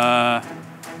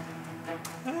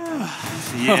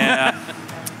 Yeah.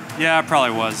 Yeah, it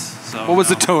probably was. So What was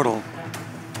the total?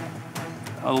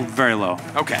 Very low.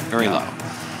 Okay, very low.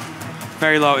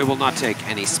 Very low. It will not take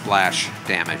any splash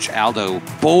damage. Aldo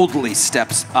boldly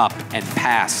steps up and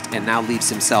past and now leaves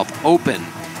himself open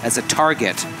as a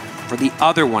target for the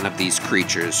other one of these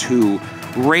creatures, who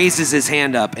raises his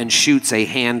hand up and shoots a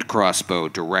hand crossbow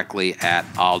directly at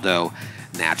Aldo.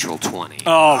 Natural 20.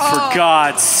 Oh, for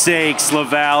God's sakes,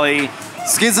 Lavallee.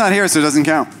 Skid's not here, so it doesn't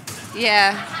count.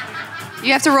 Yeah.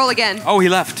 You have to roll again. Oh, he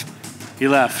left. He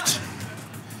left.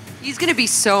 He's going to be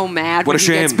so mad What when a he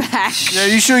shame. gets back. Are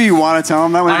you sure you want to tell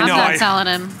him that one? I I'm know, not telling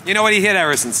him. You know what? He hit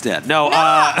Eris instead. No,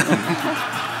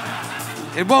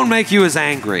 it won't make you as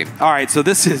angry. All right, so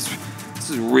this is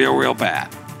real bad.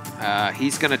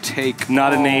 He's gonna take.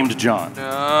 Not a named John.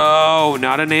 No,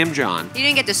 not a named John. He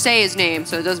didn't get to say his name,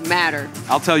 so it doesn't matter.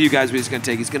 I'll tell you guys what he's gonna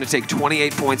take. He's gonna take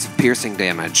 28 points of piercing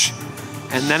damage,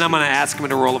 and then I'm gonna ask him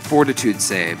to roll a fortitude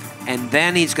save, and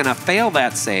then he's gonna fail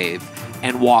that save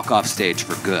and walk off stage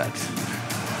for good.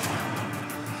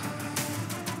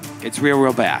 It's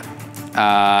real bad.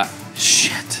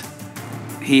 Shit.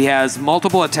 He has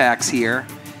multiple attacks here,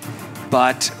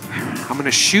 but I'm going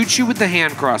to shoot you with the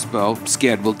hand crossbow.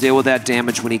 Scared. We'll deal with that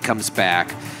damage when he comes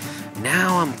back.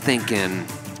 Now I'm thinking,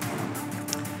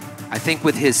 I think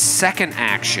with his second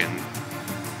action,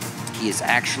 he is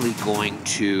actually going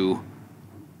to...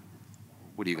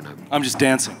 What are you going to... I'm just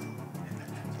dancing.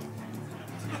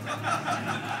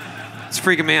 It's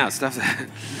freaking me out. Stuff.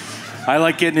 I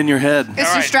like getting in your head.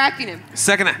 It's distracting him.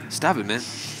 Second... Stop it, man.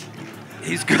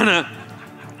 He's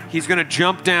gonna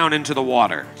jump down into the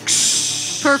water.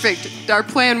 Perfect. Our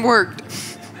plan worked.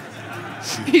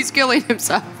 He's killing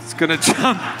himself. He's gonna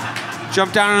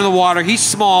jump down into the water. He's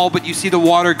small, but you see the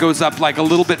water goes up like a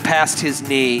little bit past his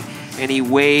knee, and he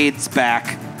wades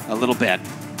back a little bit.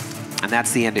 And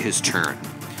that's the end of his turn.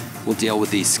 We'll deal with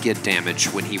the skid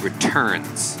damage when he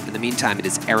returns. In the meantime, it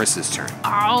is Eris's turn.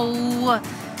 Oh,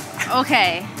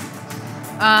 okay.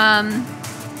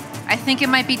 I think it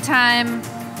might be time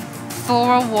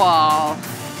for a wall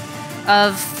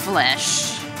of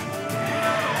flesh.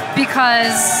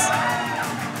 Because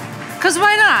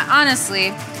why not,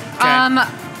 honestly?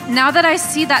 Now that I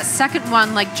see that second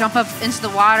one like jump up into the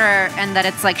water and that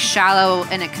it's like shallow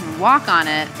and it can walk on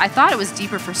it, I thought it was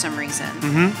deeper for some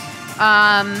reason.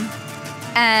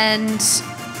 And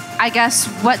I guess,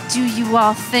 what do you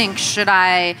all think? Should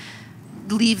I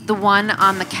leave the one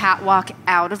on the catwalk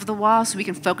out of the wall so we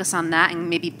can focus on that and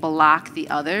maybe block the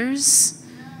others?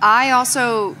 I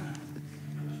also...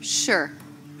 Sure.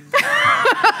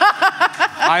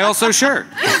 I also sure.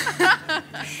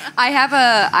 I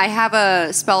have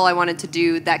a spell I wanted to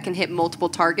do that can hit multiple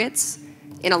targets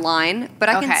in a line, but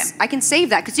I can save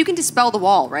that because you can dispel the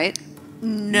wall, right?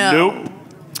 No. Nope.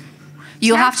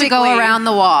 You'll have to go around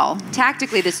the wall.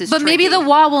 Tactically, this is But maybe tricky. the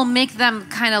wall will make them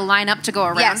kind of line up to go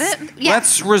around Yes. it. Yeah.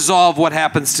 Let's resolve what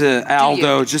happens to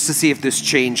Aldo just to see if this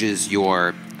changes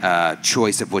your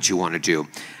choice of what you want to do.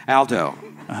 Aldo,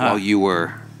 while you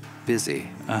were busy,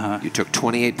 you took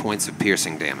 28 points of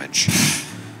piercing damage.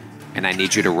 And I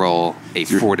need you to roll a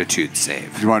fortitude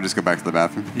save. Do you want to just go back to the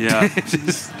bathroom? Yeah.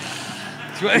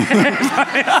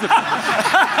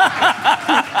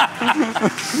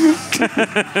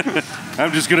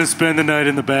 I'm just gonna spend the night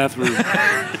in the bathroom.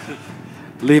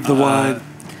 Leave the wine.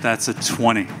 That's a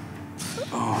 20.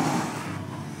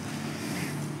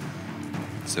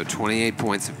 So 28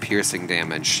 points of piercing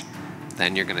damage.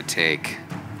 Then you're going to take,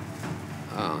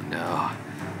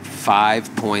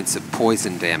 5 points of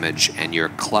poison damage, and you're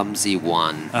clumsy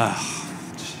 1.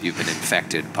 You've been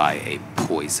infected by a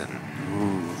poison.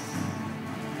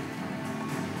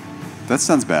 That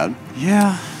sounds bad.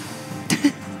 Yeah.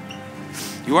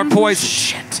 You are poisoned.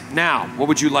 Shit. Now, what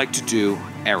would you like to do,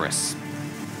 Eris?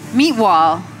 Meat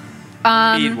wall.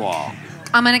 Meat wall.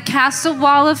 I'm going to cast a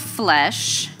wall of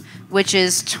flesh, which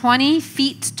is 20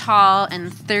 feet tall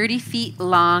and 30 feet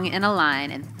long in a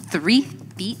line and 3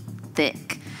 feet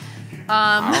thick.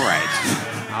 All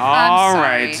right. I'm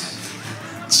sorry.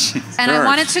 right. And I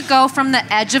want it to go from the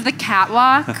edge of the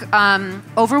catwalk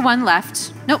over 1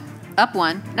 left. Nope. Up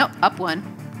 1. Nope. Up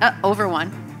 1. Over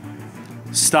 1.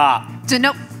 Stop.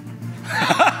 Nope.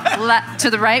 To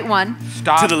the right 1.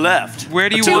 Stop. To the left. Where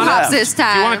do you 2 want hops it? this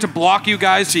time. Do you want it to block you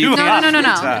guys so you No, can't?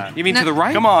 no. You mean to the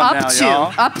right? Come on Up now, 2.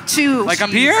 y'all. Up 2. Like up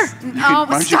here? Oh, why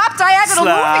don't you stop diagonal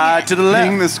Slide moving to the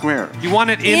Hitting left. the square. You want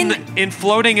it in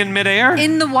floating in midair? it.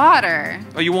 In the water.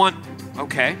 Oh, you want...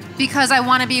 Okay. Because I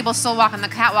want to be able to still walk on the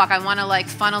catwalk. I want to like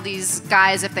funnel these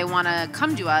guys if they want to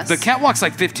come to us. The catwalk's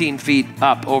like 15 feet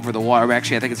up over the water.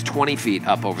 Actually, I think it's 20 feet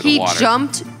up over the He water.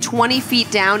 jumped 20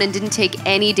 feet down and didn't take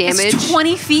any damage. It's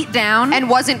 20 feet down. And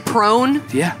wasn't prone.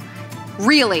 Yeah.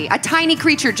 Really, a tiny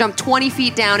creature jumped 20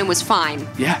 feet down and was fine.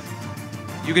 Yeah.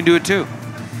 You can do it too.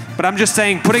 But I'm just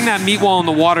saying, putting that meat wall in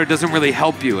the water doesn't really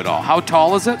help you at all. How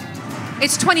tall is it?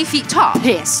 It's 20 feet tall.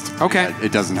 Pissed. Okay.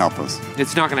 It doesn't help us.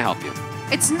 It's not going to help you.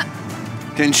 It's not.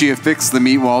 Can she affix the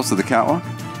meat walls to the catwalk?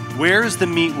 Where is the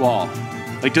meat wall?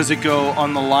 Like, does it go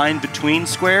on the line between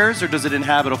squares, or does it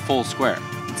inhabit a full square?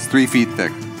 It's 3 feet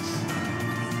thick.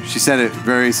 She said it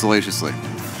very salaciously.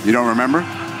 You don't remember?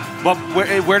 Well,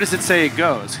 where does it say it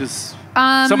goes? Because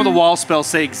some of the wall spells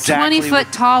say exactly.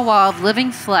 20-foot tall wall of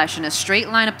living flesh in a straight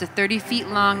line up to 30 feet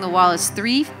long. The wall is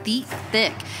 3 feet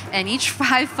thick, and each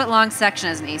 5-foot-long section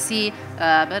has an AC.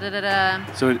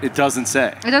 So it doesn't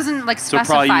say. It doesn't like So it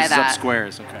specify probably uses that. up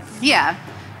squares. Okay. Yeah.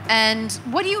 And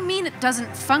what do you mean it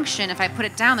doesn't function if I put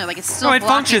it down there? Like it's still No, it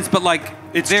blocking- functions, but like...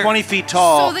 It's they're- 20 feet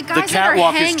tall. So the guys that are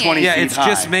catwalk is hanging- 20 Yeah, feet it's high.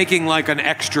 just making like an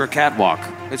extra catwalk.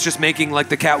 It's just making like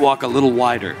the catwalk a little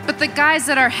wider. But the guys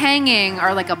that are hanging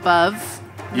are like above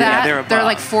that. Yeah, they're above.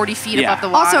 like 40 feet Yeah. above the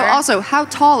water. Also, how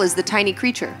tall is the tiny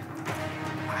creature?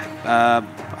 I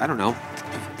don't know,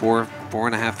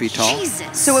 4.5 feet tall.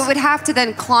 Jesus. So it would have to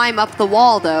then climb up the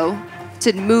wall, though,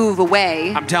 to move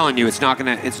away. I'm telling you, it's not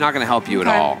gonna help you Okay.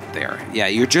 at all there. Yeah,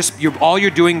 all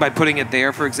you're doing by putting it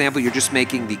there, for example, you're just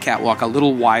making the catwalk a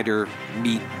little wider,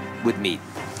 meat with meat.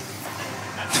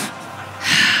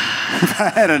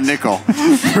 I had a nickel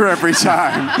for every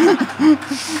time.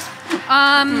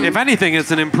 If anything,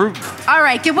 it's an improvement. All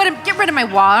right, get rid of my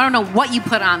wall. I don't know what you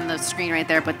put on the screen right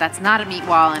there, but that's not a meat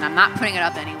wall, and I'm not putting it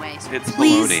up anyway. So It's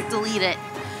please baloney. delete it.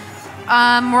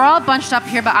 We're all bunched up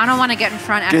here, but I don't want to get in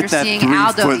front after Get that seeing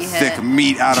Aldo 3 be foot hit. thick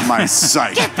meat out of my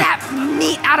sight. Get that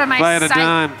meat out of my Buy it a sight.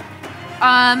 dime.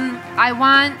 I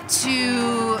want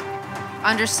to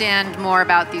understand more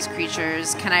about these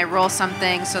creatures. Can I roll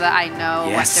something so that I know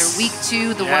Yes. what they're weak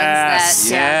to? The Yes. ones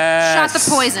that Yes. shot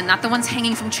the poison, not the ones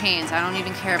hanging from chains. I don't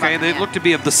even care about Okay, them they yet. look to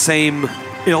be of the same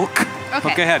ilk.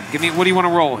 Okay. Go ahead. Give me. What do you want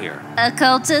to roll here?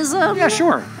 Occultism? Yeah,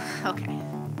 sure. Okay.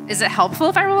 Is it helpful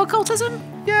if I roll occultism?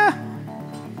 Yeah.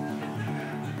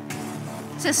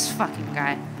 It's this fucking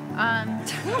guy.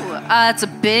 It's a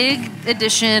big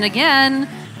addition again.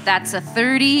 That's a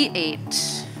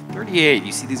 38. 38.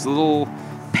 You see these little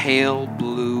pale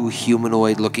blue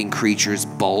humanoid-looking creatures,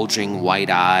 bulging white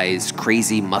eyes,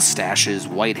 crazy mustaches,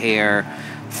 white hair,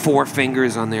 4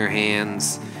 fingers on their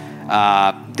hands.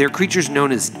 They're creatures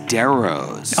known as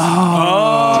Darrows.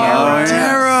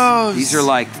 Arrows. These are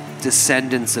like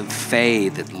descendants of Fae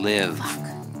that live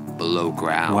below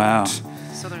ground. Wow.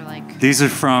 So they're like. These are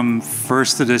from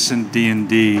first edition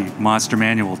D&D Monster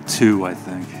Manual 2, I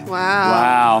think. Wow.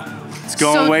 Wow. It's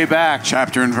going So- way back.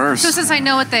 Chapter and verse. So since I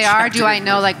know what they are, do I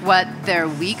know like what they're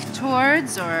weak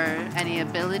towards or any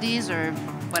abilities or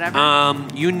whatever.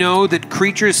 You know that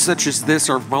creatures such as this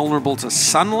are vulnerable to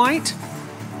sunlight.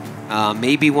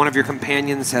 Maybe one of your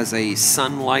companions has a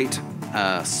sunlight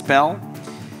spell.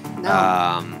 No,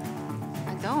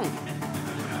 I don't.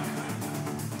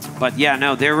 But yeah,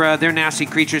 no, they're nasty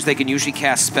creatures. They can usually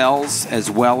cast spells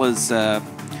as well as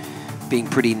being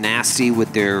pretty nasty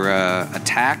with their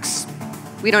attacks.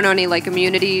 We don't know any like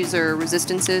immunities or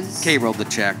resistances. Kay rolled the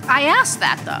check. I asked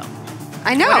that though.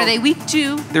 I know. What are they weak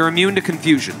to? They're immune to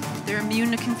confusion. They're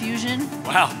immune to confusion.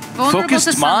 Wow. Vulnerable Focused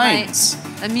to sunlight. minds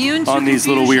Immune to on these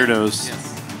little confusion.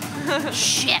 weirdos.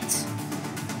 Shit.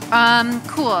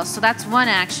 Cool. So that's one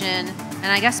action, and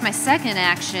I guess my second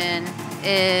action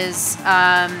is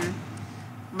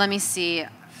let me see.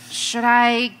 Should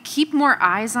I keep more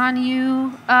eyes on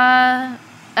you,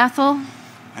 Ethel?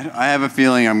 I have a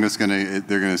feeling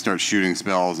they're gonna start shooting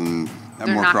spells and have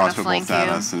They're more not gonna crossbow flank bolts at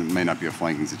you. us, and it may not be a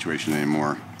flanking situation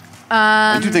anymore.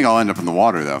 I do think I'll end up in the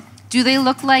water, though. Do they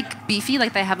look like beefy,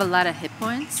 like they have a lot of hit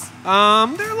points? They're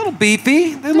a little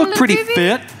beefy. They look little pretty beefy?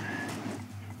 fit.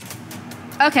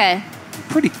 Okay.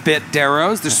 Pretty fit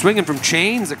Darrows. They're swinging from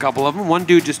chains, a couple of them. One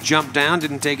dude just jumped down,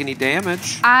 didn't take any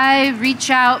damage. I reach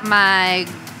out my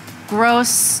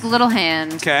gross little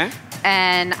hand. Okay.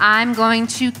 And I'm going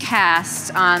to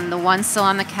cast on the one still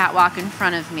on the catwalk in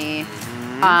front of me.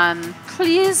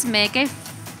 Please make a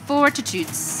fortitude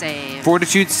save.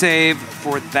 Fortitude save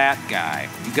for that guy.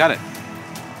 You got it.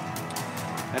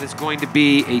 That is going to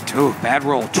be a bad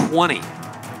roll, 20.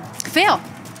 Fail.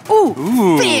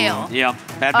 Ooh. Fail. Yeah,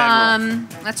 bad roll.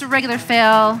 That's a regular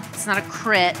fail. It's not a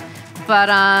crit. But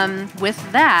with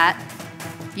that,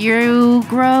 you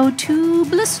grow 2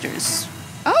 blisters.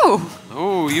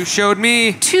 Oh, you showed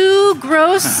me. 2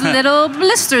 gross little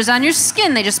blisters on your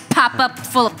skin. They just pop up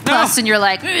full of pus, and you're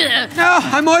like, "Ugh, No,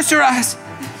 I moisturize.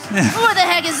 what the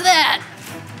heck is that?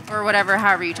 Or whatever,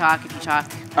 however you talk, if you talk.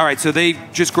 All right, so they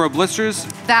just grow blisters.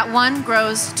 That one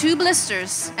grows 2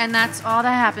 blisters, and that's all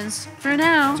that happens for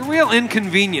now. It's a real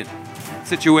inconvenient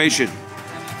situation.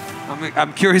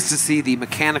 I'm curious to see the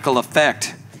mechanical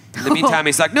effect. In the meantime,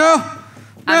 he's like, no.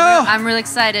 I'm really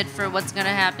excited for what's going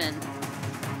to happen.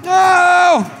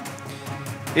 No!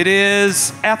 It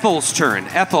is Ethel's turn.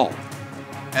 Ethel.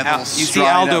 You see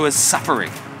Aldo is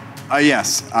suffering.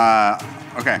 Yes.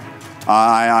 Okay.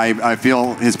 I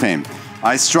feel his pain.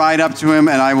 I stride up to him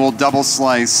and I will double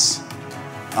slice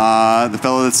the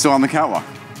fellow that's still on the catwalk.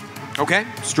 Okay.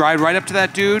 Stride right up to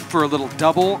that dude for a little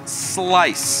double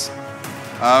slice.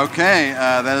 Okay.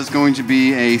 That is going to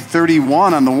be a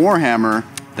 31 on the Warhammer.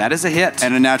 That is a hit.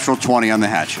 And a natural 20 on the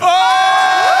hatchet.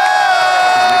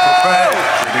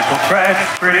 Critical threat,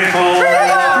 critical threat.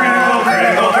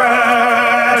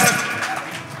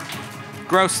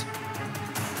 Gross.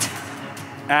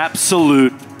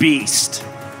 Absolute beast.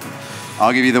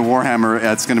 I'll give you the Warhammer.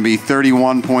 It's going to be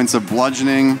 31 points of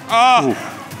bludgeoning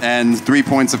and 3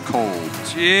 points of cold.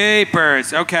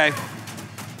 Jeepers. Okay.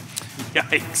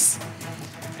 Yikes.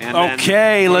 And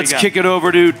okay, let's kick it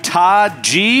over to Todd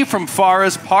G. from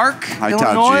Forest Park, Hi,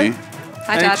 Illinois. Todd G.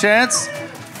 Hi, Any Todd. chance?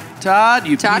 Todd,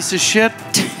 you piece of shit.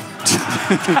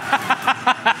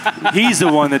 He's the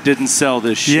one that didn't sell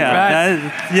this shit. Yeah.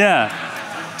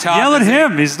 Todd Yell at and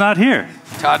him. He's not here.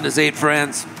 Todd and his 8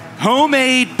 friends.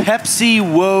 Homemade Pepsi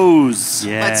woes.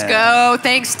 Yeah. Let's go.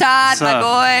 Thanks, Todd, What's my up?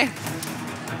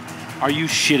 boy. Are you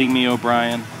shitting me,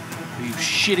 O'Brien? Are you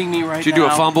shitting me right now? Did you do a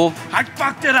fumble? I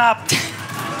fucked it up.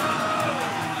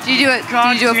 Did you do it?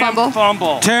 Did you do a fumble?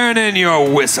 Fumble. Turn in your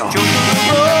whistle.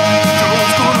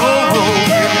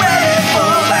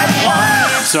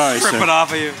 Sorry, Rip sir. it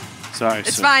off of you. Sorry,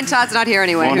 It's sir. fine. Todd's not here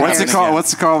anyway. Who What's it cares? called?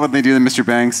 What's it called when they do the Mr.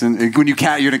 Banks and when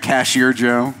you're a cashier,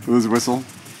 Joe, with his whistle?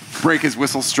 Break his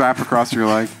whistle strap across your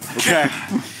leg. Okay.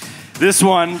 This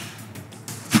one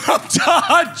from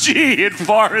Todd G. in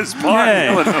Forest Park, Yay.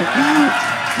 Illinois.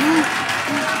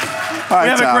 All right, We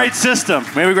have a Todd. great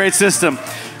system.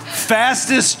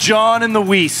 Fastest John in the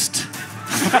West.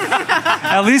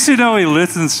 At least you know he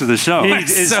listens to the show. He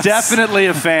is definitely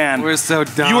a fan. We're so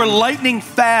dumb. Your lightning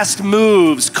fast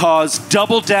moves cause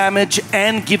double damage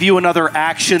and give you another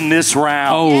action this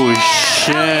round. Oh,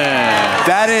 shit.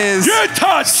 That is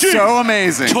so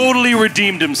amazing. Totally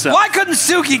redeemed himself. Why couldn't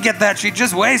Suki get that? She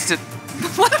just wasted.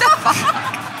 What the fuck?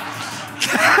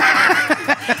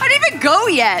 I didn't even go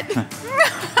yet.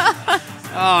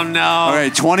 Oh, no. All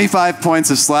right, 25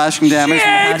 points of slashing damage.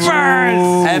 Jeepers!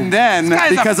 And then, This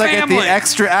guy's a because I get the family.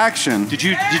 extra action. Did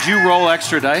you roll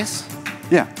extra dice?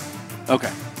 Yeah.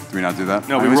 Okay. Do we not do that?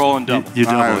 No, we roll and double. You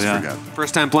I double, always yeah. forget.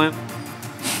 First time playing?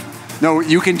 No,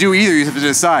 you can do either. You have to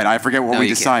decide. I forget what we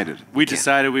decided. We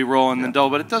decided we roll in the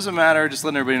double, but it doesn't matter. Just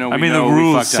letting everybody know. I mean, the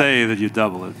rules say that you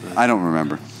double it. But. I don't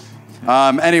remember.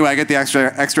 Anyway, I get the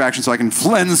extra action so I can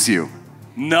flens you.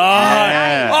 Nice.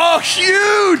 Yeah. Oh,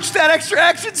 huge! That extra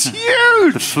action's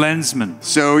huge! The flensman.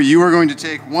 So you are going to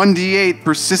take 1d8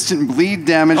 persistent bleed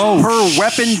damage per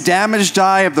weapon damage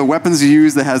die of the weapons you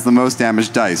use that has the most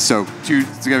damage dice. So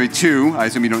it's going to be 2. I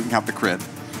assume you don't count the crit.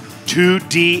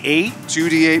 2d8?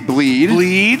 2d8 bleed.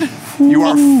 Bleed? You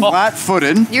are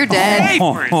flat-footed. You're dead.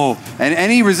 And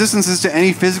any resistances to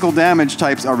any physical damage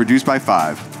types are reduced by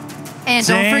 5. And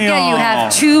don't forget, you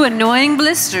have 2 annoying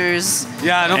blisters.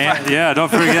 Yeah, don't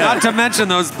forget. Not to mention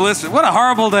those blisters. What a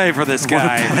horrible day for this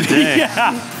guy.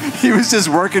 He was just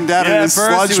working down in his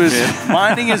sludge he was pit.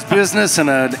 minding his business in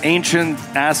an ancient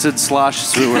acid slosh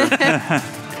sewer.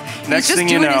 Next He's thing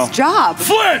just you doing know, his job.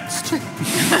 Flinched!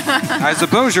 I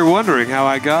suppose you're wondering how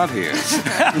I got here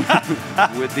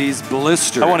with these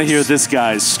blisters. I want to hear this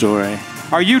guy's story.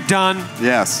 Are you done?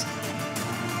 Yes.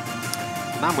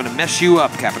 I'm going to mess you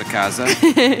up, Capodicasa.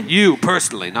 You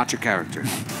personally, not your character.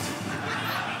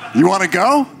 You want to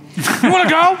go? You want to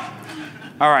go?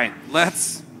 All right,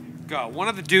 let's go. One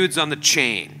of the dudes on the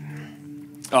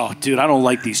chain. Oh, dude, I don't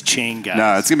like these chain guys.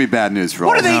 No, it's going to be bad news for all.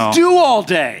 What do they do all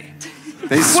day?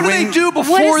 What do they do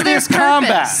before this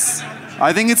combat?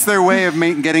 I think it's their way of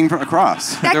getting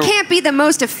across. That can't be the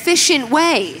most efficient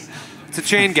way. It's a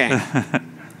chain gang.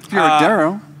 You're a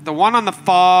Darrow. The one on the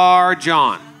far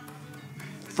John.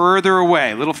 Further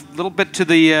away, little bit to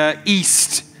the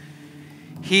east.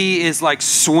 He is like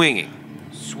swinging.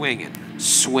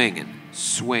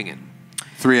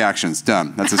 3 actions,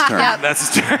 done. That's his turn. That's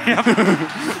his turn. Yep.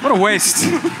 What a waste.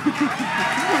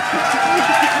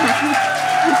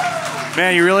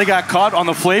 Man, you really got caught on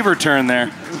the flavor turn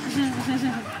there.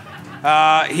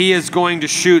 He is going to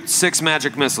shoot 6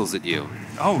 magic missiles at you.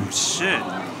 Oh, shit.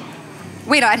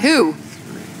 Wait, at who?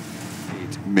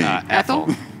 Me.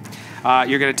 Ethel.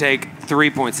 You're going to take 3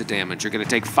 points of damage. You're going to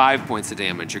take 5 points of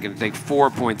damage. You're going to take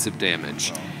 4 points of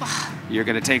damage. You're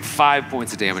going to take 5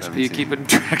 points of damage. Are you keeping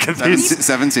track of these?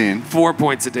 17. 4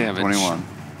 points of damage. 21.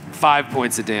 5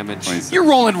 points of damage. 26. You're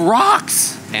rolling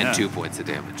rocks. And 2 points of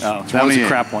damage. Oh, that was a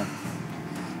crap one.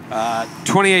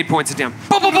 28 points of damage.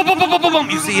 Boom, boom, boom, boom, boom, boom, boom.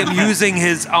 You see him using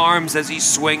his arms as he's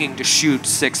swinging to shoot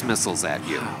 6 missiles at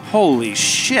you. Holy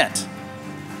shit.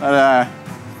 That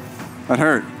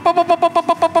hurt.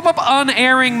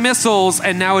 Unerring missiles,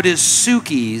 and now it is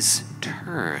Suki's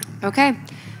turn. Okay.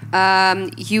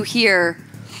 You hear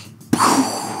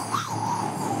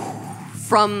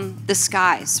from the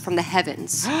skies, from the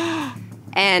heavens,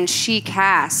 and she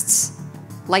casts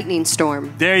Lightning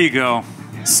Storm. There you go.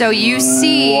 So you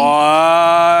see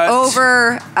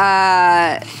over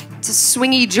to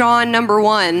Swingy John number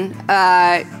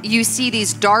 1, you see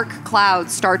these dark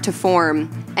clouds start to form.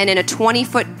 And in a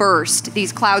 20-foot burst,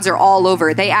 these clouds are all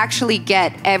over. They actually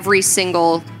get every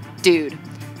single dude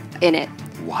in it.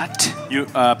 What?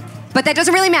 But that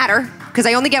doesn't really matter, because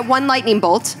I only get 1 lightning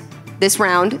bolt this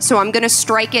round, so I'm going to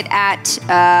strike it at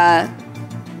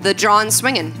the John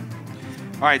swinging.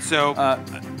 All right, so...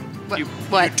 You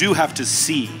What? do have to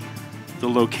see the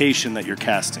location that you're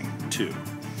casting, too.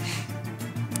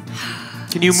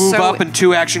 Can you move up in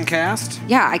 2 action cast?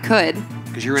 Yeah, I could.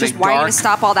 Because you're Just in a why are you dark... going to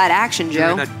stop all that action, Joe?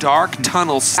 You're in a dark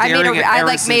tunnel staring at I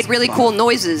Eris's made really butt. cool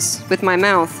noises with my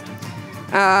mouth.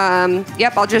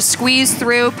 Yep, I'll just squeeze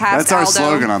through past That's our Aldo.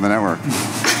 slogan on the network.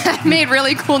 I made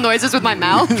really cool noises with my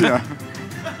mouth. Yeah.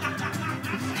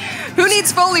 Who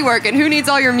needs Foley work and who needs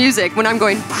all your music when I'm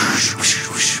going...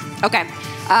 Okay,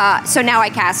 so now I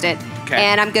cast it. Okay.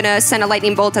 And I'm going to send a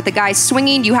lightning bolt at the guy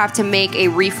swinging. You have to make a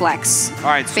reflex. All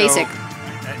right, so... Basic.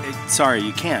 Sorry,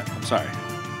 you can't. I'm sorry.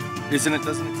 Doesn't it?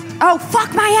 Oh,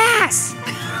 fuck my ass!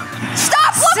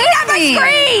 Stop looking at my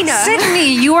screen!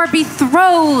 Sydney, you are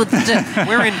betrothed.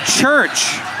 We're in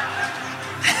church.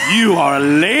 You are a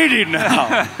lady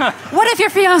now. What if your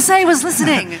fiancé was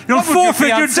listening? You'll forfeit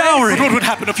your dowry. What would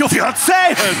happen if your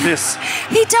fiancé heard this?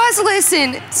 He does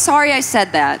listen. Sorry I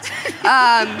said that.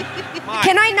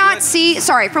 Can I not see?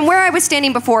 Sorry, from where I was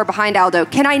standing before behind Aldo,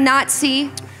 can I not see?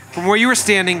 From where you were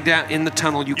standing down in the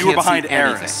tunnel, you You were can't behind see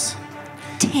anything. Eris.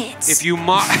 Tits.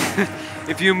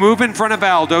 If you move in front of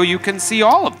Aldo, you can see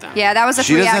all of them. Yeah, that was a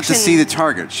She free doesn't action. have to see the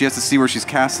target. She has to see where she's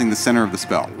casting the center of the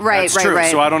spell. Right, That's true. right.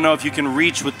 So I don't know if you can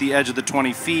reach with the edge of the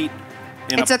 20 feet.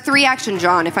 It's a 3 action,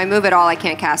 John. If I move at all, I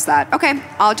can't cast that. Okay,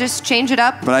 I'll just change it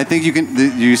up. But I think you can.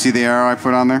 Do you see the arrow I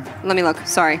put on there? Let me look.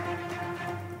 Sorry.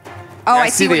 Oh, I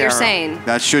see what you're saying.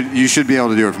 You should be able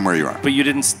to do it from where you are. But you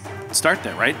didn't start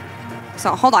there, right?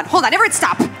 So hold on. Everyone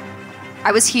stop.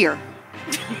 I was here.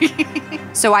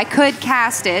 So I could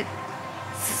cast it.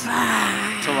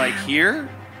 To like here?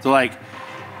 To like,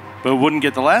 but it wouldn't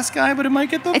get the last guy, but it might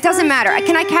get the It doesn't matter.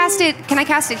 Can I cast it? Can I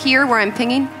cast it here where I'm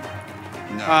pinging?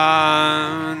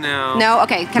 No. No.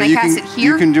 Okay. Can But I cast it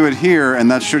here? You can do it here,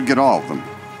 and that should get all of them.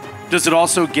 Does it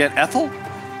also get Ethel?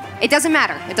 It doesn't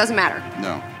matter. It doesn't matter.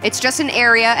 No. It's just an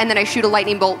area, and then I shoot a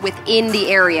lightning bolt within the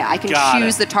area. I can Got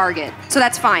choose it. the target, so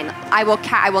that's fine. I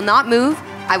will not move.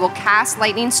 I will cast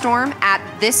lightning storm at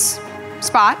this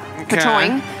spot,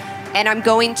 patrolling, and I'm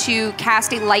going to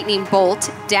cast a lightning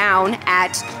bolt down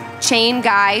at chain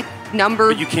guy number.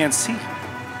 But you can't see.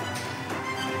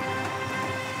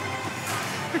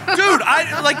 Dude,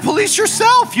 police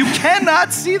yourself. You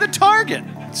cannot see the target.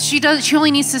 She does. She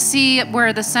only needs to see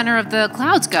where the center of the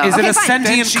clouds go. Is it a fine.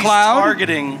 sentient She's cloud?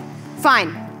 targeting.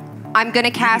 Fine. I'm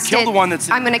gonna cast kill it. the one that's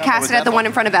I'm gonna cast with it at the Ethel. one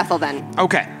in front of Ethel. Then.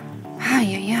 Okay.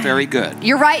 Yeah. Very good.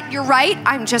 You're right. You're right.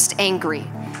 I'm just angry.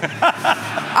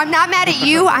 I'm not mad at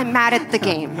you. I'm mad at the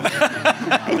game.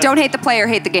 Don't hate the player.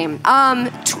 Hate the game.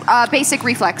 Basic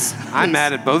reflex. I'm please.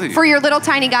 mad at both of you. For your little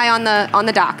tiny guy on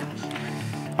the dock.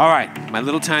 All right. My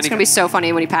little tiny. It's gonna be so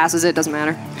funny when he passes it. Doesn't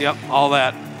matter. Yep. All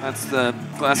that. That's the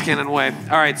glass cannon way.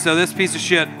 All right. So this piece of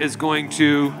shit is going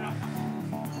to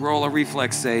roll a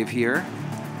reflex save here.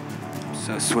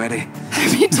 So sweaty.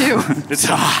 Me too. It's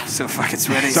hot. So fucking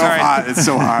sweaty. So All right. hot. It's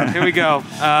so hot. Here we go.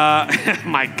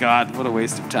 My God, what a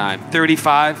waste of time.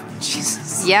 35.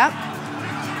 Jesus. Yep.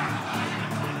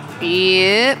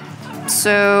 Yep.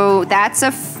 So that's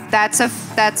a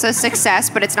success,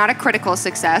 but it's not a critical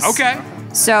success. Okay.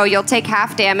 So you'll take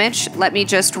half damage. Let me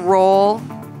just roll.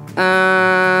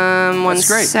 One That's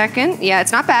great. second. Yeah,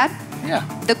 it's not bad. Yeah.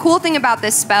 The cool thing about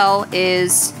this spell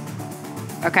is,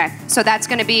 okay, so that's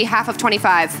going to be half of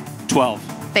 25. 12.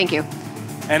 Thank you.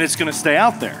 And it's going to stay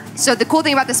out there. So the cool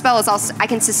thing about this spell is I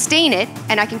can sustain it,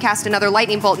 and I can cast another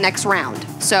lightning bolt next round.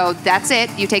 So that's it.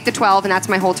 You take the 12, and that's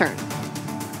my whole turn.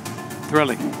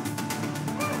 Thrilling.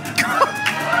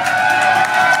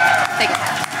 Take it.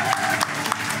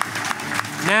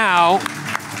 Now,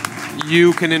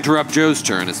 you can interrupt Joe's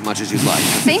turn as much as you'd like.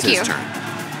 Thank It's you. his turn.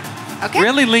 Okay.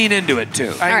 Really lean into it,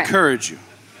 too. I All right. encourage you.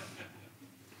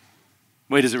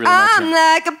 Wait, is it really I'm my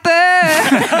like a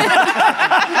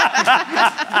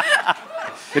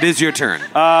bird. It is your turn. turn?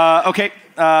 Okay.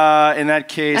 In that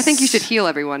case... I think you should heal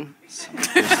everyone.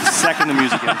 Second the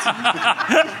music ends.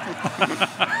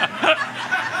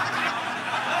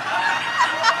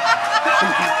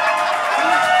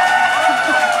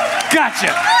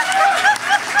 Gotcha.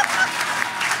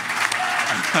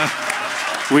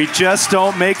 We just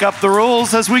don't make up the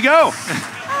rules as we go.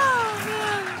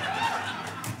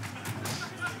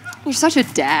 You're such a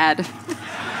dad.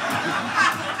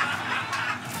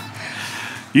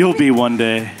 You'll be one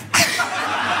day.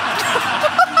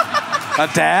 A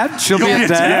dad? She'll be a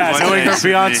dad. Yeah, one knowing day. her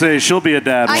fiance, she'll be a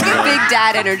dad I one get day. big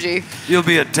dad energy. You'll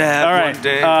be a dad All right. one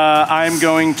day. I'm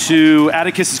going to...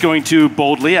 Atticus is going to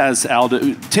boldly, as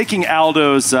Aldo... Taking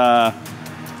Aldo's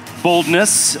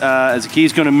boldness, as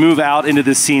he's going to move out into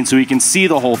this scene so he can see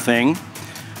the whole thing.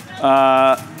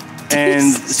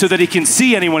 And so that he can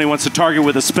see anyone he wants to target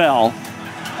with a spell.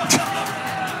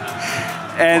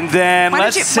 And then Why don't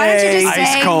let's you say... just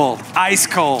Ice say- cold. Ice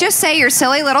cold. Just say your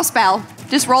silly little spell.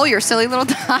 Just roll your silly little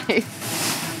die.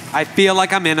 I feel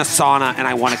like I'm in a sauna and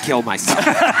I want to kill myself.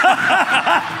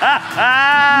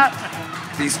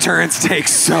 These turns take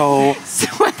so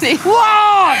Sweating.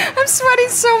 long. I'm sweating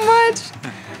so much.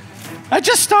 I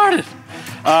just started.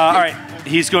 All right.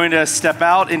 He's going to step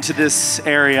out into this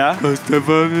area.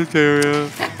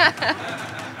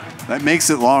 That makes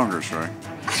it longer, Troy.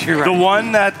 You're right.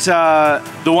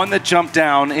 The one that jumped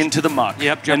down into the muck.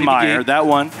 Yep, and jumping Maher, the gate. that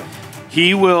one.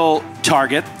 He will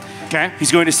target. Okay.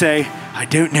 He's going to say, I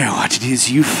don't know what it is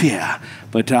you fear,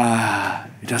 but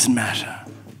it doesn't matter.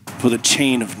 For the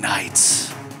chain of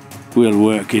nights will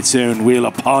work its own will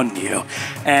upon you.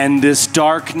 And this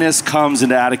darkness comes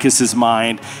into Atticus's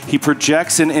mind. He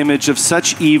projects an image of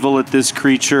such evil at this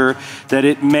creature that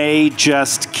it may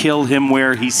just kill him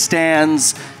where he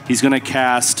stands. He's going to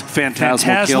cast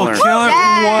Phantasmal Killer.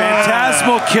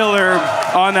 Phantasmal Killer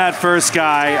on that first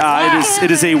guy. It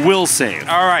is a will save.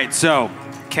 All right, so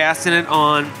casting it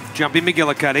on Jumpy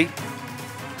McGillicuddy.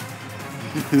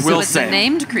 So it's a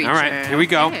named creature. All right, here we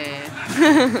go. Okay.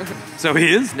 So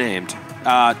he is named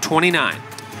 29.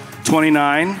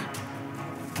 29.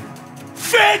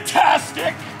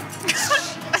 Fantastic!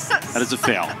 That is a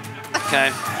fail.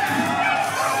 Okay.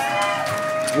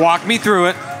 Walk me through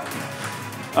it.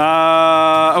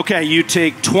 Okay, you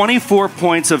take 24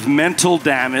 points of mental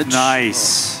damage.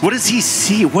 Nice. What does he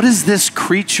see? What does this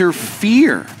creature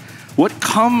fear? What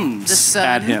comes The sun.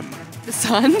 at him? The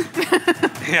sun?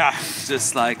 Yeah,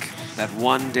 just like that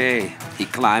one day he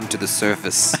climbed to the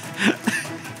surface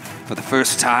for the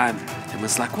first time and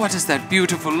was like, what is that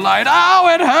beautiful light? Oh,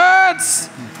 it hurts!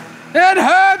 It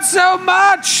hurts so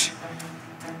much!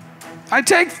 I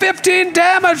take 15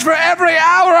 damage for every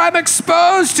hour I'm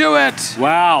exposed to it!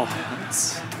 Wow.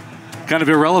 That's kind of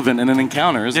irrelevant in an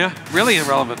encounter, isn't it? Yeah, really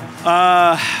irrelevant.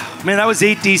 Man, that was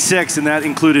 8d6, and that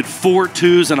included 4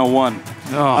 2s and a 1.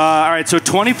 Oh. All right, so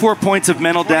 24 points of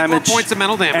mental 24 damage. points of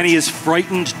mental damage. And he is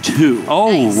frightened 2. Oh,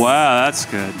 Nice. wow, that's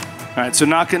good. All right, so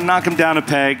knock him down a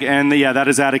peg, and yeah, that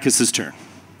is Atticus's turn.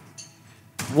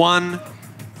 One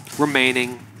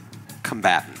remaining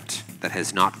combatant that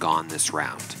has not gone this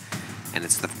round. And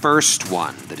it's the first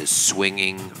one that is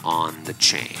swinging on the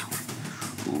chain,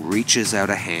 who reaches out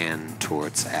a hand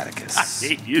towards Atticus. I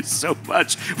hate you so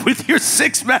much with your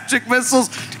 6 magic missiles.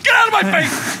 Get out of my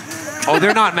face! Oh,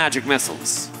 they're not magic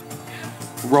missiles.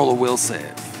 Roll a will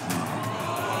save.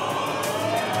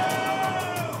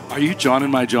 Are you John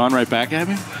and my John right back at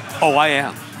me? Oh, I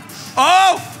am.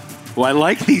 Oh! Well, I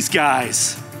like these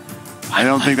guys. I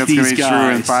don't think that's going to be these true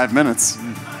in guys. 5 minutes.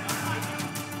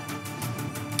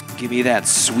 Give me that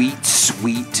sweet,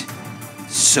 sweet,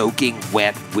 soaking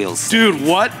wet will save. Dude,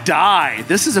 what die?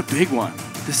 This is a big one.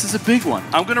 This is a big one.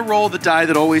 I'm going to roll the die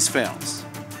that always fails.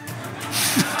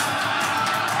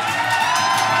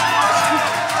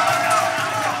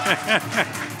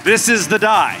 This is the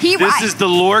die. This is the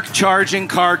Lork charging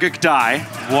Kargic die.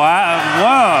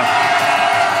 Wow,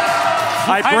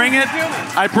 I bring it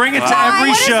to every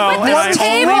What is show, with and I this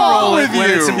only table? roll it when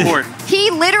it's important. He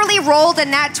literally rolled a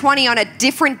nat 20 on a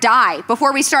different die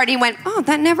before we started. He went, oh,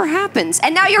 that never happens.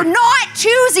 And now you're not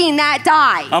choosing that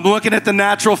die. I'm looking at the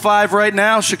natural 5 right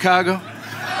now, Chicago.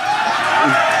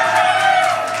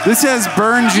 This has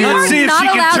burned you. Let's see if she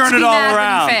can turn it all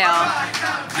around.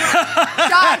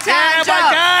 Chi-Town Joe.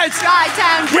 my guys.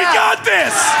 Chi-Town Joe. We got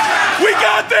this! We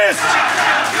got this!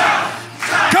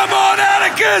 Come on,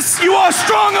 Atticus! You are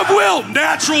strong of will.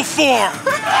 Natural 4. What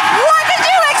did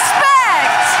you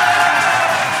expect?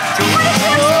 What did you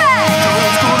expect?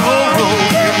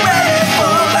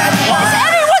 Was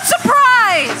anyone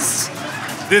surprised?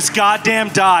 This goddamn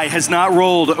die has not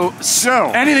rolled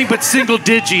So, anything but single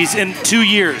digits in 2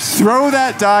 years. throw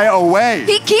that die away.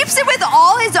 He keeps it with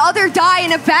all his other die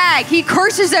in a bag. He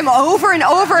curses them over and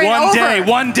over and over.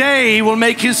 One day, he will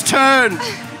make his turn.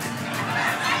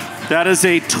 That is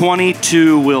a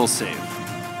 22 will save.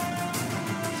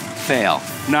 Fail.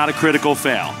 Not a critical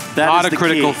fail. That Not is a the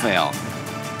critical key. fail.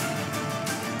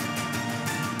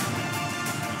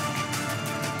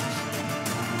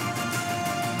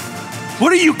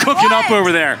 What are you cooking What? up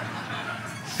over there?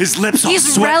 His lips all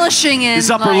He's sweat. relishing in His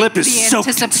upper like, lip is the soaked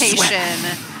in anticipation.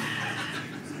 sweat.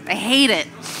 I hate it.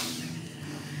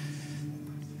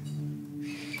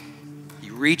 He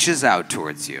reaches out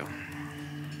towards you.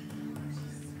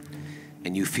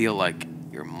 And you feel like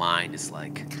your mind is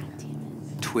like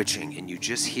twitching, and you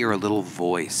just hear a little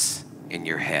voice in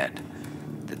your head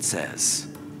that says,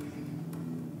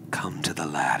 "Come to the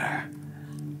ladder.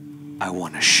 I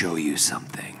want to show you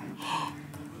something."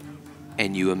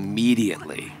 And you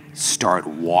immediately start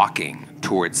walking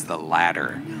towards the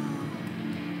ladder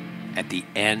at the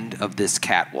end of this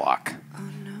catwalk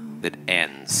that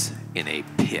ends in a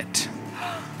pit.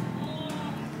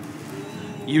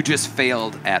 You just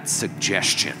failed at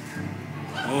suggestion.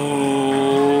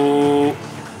 Oh.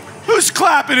 Who's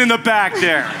clapping in the back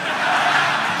there?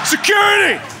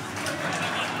 Security!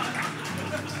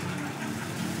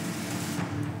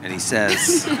 And he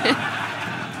says,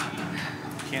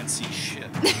 Can't see shit.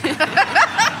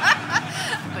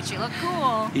 But you look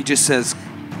cool. he just says,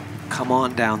 "Come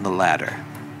on down the ladder.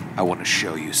 I want to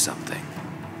show you something."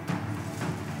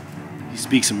 He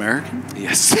speaks American?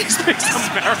 Yes. He speaks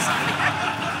American.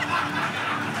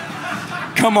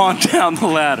 Come on down the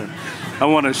ladder. I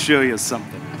want to show you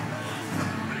something.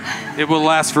 It will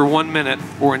last for 1 minute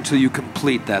or until you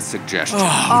complete that suggestion.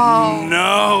 Oh,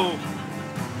 no.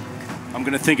 I'm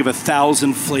going to think of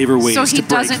 1,000 flavor ways So to he break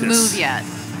doesn't this. move yet.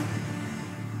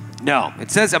 No,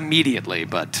 it says immediately,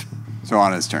 but So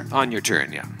on his turn. on your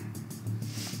turn, yeah.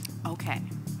 Okay.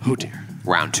 Oh, dear.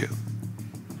 Round 2.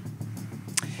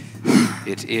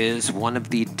 It is one of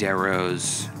the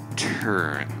Darrow's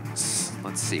turns.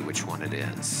 Let's see which one it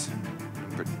is.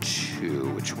 Number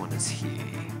 2, which one is he?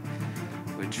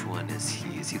 Which one is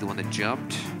he? Is he the one that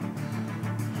jumped?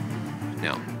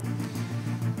 No.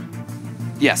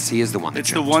 Yes, he is the one that It's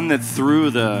jumped. the one that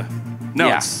threw the... No,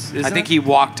 yeah. isn't I think it? he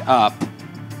walked up.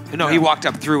 No, he No. walked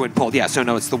up through and pulled. Yeah, so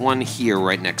no, it's the one here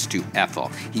right next to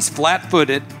Ethel. He's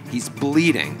flat-footed. He's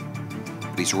bleeding.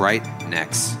 but he's right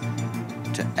next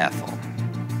to Ethel.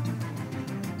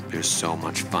 There's so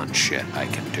much fun shit I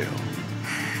can do.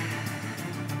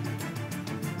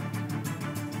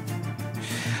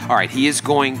 All right, he is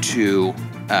going to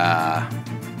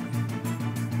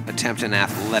attempt an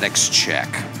athletics check.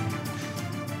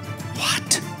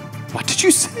 What? What did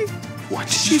you say? What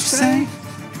did you say?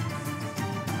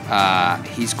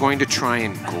 He's going to try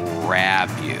and grab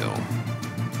you.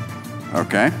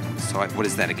 Okay. So what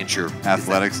is that against your...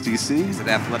 Athletics DC? Is it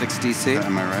athletics DC?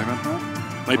 Am I right about that?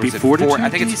 Might Or be is it fortitude I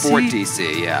think it's DC? 4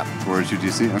 DC, yeah. Fortitude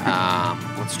DC?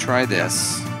 Okay. Let's try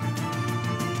this.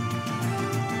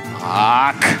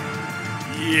 Fuck.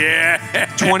 Yeah.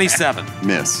 27.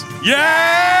 Miss.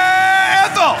 Yeah,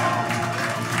 Ethel!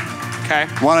 Okay.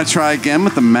 Want to try again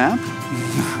with the map?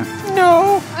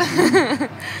 No.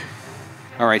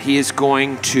 All right, he is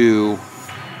going to...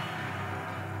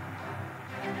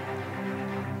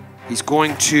 He's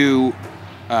going to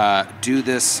do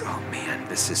this. Oh man,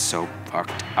 this is so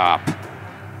fucked up.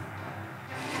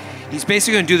 He's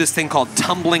basically going to do this thing called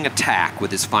tumbling attack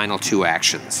with his final 2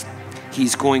 actions.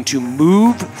 He's going to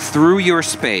move through your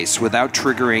space without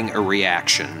triggering a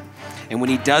reaction. And when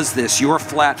he does this, you're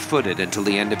flat-footed until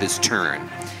the end of his turn.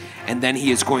 And then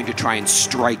he is going to try and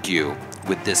strike you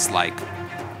with this, like,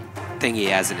 thing he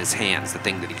has in his hands, the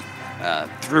thing that he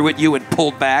threw at you and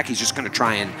pulled back. He's just going to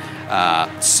try and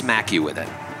smack you with it.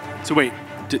 So wait,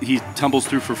 he tumbles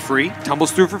through for free?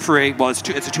 Tumbles through for free. Well, it's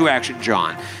a 2-action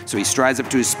John. So he strides up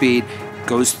to his speed,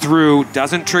 goes through,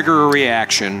 doesn't trigger a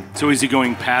reaction. So is he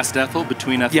going past Ethel,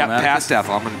 between Ethel and Atticus? Past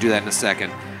Ethel. I'm going to do that in a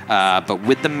second. But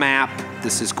with the map,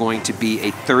 this is going to be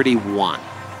a 31.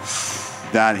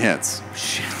 That hits.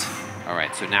 Shit. All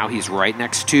right, so now he's right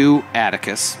next to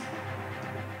Atticus.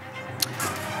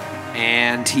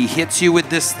 And he hits you with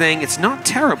this thing. It's not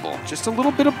terrible, just a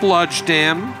little bit of bludge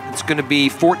dam. It's going to be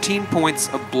 14 points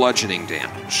of bludgeoning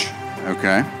damage.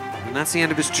 Okay. And that's the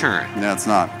end of his turn. No, it's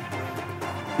not.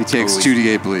 He takes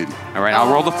 2d8 bleed. All right,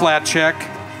 I'll roll the flat check.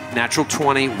 Natural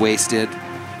 20, wasted.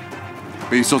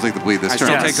 But you still take the bleed this turn.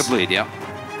 I still take the bleed, yep.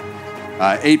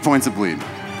 8 points of bleed.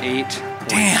 8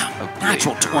 Damn, points of bleed.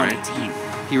 natural 20. All right.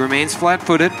 He remains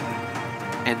flat-footed.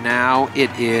 And now it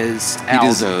is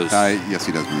Aldo's. Yes,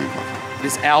 he does remove one. It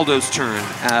is Aldo's turn.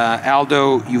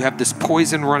 Aldo, you have this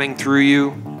poison running through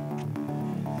you.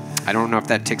 I don't know if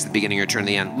that takes the beginning of your turn or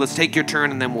the end. Let's take your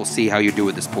turn, and then we'll see how you do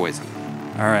with this poison.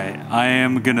 All right, I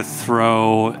am going to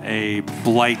throw a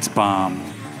blight bomb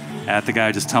at the guy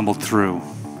who just tumbled through.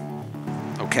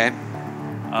 Okay.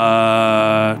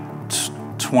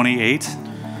 28.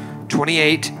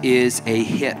 28 is a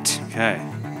hit. Okay.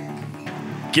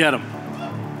 Get him.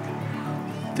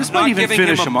 This I'm might not even giving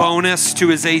finish him him a off. bonus to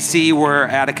his AC where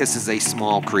Atticus is a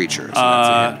small creature. So that's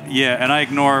a hit. Yeah, and I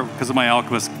ignore, because of my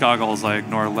alchemist goggles, I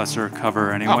ignore lesser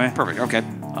cover anyway. Oh, perfect. Okay.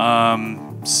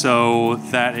 So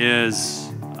that is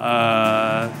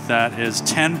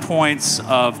 10 points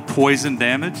of poison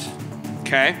damage.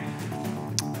 Okay.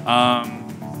 And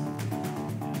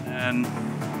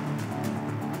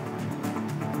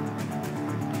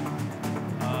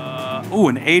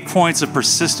and 8 points of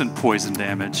persistent poison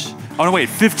damage. Oh no, wait,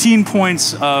 15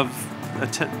 points of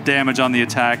damage on the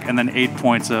attack, and then 8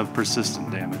 points of persistent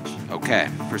damage. Okay.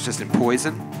 Persistent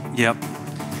poison. Yep.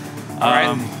 All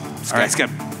right. This guy's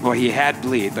got. Well, he had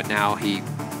bleed, but now he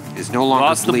is no longer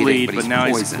Lost the bleeding, bleed, but he's now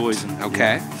poisoned. he's poisoned.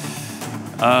 Okay.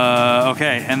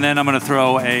 Okay, and then I'm going to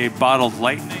throw a bottled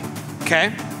lightning.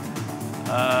 Okay.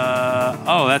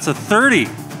 That's a 30.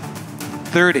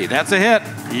 30. That's a hit.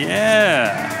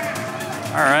 Yeah.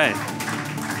 All right.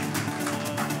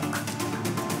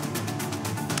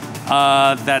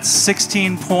 That's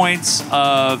 16 points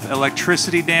of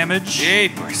electricity damage.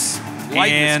 Jeepers.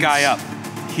 Light And this guy up.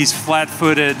 He's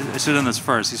flat-footed. I should have done this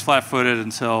first. He's flat-footed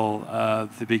until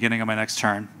the beginning of my next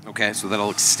turn. Okay, so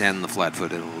that'll extend the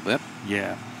flat-footed a little bit.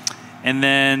 Yeah. And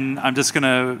then I'm just going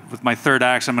to, with my third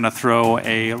action, I'm going to throw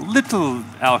a little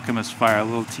alchemist fire, a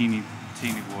little teeny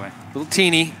boy. Little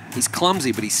teeny. He's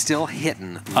clumsy, but he's still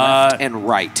hitting left and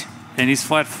right. And he's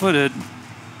flat-footed.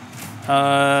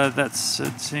 That's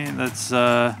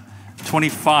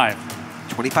 25.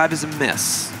 25 is a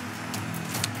miss.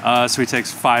 So he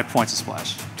takes 5 points of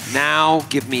splash. Now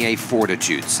give me a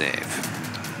fortitude save.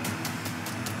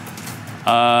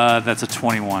 That's a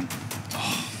 21.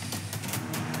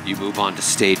 You move on to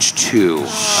stage 2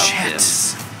 of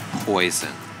this poison,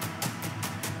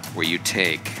 where you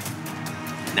take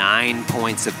 9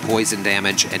 points of poison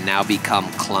damage and now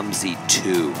become clumsy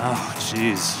 2. Oh,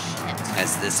 jeez.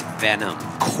 As this venom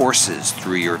courses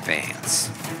through your veins.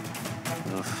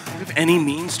 Do you have any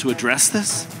means to address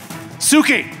this?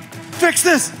 Suki! Fix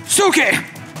this! Suki!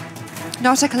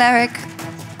 Not a cleric.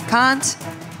 Can't.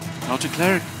 Not a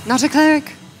cleric. Not a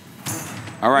cleric.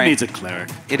 All right. Who needs a cleric?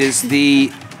 It is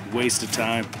the Waste of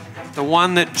time.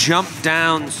 one that jumped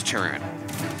down's turn.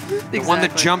 The one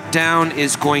that jumped down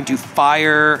is going to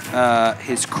fire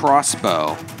his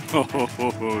crossbow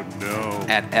Oh, no.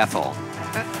 at Ethel.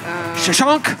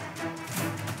 Shashonk!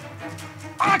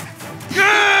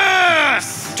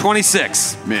 Yes!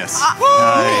 26. Miss.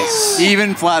 Nice.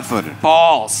 Even flat-footed.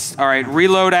 Balls. All right,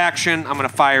 reload action. I'm going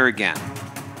to fire again.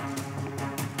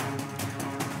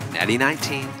 Natty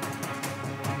 19.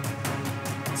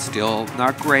 Still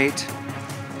not great.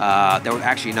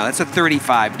 Actually, no, that's a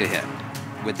 35 to hit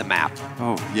with the map.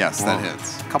 Oh, yes, that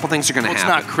hits. A couple things are going to Well, it's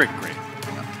happen. not crit great.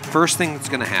 First thing that's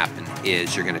going to happen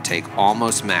is you're going to take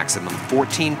almost maximum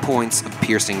 14 points of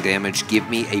piercing damage. Give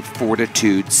me a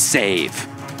fortitude save.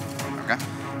 Okay.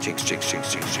 Jinx, jinx,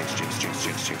 jinx, jinx, jinx, jinx, jinx,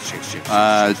 jinx, jinx, jinx,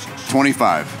 jinx.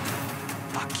 25.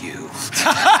 Fuck you.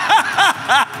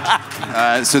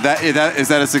 So is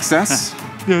that a success?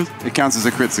 Yes. It counts as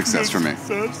a crit success for me.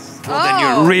 Well, then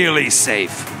you're really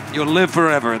safe. You'll live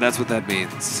forever. That's what that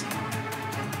means.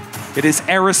 It is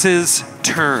Eris's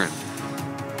turn.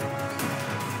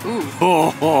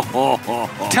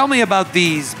 Tell me about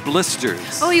these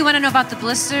blisters. Oh, you want to know about the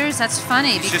blisters? That's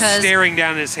funny He's just because staring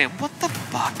down at his hand. What the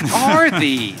fuck are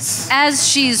these? as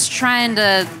she's trying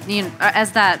to, they?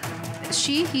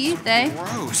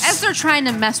 Gross. As they're trying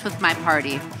to mess with my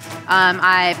party,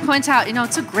 I point out,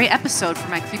 it's a great episode for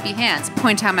my creepy hands.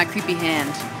 Point out my creepy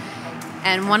hand.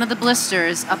 And one of the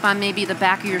blisters up on maybe the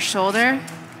back of your shoulder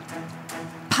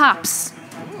pops.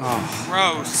 Oh,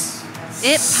 gross.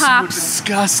 It pops.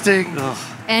 Disgusting.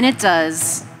 And it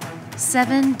does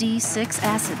 7d6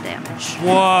 acid damage.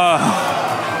 Whoa.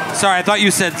 Sorry, I thought you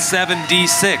said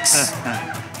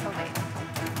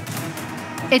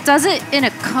 7d6. It does it in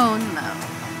a cone,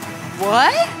 though.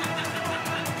 What?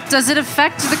 Does it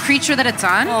affect the creature that it's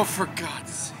on? Oh, for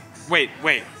God's sake.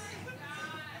 Wait.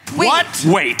 What?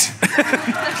 Wait.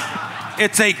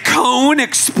 It's a cone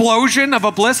explosion of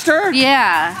a blister?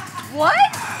 Yeah. What?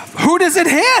 Who does it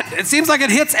hit? It seems like it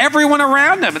hits everyone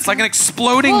around him. It's like an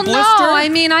exploding blister. No, I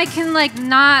mean, I can I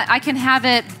can have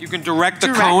it. You can direct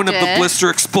the cone of the blister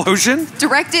explosion?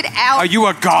 Direct it out. Are you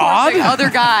a god? The other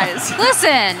guys.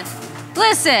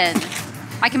 Listen.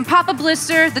 I can pop a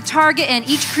blister. The target and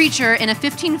each creature in a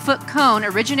 15-foot cone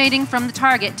originating from the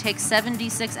target takes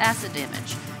 7d6 acid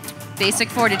damage. Basic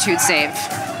fortitude save.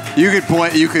 You could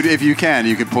point if you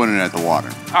can point it at the water.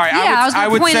 All right, Yeah, I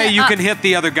would point say it you up. can hit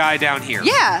the other guy down here.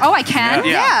 Yeah. Oh, I can?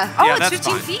 Yeah. Oh, Yeah, it's that's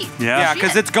 15 fine. feet. Yeah,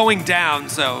 because it's going down,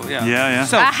 so yeah. Yeah.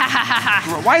 So,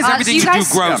 why is everything you do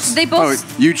gross? They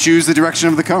both. You choose the direction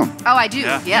of the cone. Oh, I do.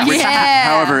 Yeah.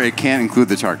 However, it can't include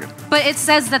the target. But it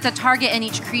says that the target and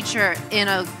each creature in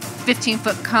a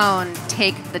 15-foot cone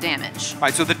take the damage. All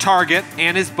right, so the target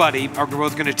and his buddy are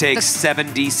both going to take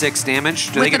 7d6 damage.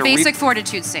 Do they With get a basic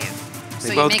fortitude save.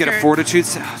 They both get a fortitude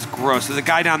save. Oh, it's gross. So the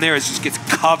guy down there just gets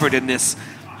covered in this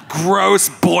gross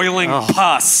boiling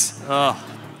pus.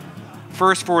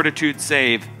 First fortitude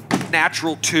save,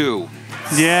 natural 2.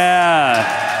 Yeah.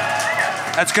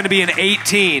 That's going to be an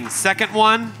 18. Second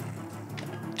one,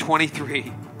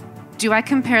 23. Do I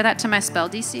compare that to my spell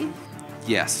DC?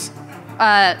 Yes.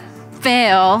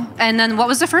 Fail. And then what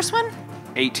was the first one?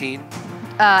 18.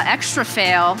 Extra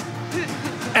fail.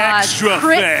 Extra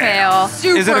crit fail.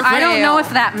 Super Is it a crit? I don't know if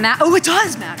that matters. Oh, it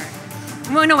does matter.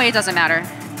 Well, no, wait, it doesn't matter.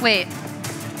 Wait.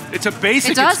 It's a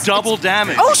basic. It does? It's double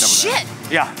damage. Oh, shit.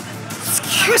 Yeah.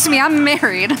 Excuse me, I'm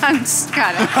married. God,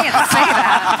 I can't say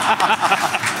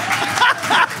that.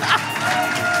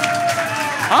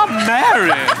 I'm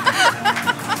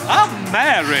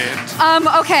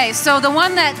married. Okay, so the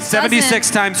one that 76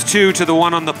 times 2 to the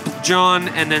one on the John,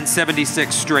 and then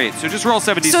 76 straight. So just roll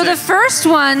 76. So the first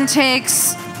one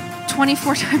takes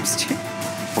 24 times 2.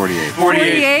 48.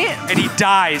 48. And he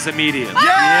dies immediately.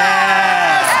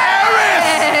 Yes!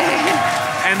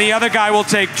 And the other guy will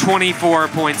take 24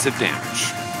 points of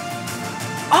damage.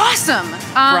 Awesome.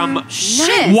 From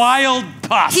shit. wild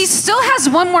pus. He still has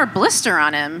one more blister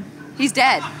on him. He's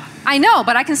dead. I know,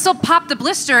 but I can still pop the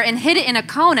blister and hit it in a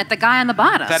cone at the guy on the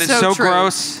bottom. That is so true.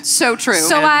 gross. So true.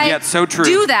 So And I yet so true.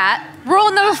 do that. Roll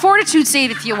another fortitude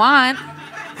save if you want.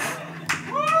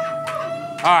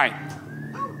 All right.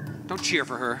 Don't cheer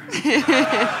for her.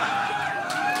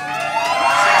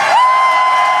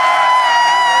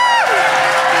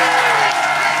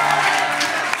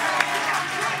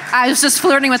 I was just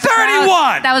flirting with the crowd.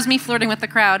 31! That was me flirting with the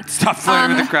crowd. Stop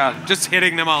flirting with the crowd. Just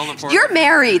hitting them all in the forehead. You're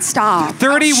married. Stop.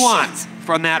 31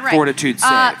 from that Right. fortitude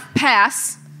save.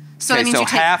 Pass. So Okay, that means so you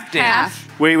take half damage.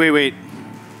 Wait.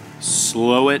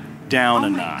 Slow it down a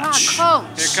God, notch.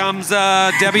 Coach. Here comes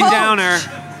Debbie Coach. Downer.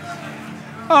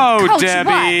 Oh, Coach,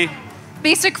 Debbie. what?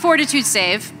 Basic fortitude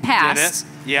save. Did Passed.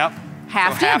 it? Yep.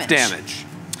 Half So damage. Half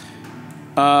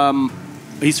damage.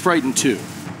 He's frightened too.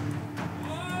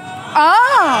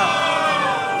 Oh.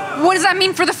 What does that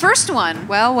mean for the first one?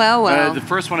 Well. The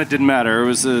first one, it didn't matter. It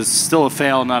was still a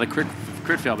fail, not a crit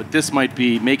fail. But this might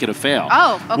make it a fail.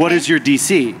 Oh, okay. What is your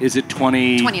DC? Is it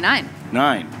 20? 29.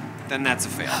 9. Then that's a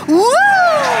fail. Woo!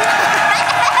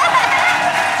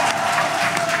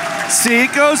 See,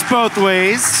 it goes both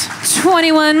ways.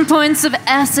 21 points of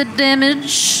acid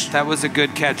damage. That was a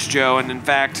good catch, Joe. And in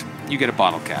fact, you get a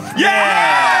bottle cap.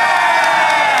 Yes!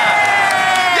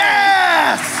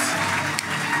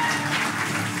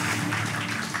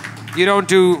 You don't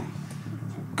do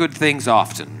good things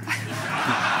often.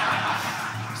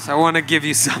 So I want to give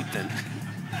you something.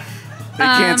 They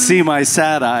can't see my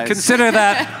sad eyes. Consider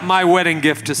that my wedding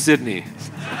gift to Sydney.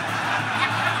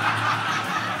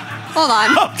 Hold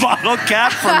on. A bottle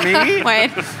cap for me?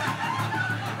 Wait.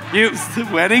 The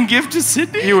wedding gift to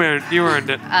Sydney? You earned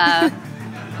it.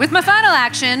 With my final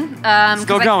action,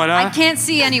 Still 'cause going, I huh? can't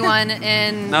see anyone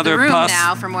in Another the room pus.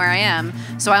 now from where I am.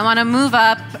 So I want to move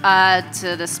up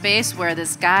to the space where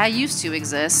this guy used to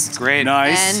exist. Great.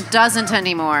 Nice. And doesn't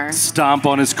anymore. Stomp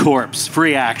on his corpse.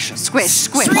 Free action. Squish,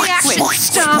 squish, squish.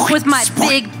 Stomp with my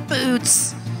big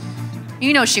boots.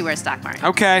 You know she wears stock market.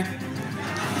 Okay.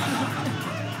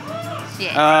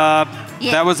 Yeah.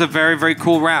 Yeah. That was a very, very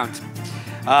cool round.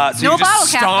 So No you just bottle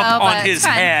cap, stomp though, on but his it's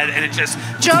fine. head, and it just.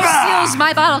 Joe steals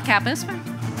my bottle cap. It's fine.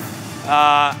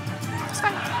 It's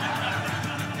fine.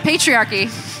 Patriarchy.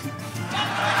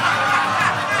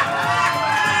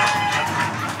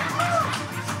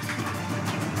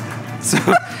 So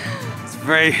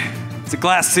it's a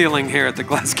glass ceiling here at the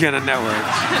Glass Cannon Network.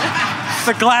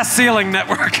 The Glass Ceiling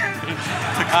Network.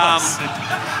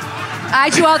 I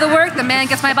do all the work. The man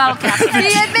gets my bottle cap. He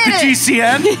admitted. The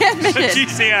GCN? He admitted.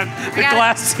 GCN, the got it.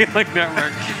 Glass Ceiling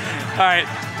Network. All right.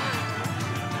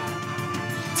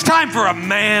 It's time for a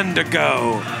man to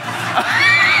go.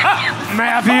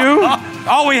 Matthew?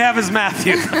 All we have is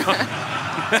Matthew.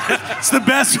 It's the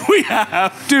best we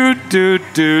have.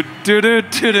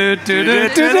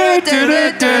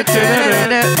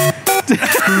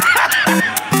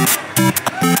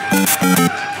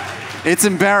 It's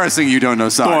embarrassing you don't know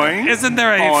soccer. Boing. Isn't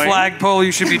there a Boing. flagpole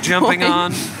you should be jumping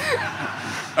on?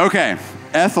 Okay,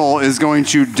 Ethel is going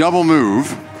to double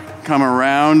move, come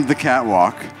around the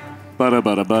catwalk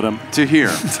Bada-bada-bada. to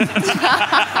here.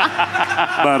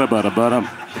 Bada-bada-bada.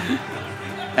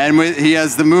 And he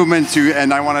has the movement to,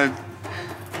 and I want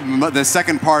to, the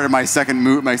second part of my second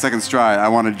stride, I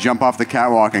want to jump off the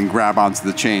catwalk and grab onto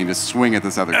the chain to swing at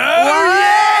this other guy.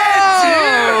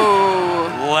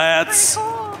 Let's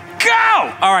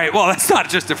go! All right, well, that's not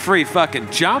just a free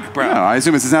fucking jump, bro. No, I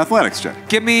assume it's an athletics check.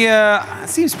 Give me it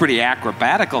seems pretty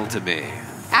acrobatical to me.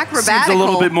 Acrobatical. Seems a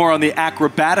little bit more on the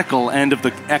acrobatical end of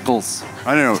the Eccles.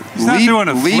 I don't know. He's not doing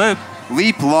a flip.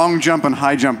 Leap, long jump, and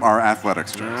high jump are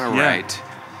athletics checks. All right.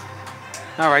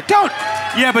 All right, don't.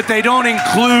 Yeah, but they don't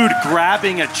include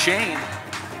grabbing a chain.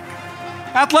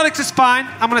 Athletics is fine.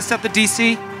 I'm going to set the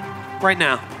DC right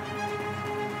now.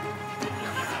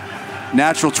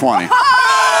 Natural 20. DC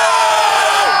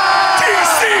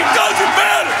doesn't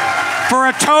matter. For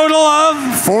a total of,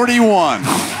 41.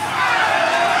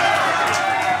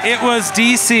 it was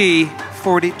DC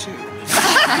 42.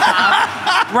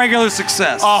 Regular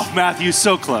success. Oh, Matthew,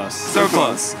 so close. So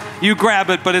close. You grab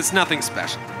it, but it's nothing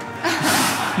special.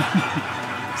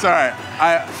 Sorry.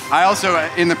 I also,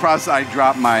 in the process, I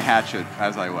dropped my hatchet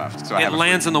as I left. So I It have a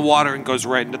lands in the water and goes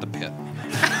right into the pit.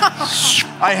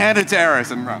 I hand it to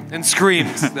Eris and run. And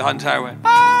screams the entire way.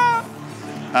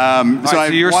 So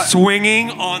You're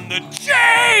swinging on the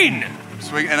chain!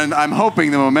 and I'm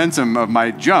hoping the momentum of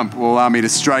my jump will allow me to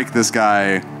strike this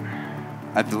guy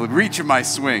at the reach of my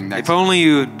swing. Next If only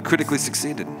you had critically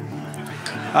succeeded.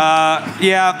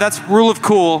 Yeah, that's rule of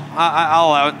cool. I'll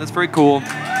allow it. That's very cool.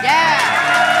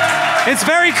 Yeah. It's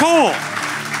very cool.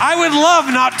 I would love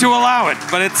not to allow it,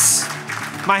 but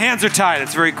my hands are tied.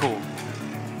 It's very cool.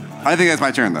 I think that's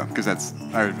my turn though, because I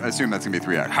assume that's gonna be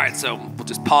 3 actions. All right, so we'll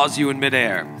just pause you in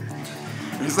midair.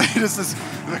 It's like just this,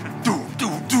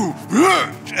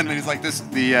 and then he's like this.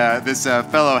 This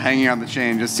fellow hanging on the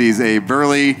chain just sees a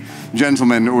burly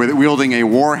gentleman wielding a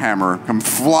warhammer come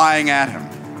flying at him,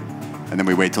 and then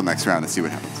we wait till next round to see what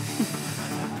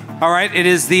happens. All right, it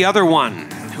is the other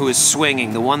one who is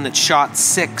swinging, the one that shot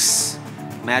 6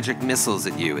 magic missiles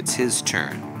at you. It's his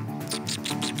turn.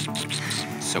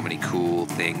 So many cool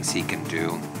things he can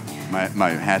do.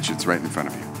 My hatchet's right in front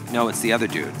of you. No, it's the other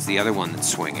dude. It's the other one that's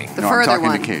swinging. The No, I'm further talking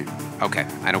one. to Kate. Okay,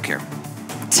 I don't care.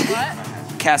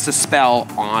 Cast a spell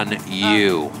on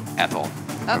you, Ethel.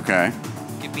 Okay.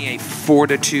 Give me a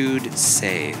fortitude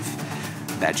save.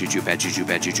 Bad juju, bad juju,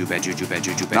 bad juju, bad juju, bad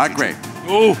juju, bad Not juju. great.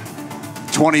 Ooh,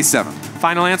 27.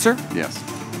 Final answer? Yes.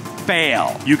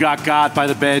 Fail. you got by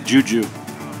the bad juju.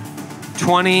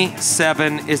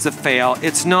 27 is a fail.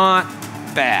 It's not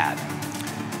bad.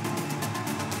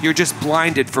 You're just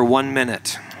blinded for 1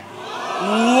 minute.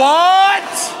 What?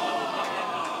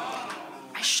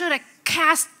 I should have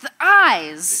cast the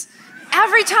eyes.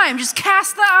 Every time, just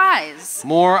cast the eyes.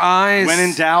 More eyes When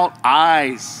in doubt,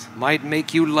 eyes. might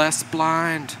make you less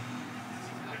blind.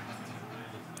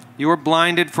 You are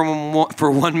blinded for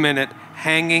 1 minute,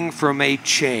 hanging from a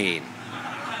chain.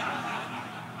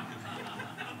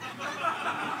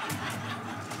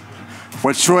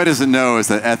 What Troy doesn't know is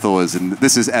that Ethel is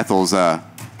this is Ethel's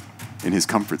in his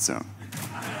comfort zone.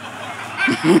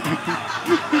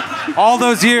 All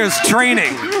those years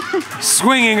training,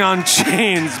 swinging on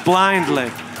chains blindly.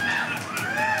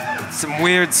 Some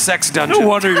weird sex dungeon. No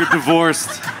wonder you're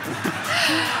divorced.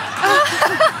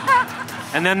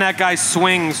 And then that guy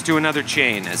swings to another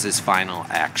chain as his final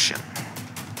action.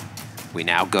 We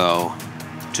now go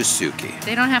to Suki.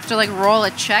 They don't have to like roll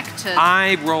a check to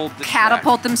I rolled the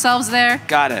catapult themselves there. check.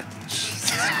 Got it.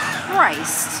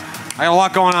 Christ. I got a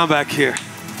lot going on back here.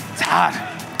 It's hot.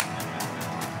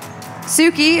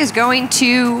 Suki is going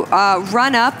to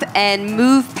run up and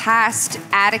move past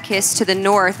Atticus to the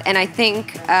north, and I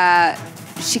think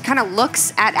she kind of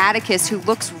looks at Atticus, who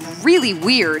looks really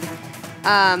weird.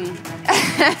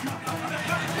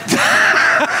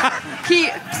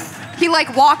 He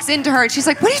like walks into her, and she's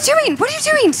like, "What are you doing? What are you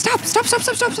doing? Stop! Stop! Stop!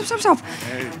 Stop! Stop! Stop! Stop!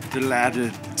 Stop!" The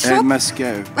ladder. Stop. Must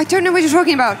go. I don't know what you're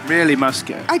talking about. Really must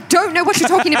go. I don't know what you're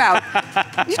talking about.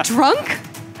 You drunk?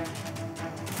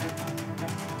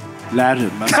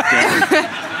 Ladder must go.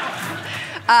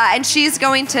 And she's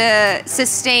going to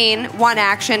sustain one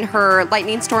action, her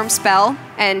lightning storm spell,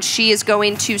 and she is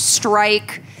going to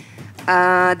strike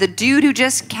the dude who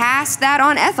just cast that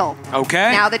on Ethel.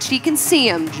 Okay. Now that she can see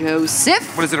him,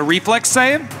 Joseph. What is it, a reflex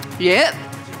save? Yep.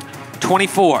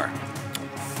 24.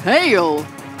 Hail.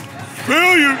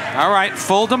 Failure. All right,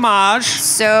 full damage.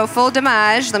 So full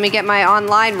damage. Let me get my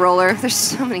online roller. There's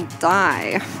so many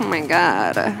die. Oh my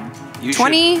god. You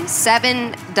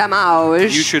 27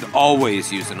 damage. You should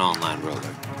always use an online roller.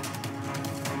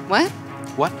 What?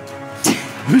 What?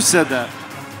 Who said that?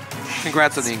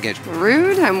 Congrats on the engagement.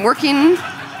 Rude. I'm working.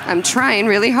 I'm trying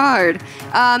really hard.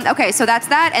 Okay, so that's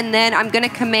that. And then I'm going to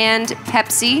command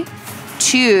Pepsi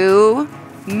to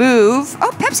move. Oh,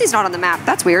 Pepsi's not on the map.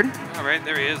 That's weird. All right,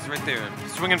 there he is, right there.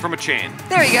 Swinging from a chain.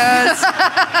 There he goes.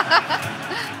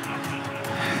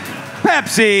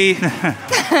 Pepsi!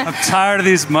 I'm tired of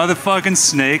these motherfucking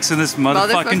snakes and this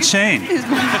motherfucking chain.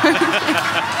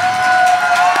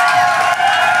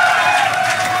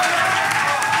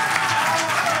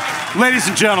 Ladies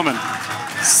and gentlemen,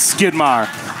 Skidmar.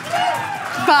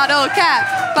 Bottle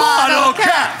cap. Bottle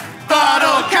cap.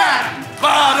 Bottle cap.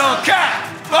 Bottle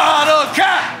cap. Bottle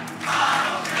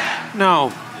cap. No.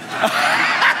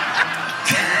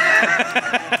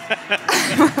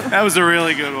 That was a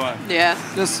really good one. Yeah.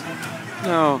 Just,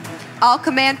 no. I'll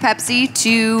command Pepsi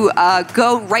to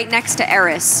go right next to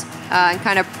Eris and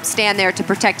kind of stand there to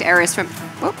protect Eris from.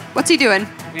 Oh, what's he doing?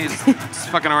 He's just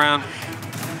fucking around.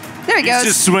 There he goes.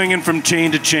 He's just swinging from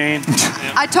chain to chain.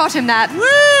 I taught him that.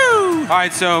 Woo! All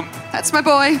right, so That's my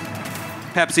boy.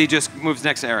 Pepsi just moves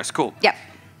next to Eris. Cool. Yep.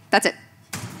 That's it.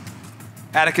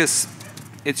 Atticus,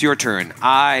 it's your turn.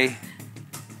 I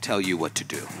tell you what to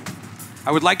do.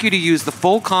 I would like you to use the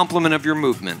full complement of your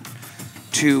movement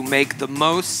to make the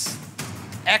most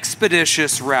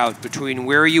expeditious route between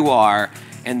where you are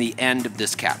and the end of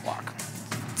this catwalk.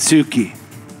 Suki.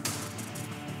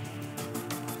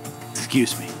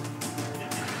 Excuse me.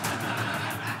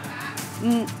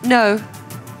 No.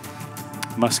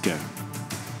 Must go.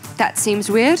 That seems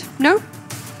weird. No?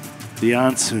 The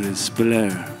answer is below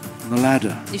on the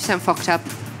ladder. You sound fucked up.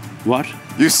 What?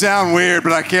 You sound weird,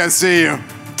 but I can't see you.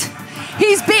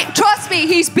 Trust me,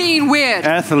 he's being weird.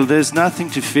 Ethel, there's nothing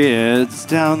to fear. It's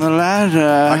down the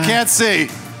ladder. I can't see.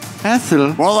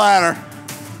 Ethel, What ladder?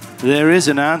 there is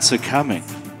an answer coming.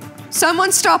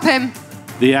 Someone stop him.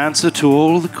 The answer to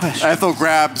all the questions. Ethel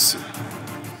grabs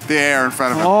the air in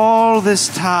front of him. All this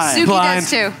time, Suki blind.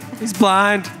 does too. He's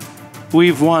blind.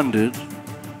 we've wondered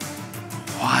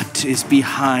what is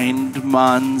behind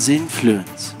Mun's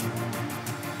influence.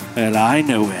 Well, I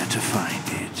know where to find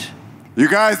it. You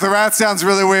guys, the rat sounds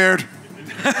really weird.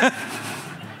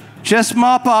 Just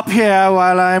mop up here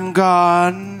while I'm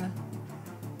gone.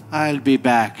 I'll be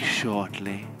back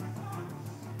shortly.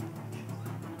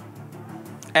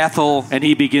 Ethel. And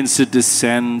he begins to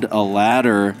descend a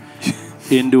ladder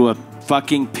into a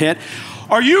fucking pit.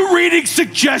 Are you reading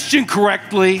suggestion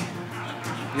correctly?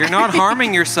 You're not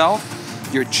harming yourself.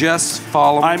 You're just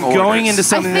following I'm orders. going into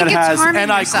something that has, and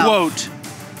yourself. I quote,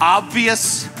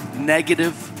 obvious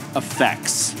negative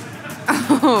effects.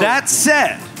 Oh. That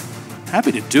said,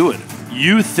 happy to do it.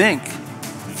 You think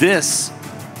this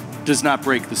does not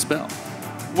break the spell?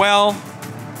 Well,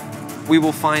 we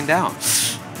will find out.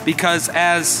 Because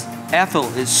as Ethel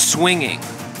is swinging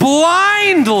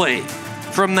blindly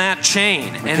from that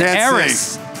chain, and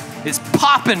Eris is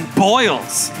popping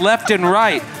boils left and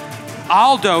right,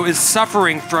 Aldo is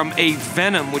suffering from a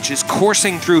venom which is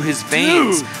coursing through his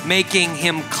veins, making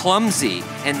him clumsy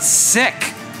and sick.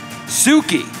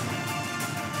 Suki.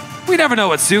 We never know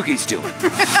what Suki's doing.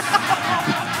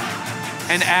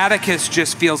 And Atticus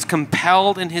just feels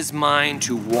compelled in his mind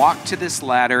to walk to this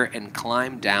ladder and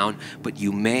climb down, but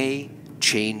you may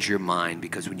change your mind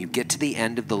because when you get to the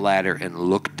end of the ladder and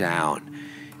look down,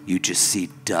 you just see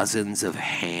dozens of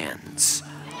hands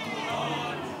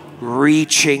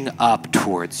reaching up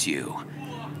towards you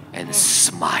and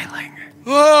smiling.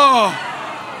 Oh!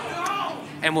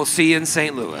 And we'll see you in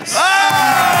St. Louis. Oh!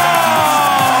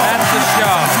 That's the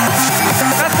show.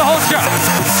 That's the whole show.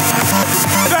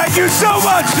 Thank you so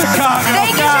much, Chicago.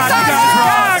 Thank you,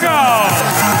 Chicago.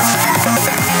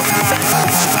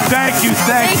 Thank you,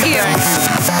 thank you.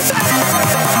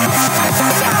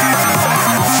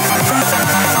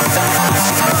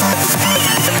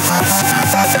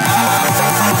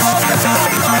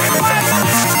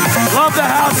 Love the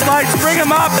house lights. Bring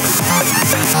them up.